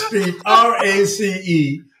Race Street,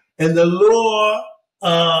 RACE, and the lower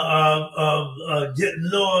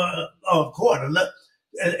quarter.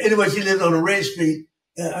 Anyway, she lives on a Race Street,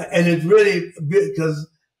 and it's really because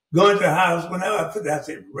going to her house, whenever I put that, I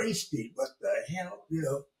said, Race Street, what the hell, you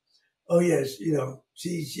know? Oh yes, you know,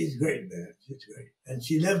 she's great, man. She's great, and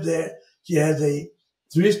she lived there. She has a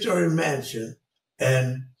 3-story mansion,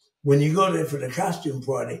 and when you go there for the costume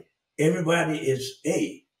party, everybody is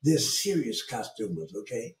they're serious costumers,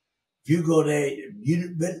 okay? If you go there,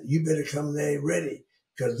 you better come there ready.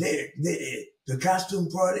 Because the costume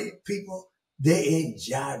party people, they ain't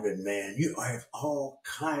jiving, man. You have all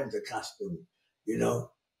kinds of costumes, you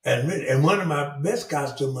know. And one of my best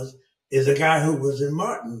costumers is a guy who was in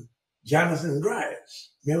Martin, Jonathan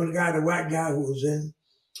Grimes. Remember the white guy who was in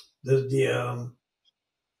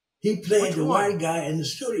he played the white guy in the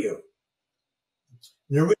studio.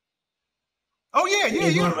 Oh yeah.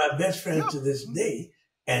 He's one of my best friends to this day.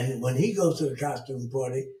 And when he goes to the costume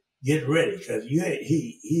party, get ready, because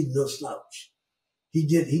he's no slouch. He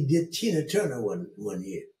did Tina Turner one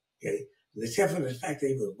year, okay? And except for the fact that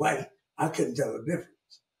he was white, I couldn't tell the difference.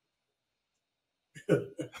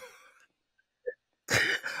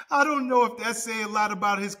 I don't know if that's saying a lot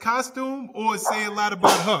about his costume or saying a lot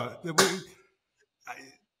about her.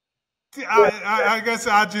 I guess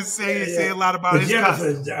I'll just say it's saying a lot about his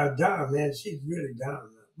costume. Jennifer's down, man. She's really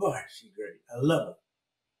down. Boy, she's great. I love her.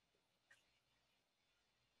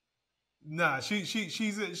 Nah,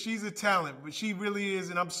 she's a talent, but she really is,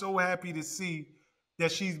 and I'm so happy to see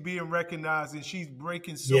that she's being recognized and she's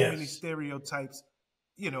breaking so many stereotypes,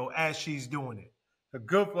 you know, as she's doing it.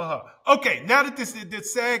 Good for her. Okay, now that the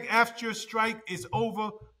SAG-AFTRA strike is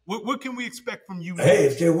over, what can we expect from you? Hey,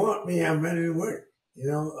 if they want me, I'm ready to work. You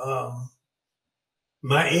know,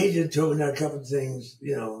 my agent told me a couple of things,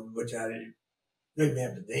 you know, which I didn't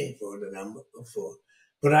have the name for that I'm for,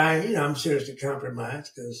 but I'm serious to compromise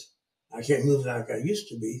because I can't move like I used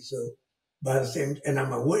to be. So, and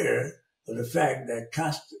I'm aware of the fact that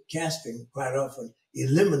casting quite often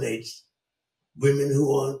eliminates women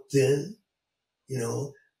who are thin, you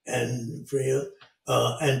know, and frail,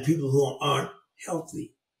 and people who aren't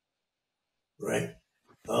healthy, right?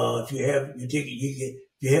 If you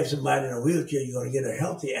have somebody in a wheelchair, you're going to get a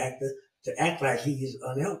healthy actor to act like he's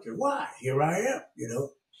unhealthy. Why? Here I am, you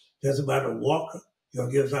know. There's about a walker. You're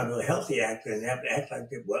going to give somebody a healthy actor and have to act like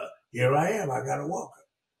that. Well, here I am. I got a walker.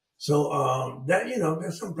 So that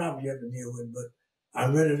there's some problems you have to deal with, but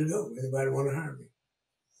I'm ready to go. Anybody want to hire me?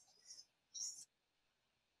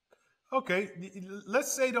 Okay,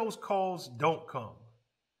 let's say those calls don't come.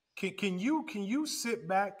 Can you sit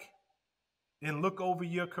back and look over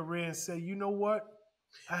your career and say, you know what,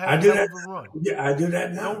 I had I a do hell that. of a run, Yeah, I do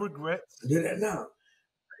that no now. I regrets. do that now.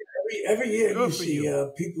 Every year you Good for see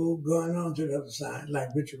you. people going on to the other side, like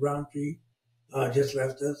Richard Roundtree just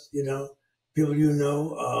left us. People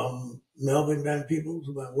Melvin Van Peebles,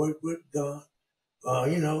 who I worked with, gone.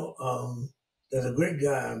 There's a great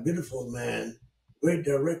guy, a beautiful man, great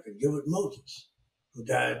director, Gilbert Moses, who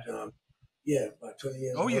died, about 20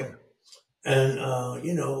 years Oh yeah. ago. And,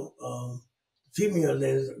 female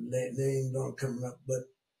names aren't coming up, but,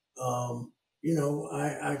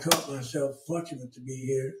 I caught myself fortunate to be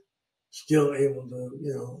here, still able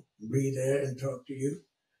to, breathe air and talk to you.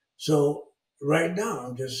 So right now,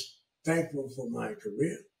 I'm just thankful for my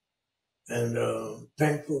career and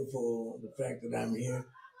thankful for the fact that I'm here,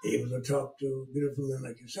 able to talk to beautiful men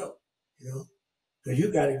like yourself, because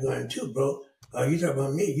you got it going too, bro. You talk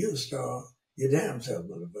about me, you a star, your damn self,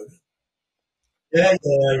 motherfucker. Yeah,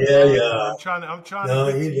 yeah, yeah, yeah. I'm trying to No,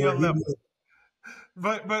 get to you your do, you level. do.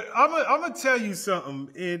 But I'm gonna tell you something,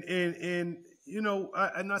 and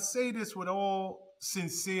and I say this with all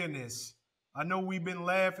sincereness. I know we've been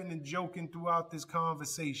laughing and joking throughout this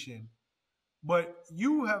conversation, but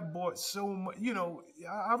you have brought so much.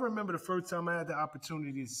 I remember the first time I had the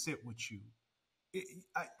opportunity to sit with you.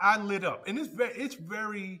 I lit up, and it's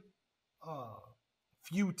very uh,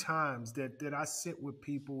 few times that I sit with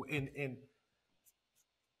people and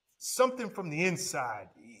something from the inside,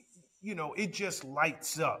 it just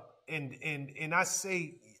lights up, and I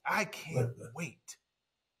say I can't But wait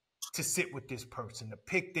to sit with this person, to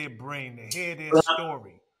pick their brain, to hear their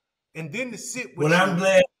story, and then to sit Well, with I'm you.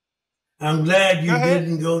 glad. I'm glad Go you ahead.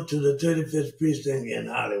 didn't go to the 35th precinct in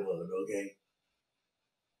Hollywood. Okay.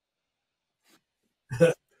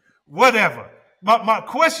 Whatever. My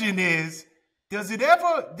question is, does it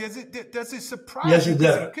surprise Yes, you? it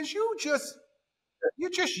Because does. because you're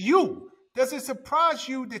just you. Does it surprise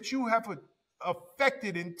you that you have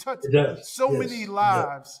affected and touched It does. so many Yes, it does.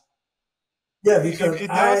 lives? Yeah, It, because it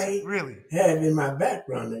does I really. have in my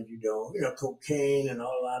background, as cocaine and a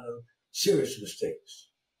whole lot of serious mistakes.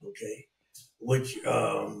 Okay, which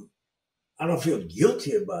I don't feel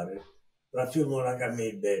guilty about it, but I feel more like I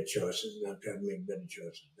made bad choices, and I'm trying to make better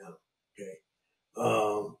choices now. Okay,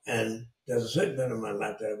 and there's a certain part of my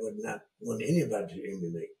life that I would not want anybody to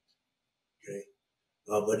emulate. Okay,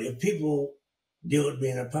 but if people deal with me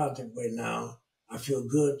in a positive way now, I feel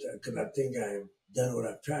good because I think I've done what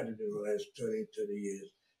I've tried to do in the last 20, 30 years,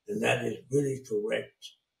 and that is really correct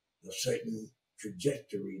a certain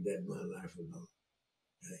trajectory that my life was on.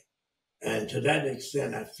 Okay? And to that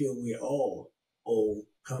extent, I feel we all owe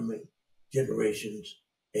coming generations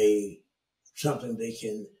a something they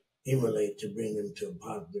can emulate to bring them to a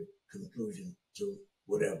positive conclusion to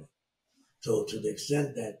whatever. So to the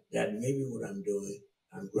extent that maybe what I'm doing,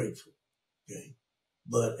 I'm grateful. Okay.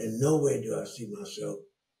 But in no way do I see myself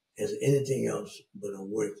as anything else but a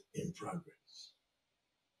work in progress.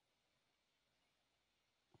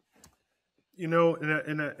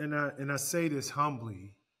 And I say this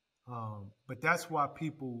humbly, but that's why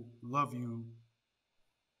people love you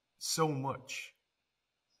so much,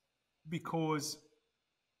 because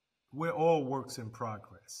we're all works in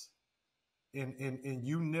progress, and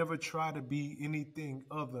you never try to be anything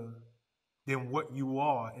other than what you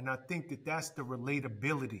are, and I think that that's the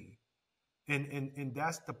relatability, and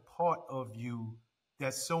that's the part of you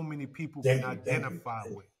that so many people can Thank you, thank you. identify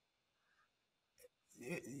with.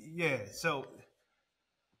 Yeah. So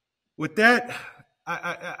with that,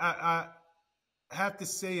 I have to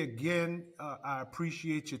say again, I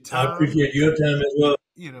appreciate your I time. appreciate your time as well.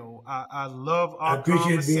 I love I our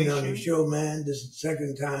appreciate being on your conversation. show, man. This is the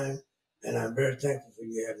second time, and I'm very thankful for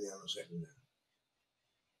you having me on the second time.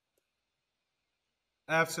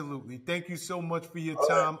 Absolutely. Thank you so much for your All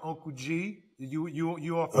right. time, Uncle G. You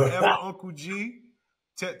are All forever right. Uncle G.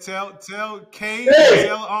 Tell Kay and Hey,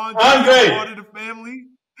 tell Andre you're Andre, part of the family.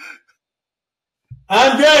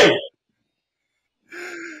 Andre.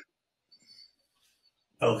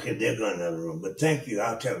 Okay, they're going to another room, but thank you.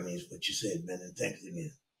 I'll tell them what you said, man, and thanks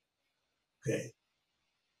again. Okay.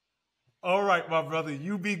 All right, my brother.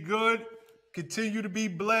 You be good. Continue to be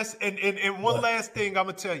blessed. And one But last thing I'm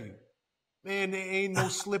gonna tell you. Man, there ain't no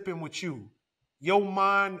slipping with you. Your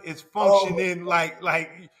mind is oh, functioning like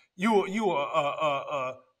you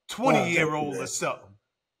a 20 wow, thank year you, old or man. something.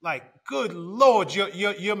 Like, good Lord,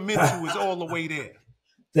 your mental is all the way there.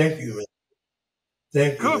 Thank you, man.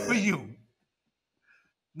 Thank you. Good for you.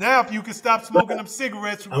 Now, if you can stop smoking them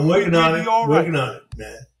cigarettes, I'm working on it. Working right. on it,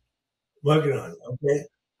 man. Working on it. Okay.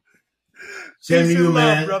 Same to you, love,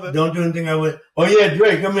 man. Brother. Don't do anything I would. Oh yeah,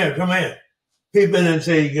 Dre, come here, come here. Peep in and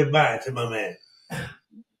say goodbye to my man.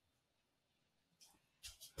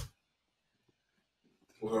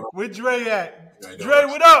 Where Dre at? Dre,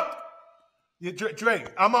 what up? Yeah, Dre,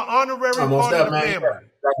 I'm an honorary part of the family.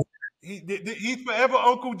 He's forever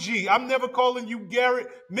Uncle G. I'm never calling you Garrett,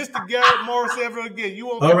 Mr. Garrett Morris ever again.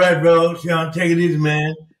 You all right, bro. Sean, take it easy,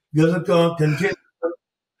 man. Good luck on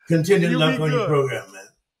continue luck on your program, man.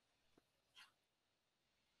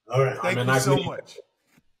 All right. Thank you so much.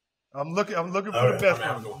 I'm looking for the best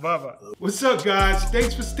one. Bye-bye. What's up, guys?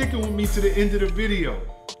 Thanks for sticking with me to the end of the video.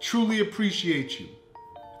 Truly appreciate you.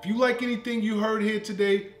 If you like anything you heard here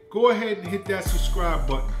today, go ahead and hit that subscribe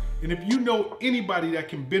button. And if you know anybody that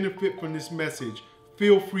can benefit from this message,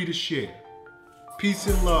 feel free to share. Peace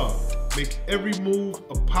and love. Make every move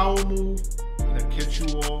a power move. And I'll catch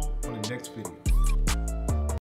you all on the next video.